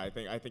goal. Yeah, I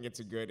think it's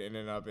a good in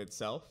and of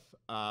itself.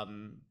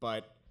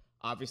 But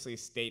obviously,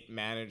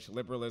 state-managed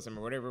liberalism,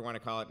 or whatever you want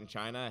to call it, in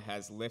China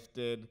has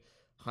lifted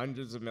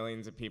hundreds of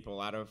millions of people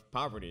out of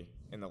poverty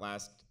in the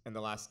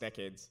last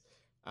decades.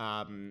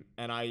 And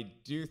I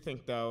do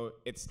think, though,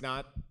 it's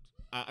not.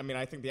 I mean,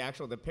 I think the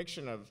actual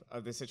depiction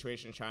of the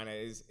situation in China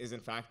is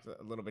in fact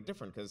a little bit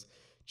different, because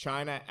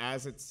China,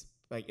 as it's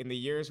like in the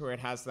years where it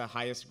has the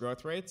highest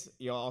growth rates,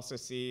 you'll also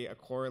see a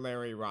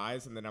corollary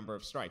rise in the number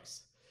of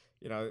strikes.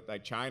 You know,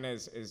 like China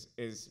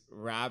is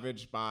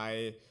ravaged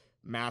by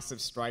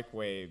massive strike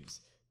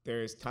waves.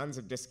 There's tons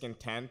of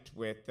discontent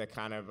with the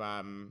kind of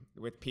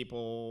with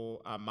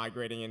people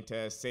migrating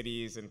into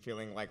cities and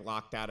feeling like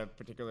locked out of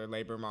particular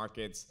labor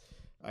markets.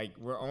 Like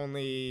we're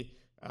only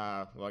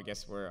well, I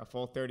guess we're a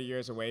full 30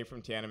 years away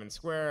from Tiananmen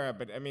Square,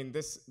 but I mean,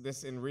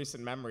 this in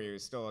recent memory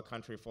is still a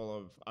country full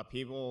of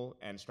upheaval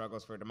and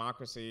struggles for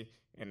democracy.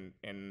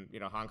 In you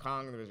know, Hong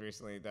Kong, there was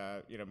recently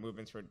the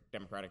movements for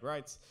democratic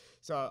rights.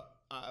 So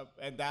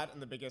and that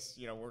and the biggest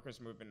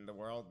workers movement in the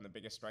world and the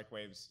biggest strike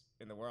waves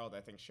in the world,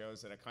 I think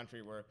shows that a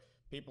country where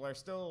people are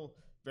still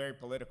very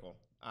political.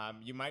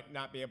 You might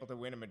not be able to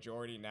win a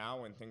majority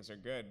now when things are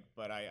good,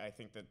 but I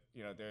think that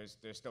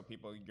there's still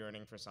people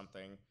yearning for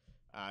something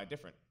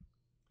different.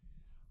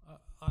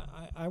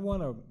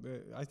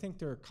 I think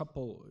there are a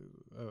couple.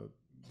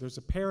 There's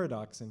a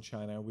paradox in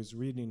China. I was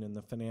reading in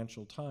the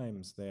Financial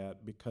Times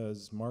that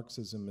because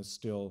Marxism is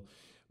still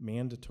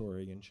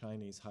mandatory in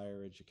Chinese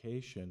higher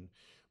education,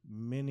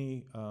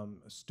 many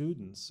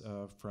students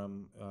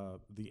from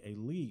the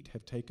elite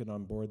have taken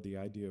on board the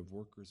idea of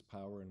workers'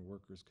 power and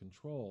workers'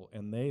 control,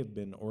 and they have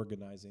been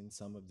organizing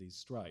some of these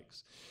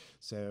strikes.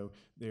 So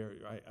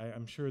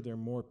I'm sure there are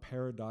more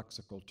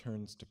paradoxical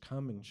turns to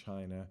come in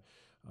China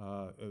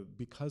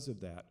because of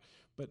that.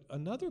 But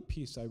another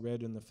piece I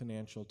read in the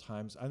Financial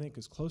Times I think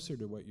is closer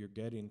to what you're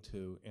getting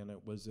to, and it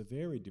was a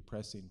very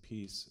depressing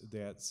piece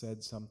that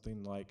said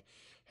something like,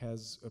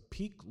 has a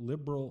peak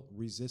liberal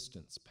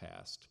resistance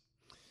passed?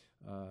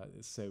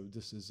 So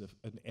this is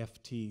an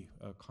FT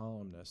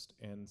columnist,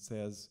 and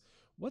says,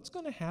 what's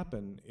going to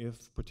happen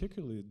if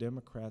particularly the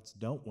Democrats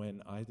don't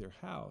win either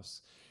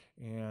house?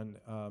 And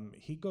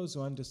he goes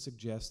on to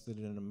suggest that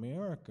in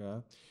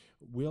America,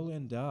 we'll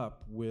end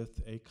up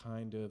with a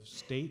kind of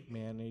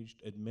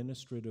state-managed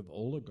administrative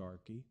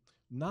oligarchy,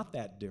 not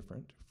that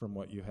different from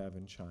what you have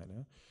in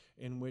China,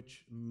 in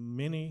which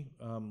many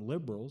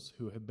liberals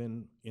who have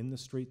been in the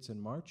streets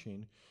and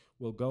marching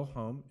will go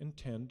home and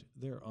tend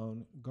their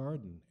own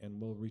garden and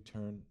will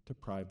return to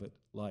private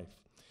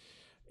life.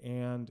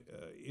 And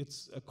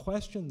it's a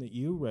question that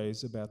you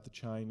raise about the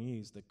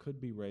Chinese that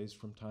could be raised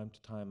from time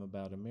to time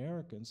about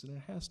Americans, and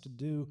it has to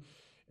do,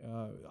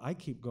 I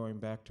keep going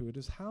back to it,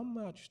 is how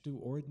much do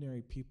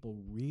ordinary people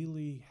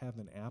really have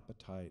an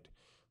appetite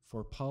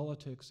for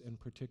politics and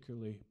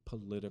particularly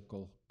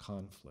political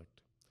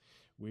conflict?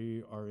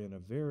 We are in a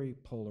very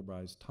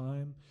polarized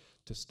time.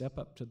 To step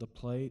up to the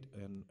plate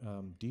and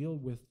deal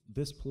with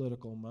this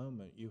political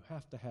moment, you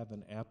have to have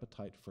an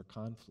appetite for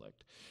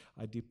conflict.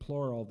 I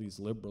deplore all these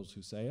liberals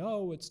who say,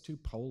 oh, it's too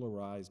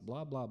polarized,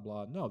 blah, blah,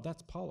 blah. No,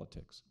 that's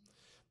politics.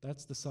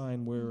 That's the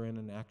sign we're in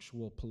an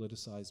actual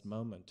politicized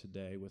moment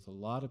today with a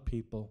lot of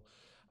people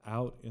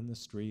out in the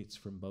streets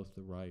from both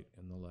the right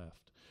and the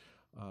left.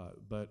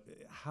 But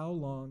how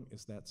long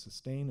is that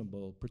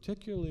sustainable,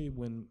 particularly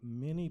when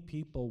many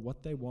people,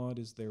 what they want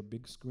is their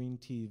big screen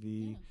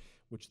TV,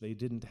 which they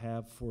didn't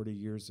have 40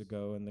 years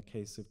ago in the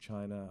case of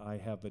China. I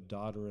have a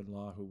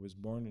daughter-in-law who was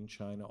born in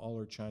China. All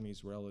her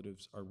Chinese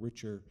relatives are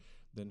richer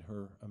than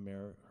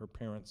her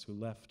parents who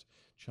left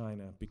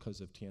China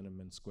because of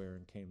Tiananmen Square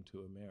and came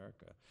to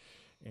America.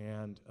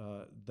 And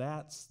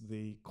that's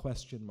the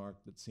question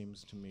mark that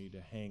seems to me to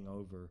hang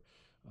over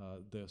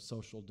the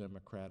social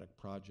democratic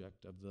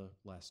project of the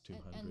last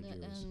 200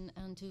 years.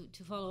 And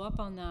to follow up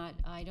on that,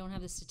 I don't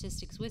have the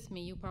statistics with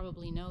me. You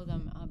probably know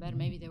them better.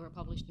 Maybe they were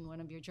published in one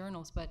of your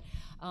journals. But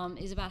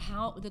is about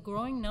how the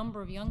growing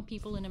number of young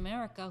people in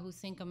America who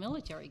think a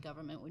military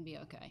government would be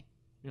okay.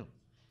 Yeah.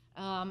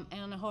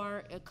 And who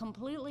are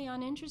completely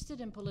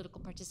uninterested in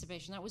political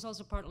participation. That was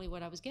also partly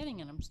what I was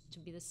getting at. To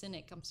be the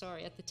cynic, I'm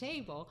sorry, at the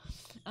table,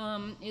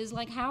 is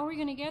like, how are we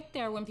going to get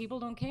there when people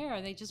don't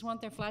care? They just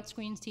want their flat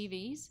screen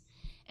TVs.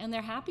 And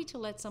they're happy to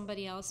let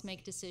somebody else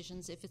make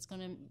decisions if it's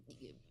going to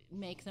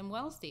make them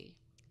wealthy,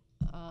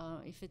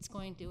 if it's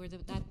going to, or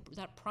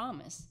that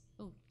promise.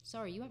 Oh,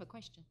 sorry, you have a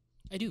question.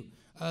 I do.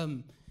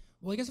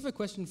 Well, I guess I have a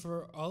question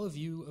for all of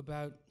you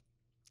about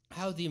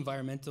how the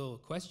environmental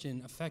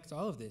question affects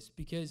all of this,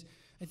 because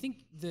I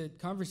think the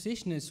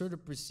conversation has sort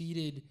of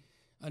proceeded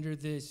under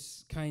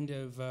this kind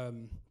of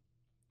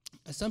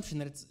assumption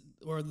that it's,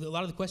 or a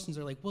lot of the questions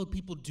are like, well,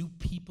 do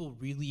people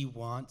really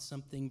want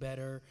something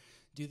better?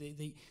 Do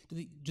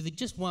they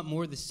just want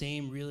more of the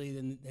same, really,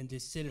 than to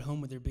sit at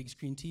home with their big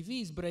screen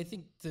TVs? But I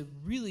think the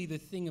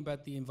thing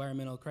about the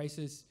environmental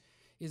crisis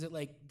is that,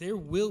 like, there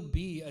will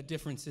be a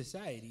different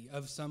society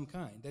of some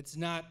kind. That's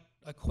not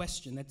a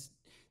question. That's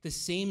the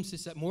same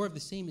society. More of the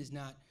same is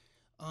not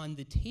on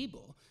the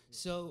table.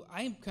 So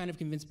I'm kind of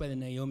convinced by the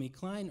Naomi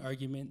Klein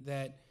argument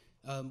that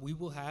we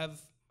will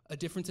have a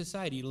different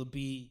society. It'll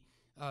be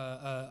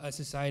a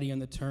society on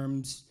the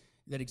terms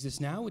that exist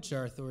now, which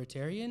are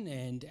authoritarian,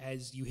 and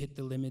as you hit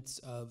the limits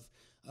of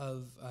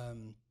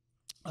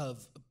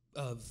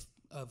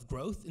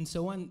growth and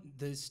so on,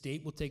 the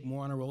state will take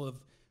more on a role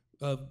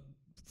of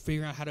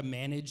figuring out how to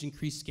manage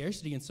increased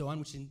scarcity and so on,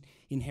 which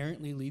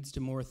inherently leads to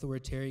more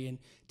authoritarian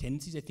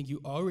tendencies. I think you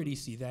already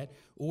see that,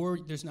 or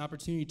there's an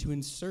opportunity to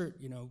insert,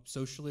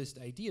 socialist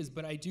ideas.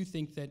 But I do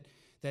think that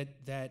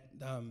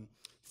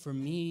for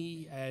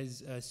me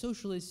as a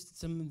socialist,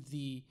 some of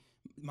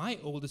my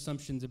old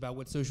assumptions about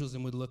what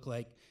socialism would look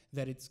like,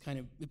 that it's kind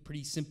of a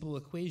pretty simple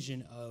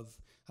equation of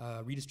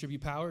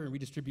redistribute power and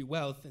redistribute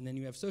wealth, and then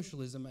you have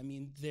socialism. I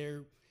mean,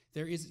 there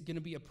is going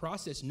to be a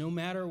process, no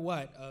matter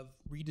what, of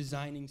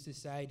redesigning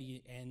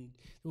society, and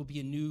there will be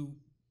a new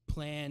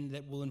plan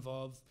that will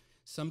involve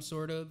some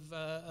sort of,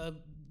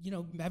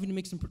 having to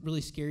make some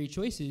really scary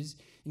choices,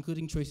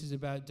 including choices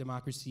about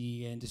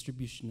democracy and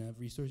distribution of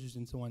resources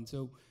and so on.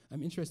 So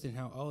I'm interested in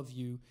how all of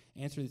you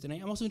answer this. And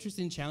I'm also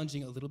interested in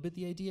challenging a little bit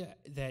the idea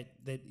that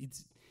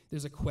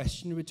there's a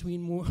question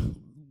between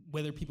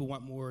whether people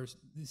want more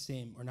the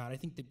same or not. I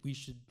think that we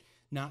should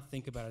not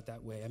think about it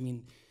that way. I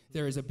mean,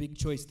 there is a big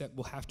choice that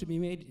will have to be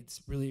made.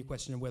 It's really a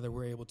question of whether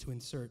we're able to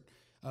insert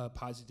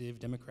positive,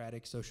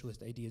 democratic,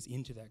 socialist ideas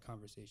into that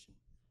conversation.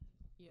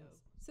 Yo.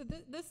 So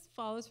this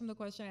follows from the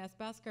question I asked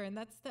Bhaskar, and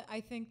that's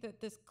I think that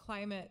this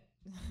climate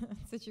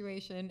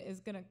situation is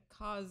going to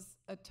cause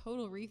a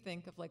total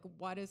rethink of, like,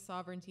 what is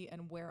sovereignty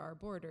and where are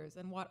borders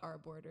and what are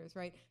borders,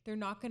 right? They're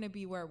not going to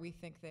be where we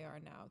think they are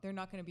now. They're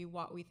not going to be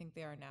what we think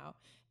they are now.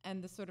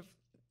 And the sort of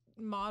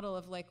model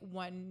of, like,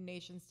 one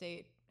nation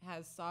state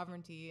has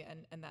sovereignty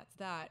and that's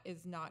that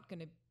is not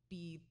going to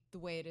be the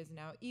way it is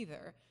now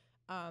either.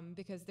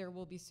 Because there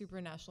will be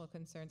supranational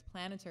concerns,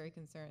 planetary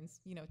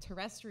concerns,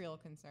 terrestrial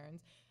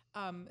concerns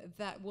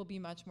that will be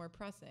much more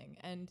pressing.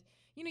 And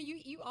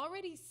you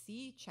already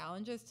see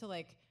challenges to,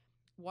 like,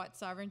 what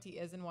sovereignty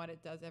is and what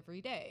it does every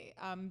day.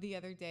 The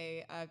other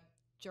day, a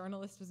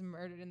journalist was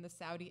murdered in the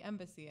Saudi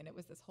embassy, and it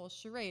was this whole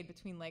charade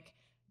between, like,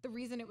 the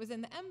reason it was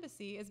in the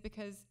embassy is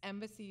because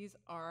embassies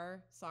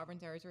are sovereign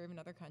territory of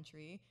another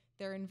country.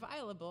 They're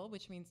inviolable,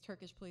 which means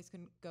Turkish police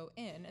can go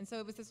in. And so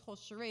it was this whole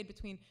charade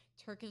between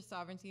Turkish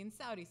sovereignty and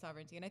Saudi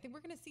sovereignty. And I think we're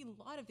going to see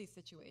a lot of these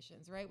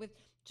situations, right? With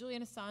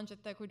Julian Assange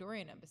at the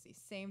Ecuadorian embassy,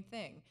 same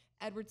thing.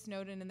 Edward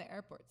Snowden in the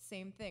airport,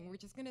 same thing. We're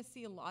just going to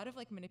see a lot of,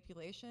 like,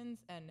 manipulations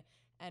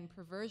and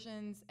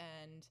perversions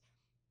and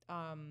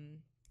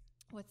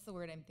what's the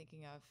word I'm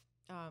thinking of?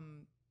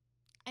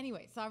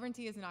 Anyway,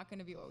 sovereignty is not going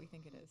to be what we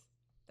think it is.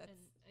 And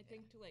I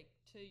think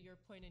to your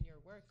point in your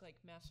work, like,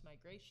 mass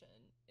migration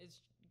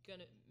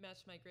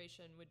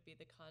would be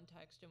the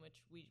context in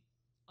which we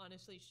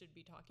honestly should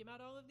be talking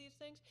about all of these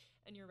things.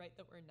 And you're right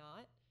that we're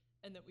not,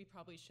 and that we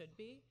probably should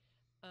be.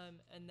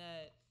 And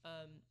that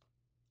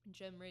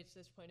Jim raised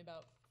this point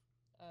about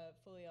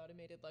fully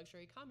automated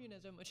luxury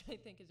communism, which I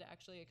think is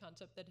actually a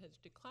concept that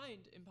has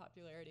declined in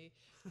popularity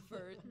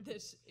for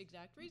this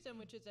exact reason,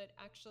 which is that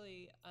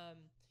actually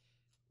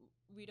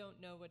we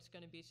don't know what's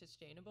going to be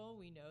sustainable.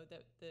 We know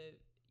that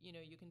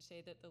you can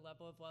say that the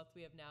level of wealth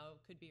we have now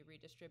could be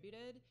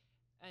redistributed,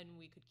 and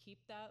we could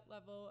keep that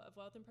level of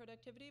wealth and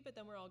productivity, but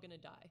then we're all going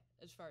to die,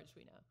 as far as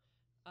we know.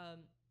 I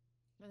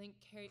think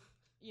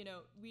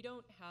we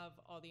don't have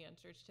all the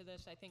answers to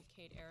this. I think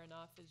Kate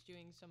Aronoff is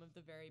doing some of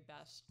the very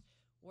best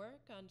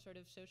work on sort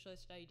of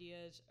socialist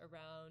ideas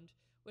around,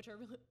 which are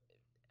really,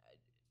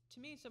 to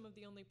me, some of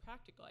the only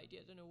practical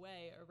ideas in a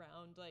way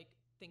around, like,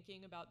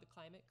 thinking about the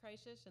climate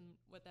crisis and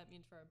what that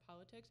means for our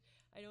politics,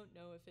 I don't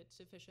know if it's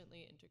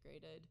sufficiently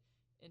integrated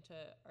into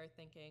our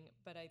thinking,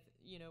 but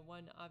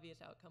one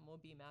obvious outcome will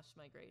be mass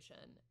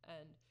migration.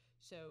 And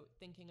so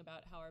thinking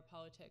about how our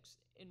politics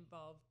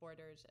involve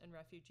borders and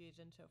refugees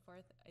and so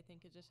forth, I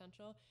think is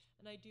essential.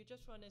 And I do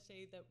just want to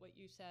say that what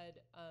you said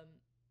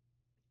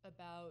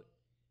about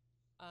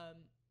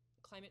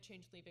climate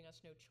change leaving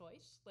us no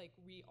choice, like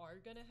we are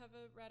going to have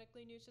a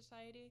radically new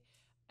society,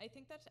 I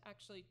think that's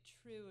actually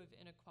true of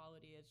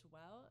inequality as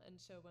well.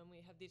 And so when we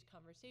have these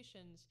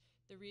conversations,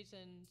 the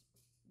reason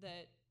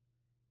that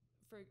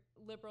for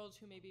liberals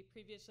who maybe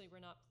previously were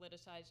not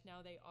politicized, now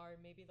they are,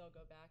 maybe they'll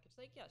go back. It's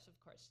like, yes, of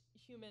course,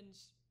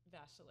 humans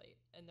vacillate,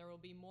 and there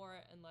will be more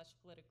and less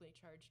politically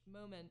charged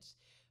moments.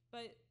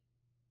 But,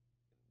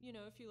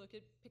 if you look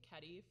at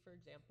Piketty, for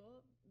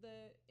example,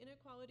 the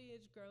inequality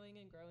is growing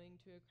and growing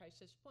to a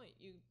crisis point.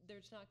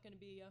 There's not going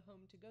to be a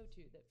home to go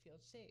to that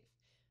feels safe.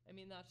 I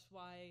mean, that's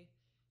why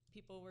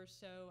people were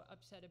so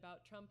upset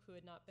about Trump who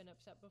had not been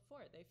upset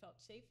before. They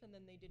felt safe, and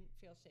then they didn't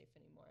feel safe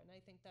anymore. And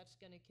I think that's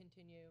going to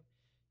continue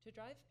to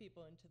drive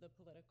people into the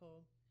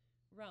political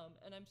realm.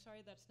 And I'm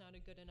sorry that's not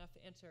a good enough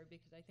answer,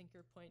 because I think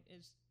your point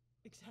is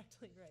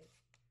exactly right.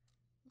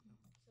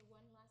 So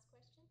one last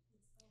question?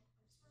 I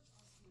just wanted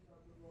to ask you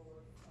about the role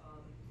of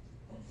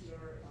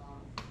popular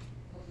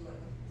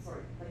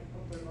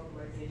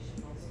mobilization,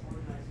 also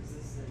organized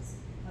resistance.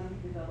 How do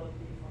we develop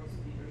new forms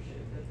of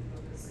leadership that do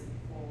not necessarily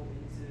fall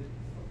into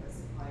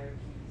oppressive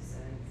hierarchies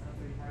and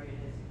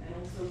authoritarianism? And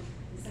also,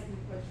 the second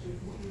question,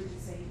 what you were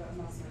just saying about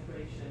mass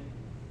migration,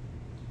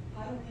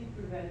 how do we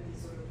prevent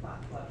this sort of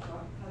backlash?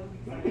 How do we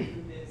try to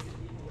convince the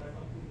people that are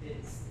not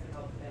convinced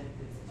about the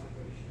benefits of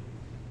migration?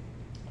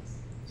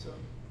 So,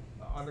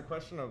 on the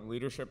question of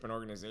leadership and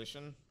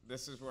organization,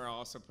 this is where I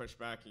also push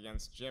back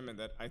against Jim, in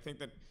that I think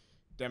that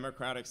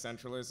democratic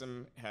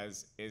centralism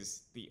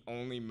is the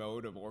only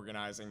mode of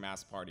organizing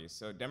mass parties.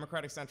 So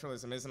democratic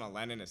centralism isn't a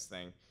Leninist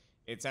thing.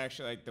 It's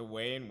actually like the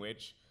way in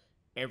which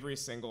every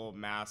single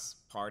mass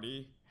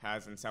party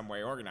has in some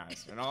way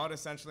organized. And all it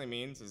essentially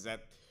means is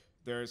that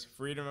there's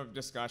freedom of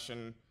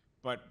discussion,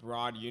 but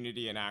broad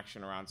unity and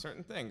action around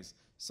certain things.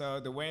 So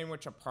the way in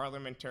which a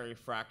parliamentary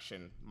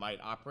fraction might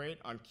operate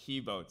on key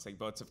votes, like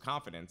votes of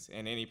confidence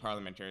in any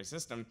parliamentary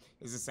system,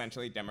 is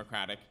essentially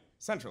democratic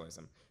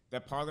centralism. The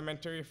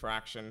parliamentary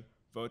fraction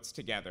votes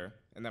together,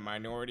 and the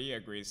minority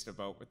agrees to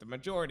vote with the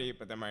majority,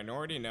 but the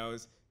minority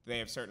knows they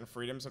have certain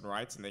freedoms and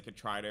rights, and they could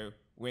try to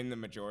win the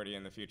majority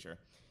in the future.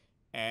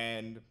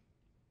 And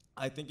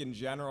I think in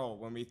general,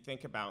 when we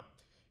think about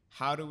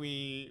how do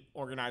we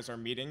organize our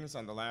meetings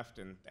on the left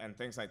and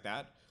things like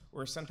that,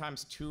 we're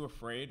sometimes too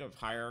afraid of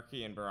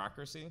hierarchy and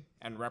bureaucracy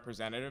and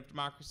representative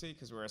democracy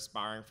because we're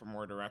aspiring for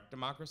more direct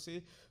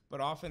democracy.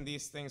 But often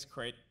these things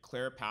create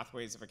clear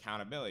pathways of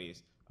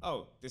accountabilities.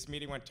 Oh, this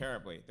meeting went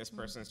terribly. This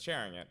person's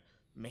chairing it.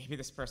 Maybe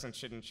this person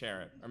shouldn't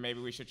chair it, or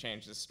maybe we should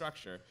change the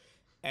structure.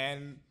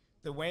 And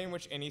the way in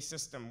which any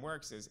system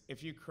works is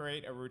if you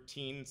create a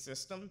routine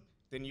system,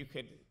 then you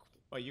could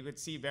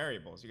see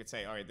variables. You could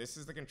say, all right, this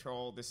is the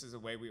control, this is the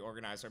way we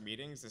organize our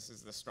meetings, this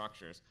is the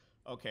structures.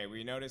 Okay,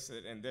 we noticed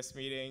that in this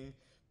meeting,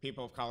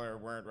 people of color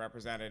weren't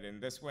represented in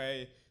this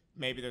way.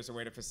 Maybe there's a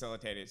way to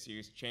facilitate it, so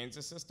you change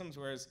the systems.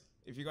 Whereas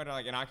if you go to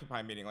like an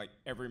Occupy meeting, like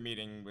every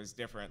meeting was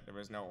different. There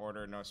was no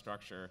order, no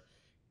structure.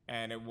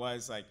 And it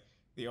was like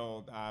the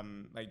old,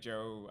 like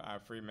Joe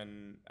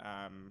Freeman,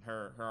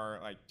 her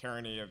like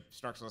tyranny of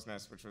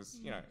structurelessness, which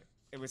was,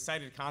 it was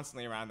cited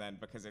constantly around then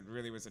because it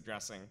really was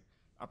addressing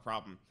a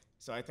problem.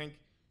 So I think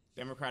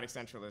democratic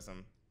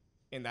centralism,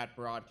 in that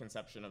broad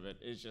conception of it,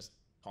 is just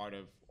part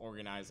of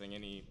organizing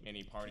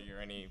any party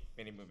or any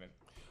movement.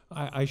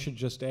 I should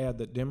just add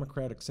that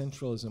democratic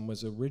centralism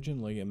was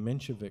originally a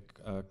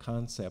Menshevik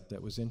concept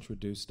that was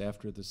introduced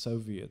after the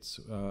Soviets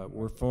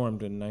were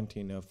formed in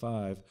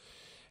 1905.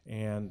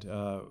 And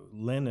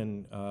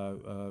Lenin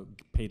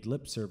paid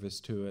lip service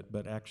to it,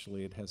 but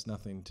actually it has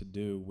nothing to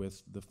do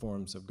with the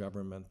forms of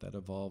government that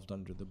evolved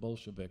under the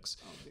Bolsheviks.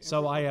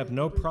 So I have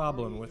no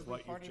problem with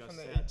what you just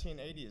said. Every party from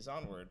the 1880s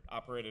onward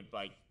operated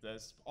like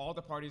this. All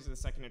the parties of the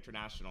Second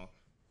International,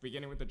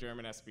 beginning with the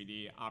German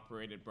SPD,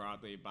 operated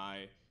broadly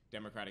by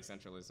democratic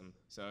centralism.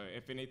 So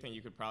if anything,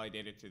 you could probably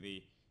date it to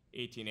the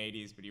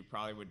 1880s, but you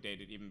probably would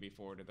date it even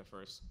before to the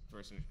first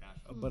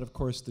international. But of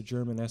course, the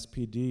German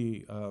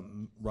SPD,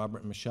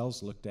 Robert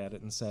Michels looked at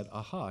it and said,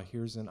 aha,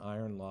 here's an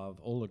iron law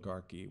of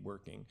oligarchy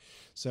working.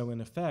 So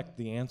in effect,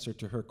 the answer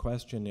to her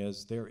question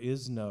is there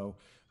is no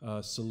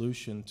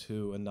solution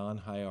to a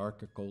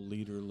non-hierarchical,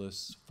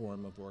 leaderless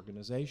form of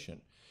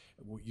organization.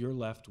 You're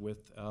left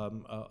with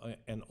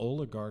an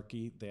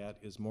oligarchy that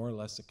is more or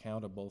less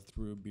accountable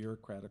through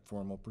bureaucratic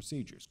formal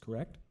procedures,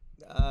 correct?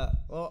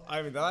 Well,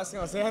 I mean, the last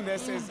thing I'll say on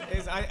this is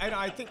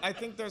I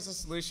think there's a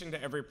solution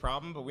to every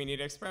problem, but we need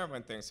to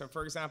experiment things. So,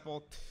 for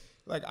example,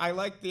 like I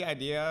like the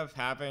idea of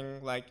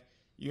having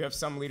you have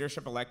some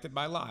leadership elected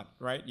by lot,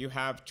 right? You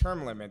have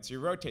term limits, you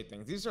rotate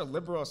things. These are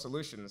liberal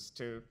solutions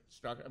to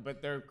structure,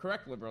 but they're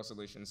correct liberal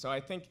solutions. So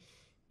I think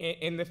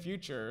in the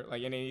future,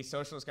 like in any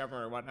socialist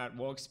government or whatnot,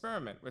 we'll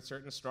experiment with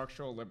certain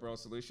structural liberal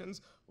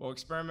solutions. We'll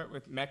experiment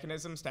with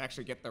mechanisms to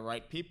actually get the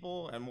right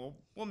people, and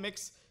we'll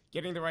mix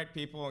getting the right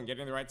people and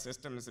getting the right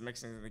systems and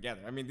mixing them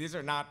together. I mean, these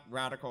are not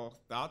radical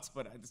thoughts,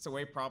 but it's the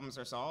way problems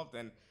are solved,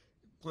 and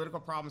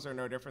political problems are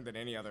no different than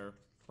any other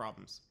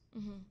problems.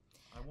 Mm-hmm.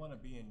 I want to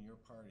be in your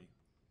party.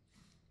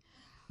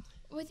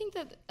 Well, I think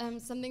that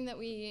something that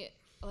we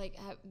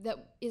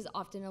that is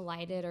often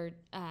elided or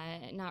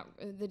not,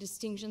 the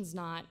distinction's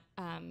not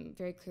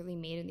very clearly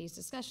made in these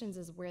discussions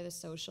is where the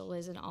social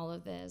is in all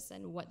of this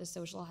and what the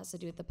social has to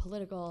do with the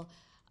political.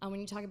 When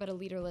you talk about a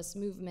leaderless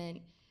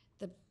movement,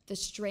 the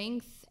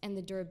strength and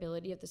the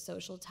durability of the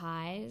social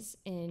ties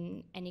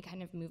in any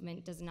kind of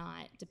movement does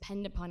not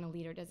depend upon a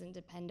leader, doesn't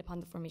depend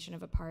upon the formation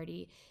of a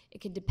party.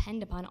 It could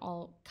depend upon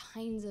all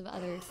kinds of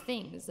other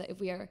things that if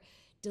we are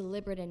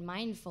deliberate and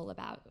mindful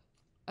about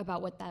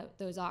what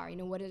those are. You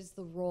know, what is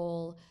the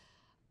role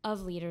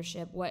of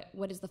leadership?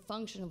 What is the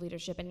function of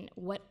leadership? And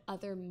what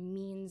other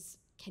means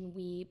can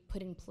we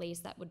put in place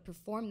that would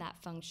perform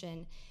that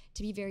function?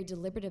 To be very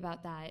deliberate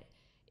about that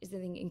is, I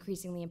think,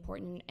 increasingly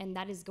important. And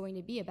that is going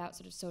to be about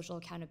sort of social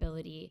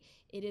accountability.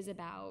 It is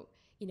about,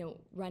 you know,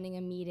 running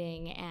a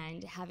meeting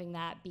and having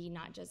that be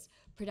not just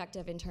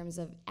productive in terms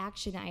of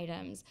action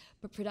items,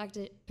 but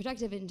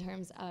productive in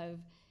terms of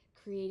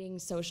creating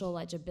social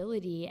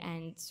legibility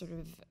and sort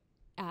of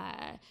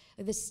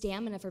the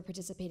stamina for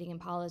participating in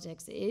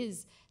politics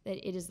is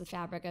that it is the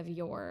fabric of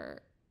your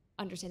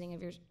understanding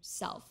of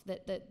yourself,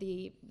 that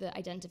the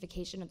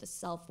identification of the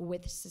self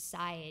with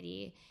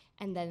society,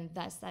 and then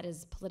thus that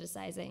is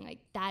politicizing. Like,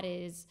 that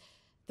is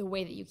the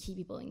way that you keep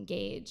people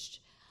engaged.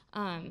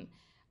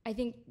 I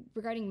think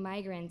regarding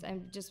migrants, I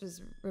just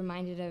was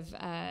reminded of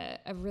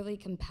a really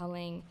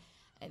compelling,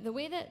 the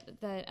way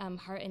that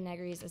Hart and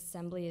Negri's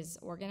assembly is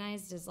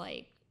organized is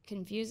like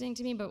confusing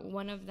to me, but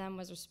one of them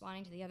was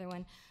responding to the other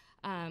one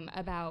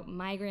about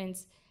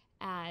migrants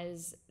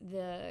as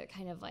the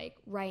kind of like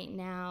right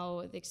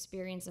now the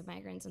experience of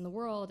migrants in the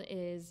world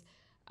is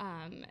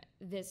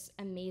this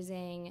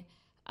amazing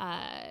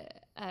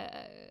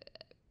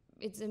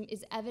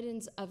it's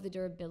evidence of the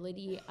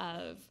durability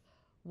of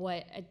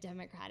what a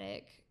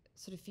democratic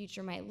sort of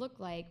future might look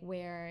like,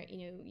 where, you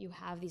know, you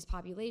have these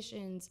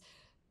populations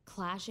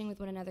clashing with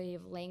one another. You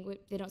have language,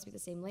 they don't speak the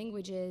same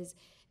languages,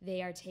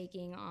 they are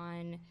taking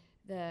on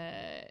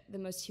the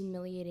most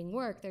humiliating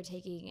work, they're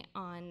taking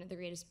on the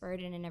greatest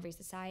burden in every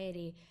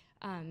society,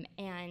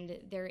 and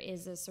there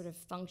is a sort of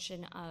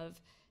function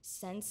of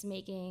sense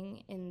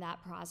making in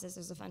that process.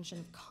 There's a function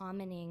of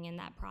commoning in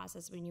that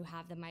process when you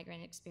have the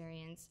migrant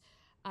experience,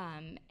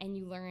 and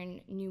you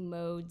learn new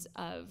modes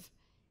of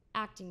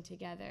acting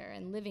together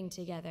and living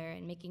together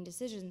and making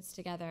decisions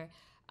together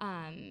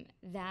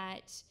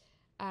that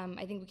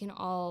I think we can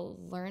all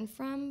learn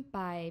from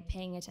by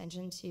paying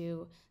attention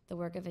to the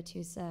work of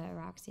Atossa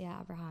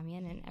Araxia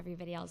Abrahamian and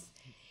everybody else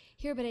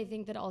here. But I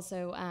think that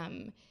also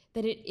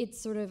that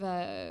it's sort of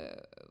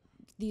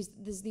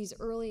these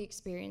early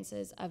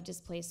experiences of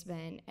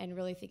displacement, and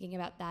really thinking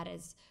about that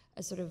as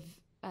a sort of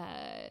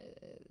a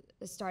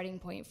starting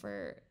point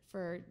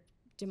for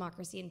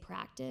democracy in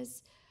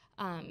practice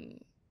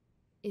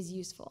is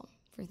useful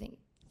for things.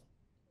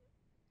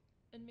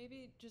 And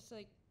maybe just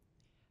like,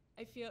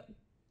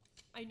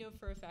 I know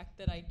for a fact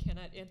that I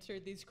cannot answer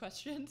these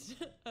questions,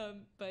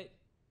 but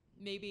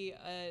maybe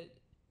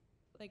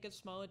like a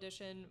small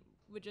addition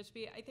would just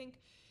be, I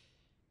think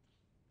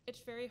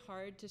it's very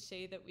hard to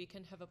say that we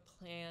can have a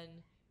plan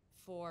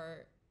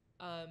for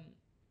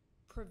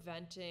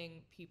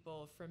preventing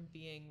people from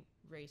being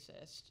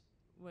racist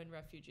when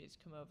refugees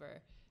come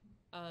over.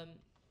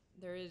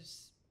 There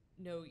is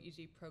no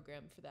easy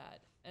program for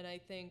that. And I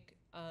think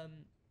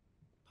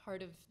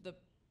part of the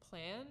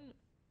plan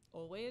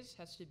always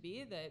has to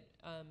be that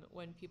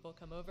when people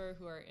come over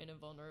who are in a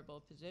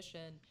vulnerable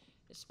position,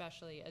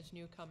 especially as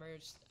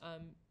newcomers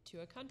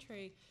to a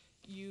country,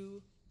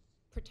 you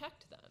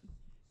protect them.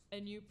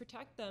 And you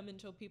protect them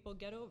until people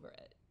get over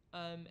it.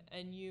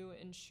 And you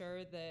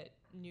ensure that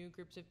new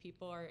groups of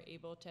people are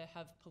able to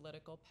have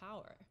political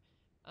power,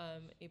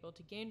 able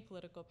to gain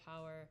political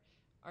power,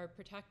 are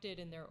protected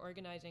in their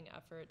organizing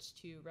efforts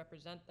to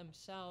represent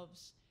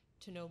themselves,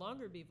 to no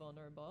longer be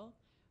vulnerable,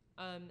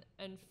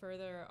 and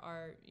further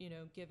are, you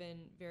know, given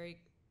very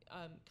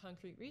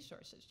concrete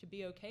resources to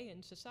be okay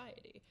in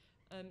society.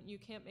 You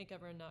can't make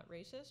everyone not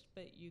racist,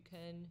 but you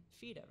can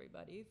feed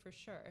everybody for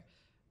sure.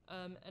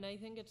 And I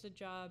think it's a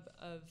job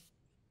of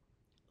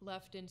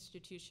left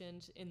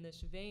institutions in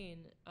this vein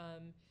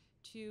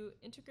to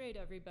integrate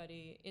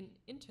everybody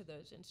into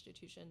those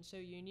institutions. So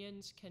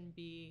unions can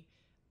be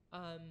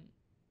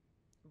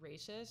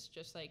racist,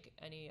 just like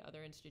any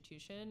other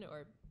institution,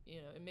 or, you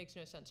know, it makes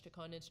no sense to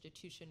call an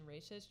institution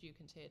racist. You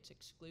can say it's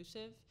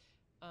exclusive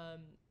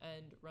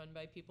and run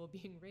by people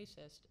being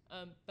racist.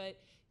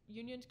 But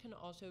unions can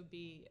also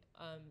be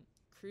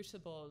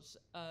crucibles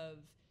of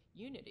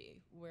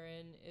unity,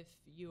 wherein if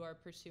you are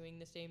pursuing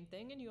the same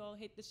thing and you all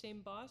hate the same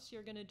boss,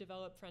 you're going to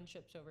develop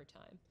friendships over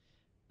time.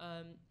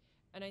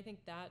 And I think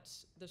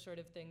that's the sort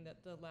of thing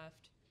that the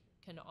left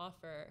can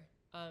offer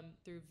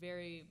through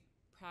very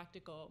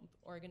practical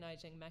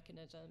organizing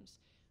mechanisms.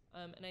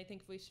 And I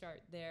think if we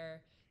start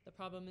there, the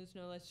problem is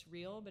no less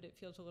real, but it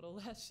feels a little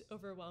less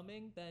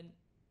overwhelming than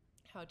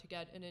how to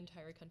get an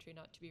entire country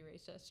not to be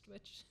racist,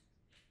 which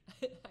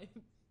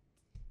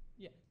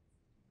yeah.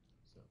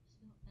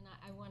 And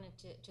I wanted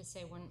to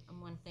say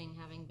one thing,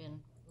 having been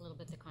a little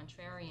bit the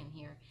contrarian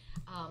here.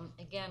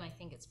 Again, I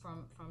think it's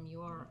from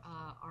your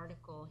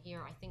article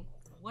here. I think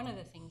one of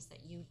the things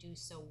that you do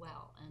so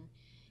well and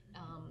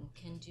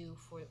can do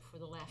for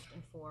the left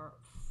and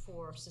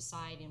for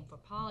society and for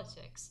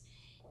politics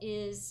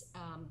is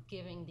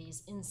giving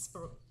these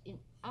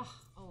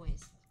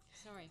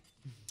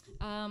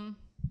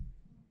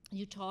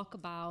you talk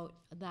about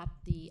that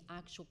the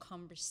actual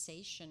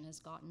conversation has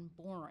gotten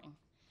boring,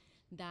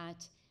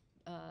 that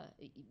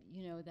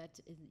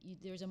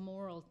there's a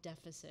morals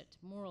deficit,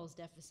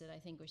 I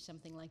think, or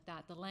something like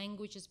that. The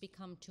language has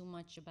become too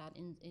much about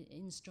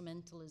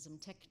instrumentalism,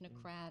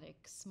 technocratic,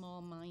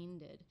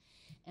 small-minded,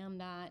 and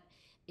that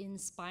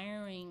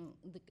inspiring,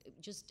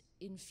 just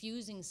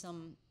infusing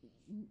some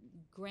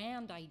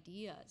grand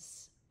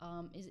ideas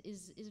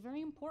is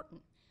very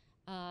important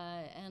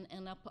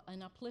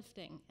and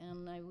uplifting.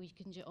 And we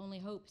can only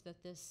hope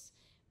that this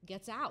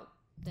gets out,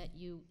 that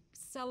you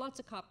sell lots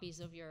of copies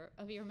of your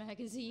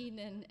magazine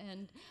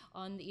and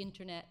on the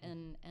internet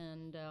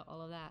and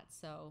all of that.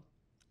 So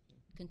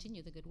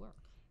continue the good work.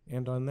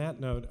 And on that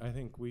note, I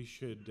think we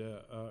should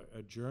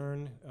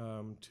adjourn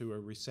to a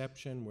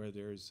reception where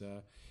there's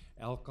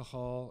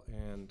alcohol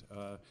and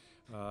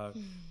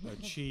a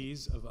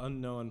cheese of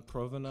unknown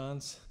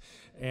provenance.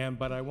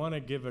 But I want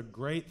to give a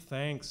great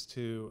thanks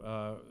to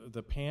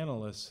the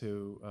panelists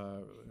who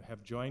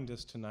have joined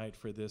us tonight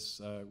for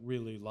this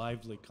really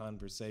lively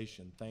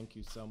conversation. Thank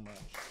you so much.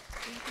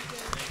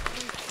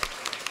 Thank you.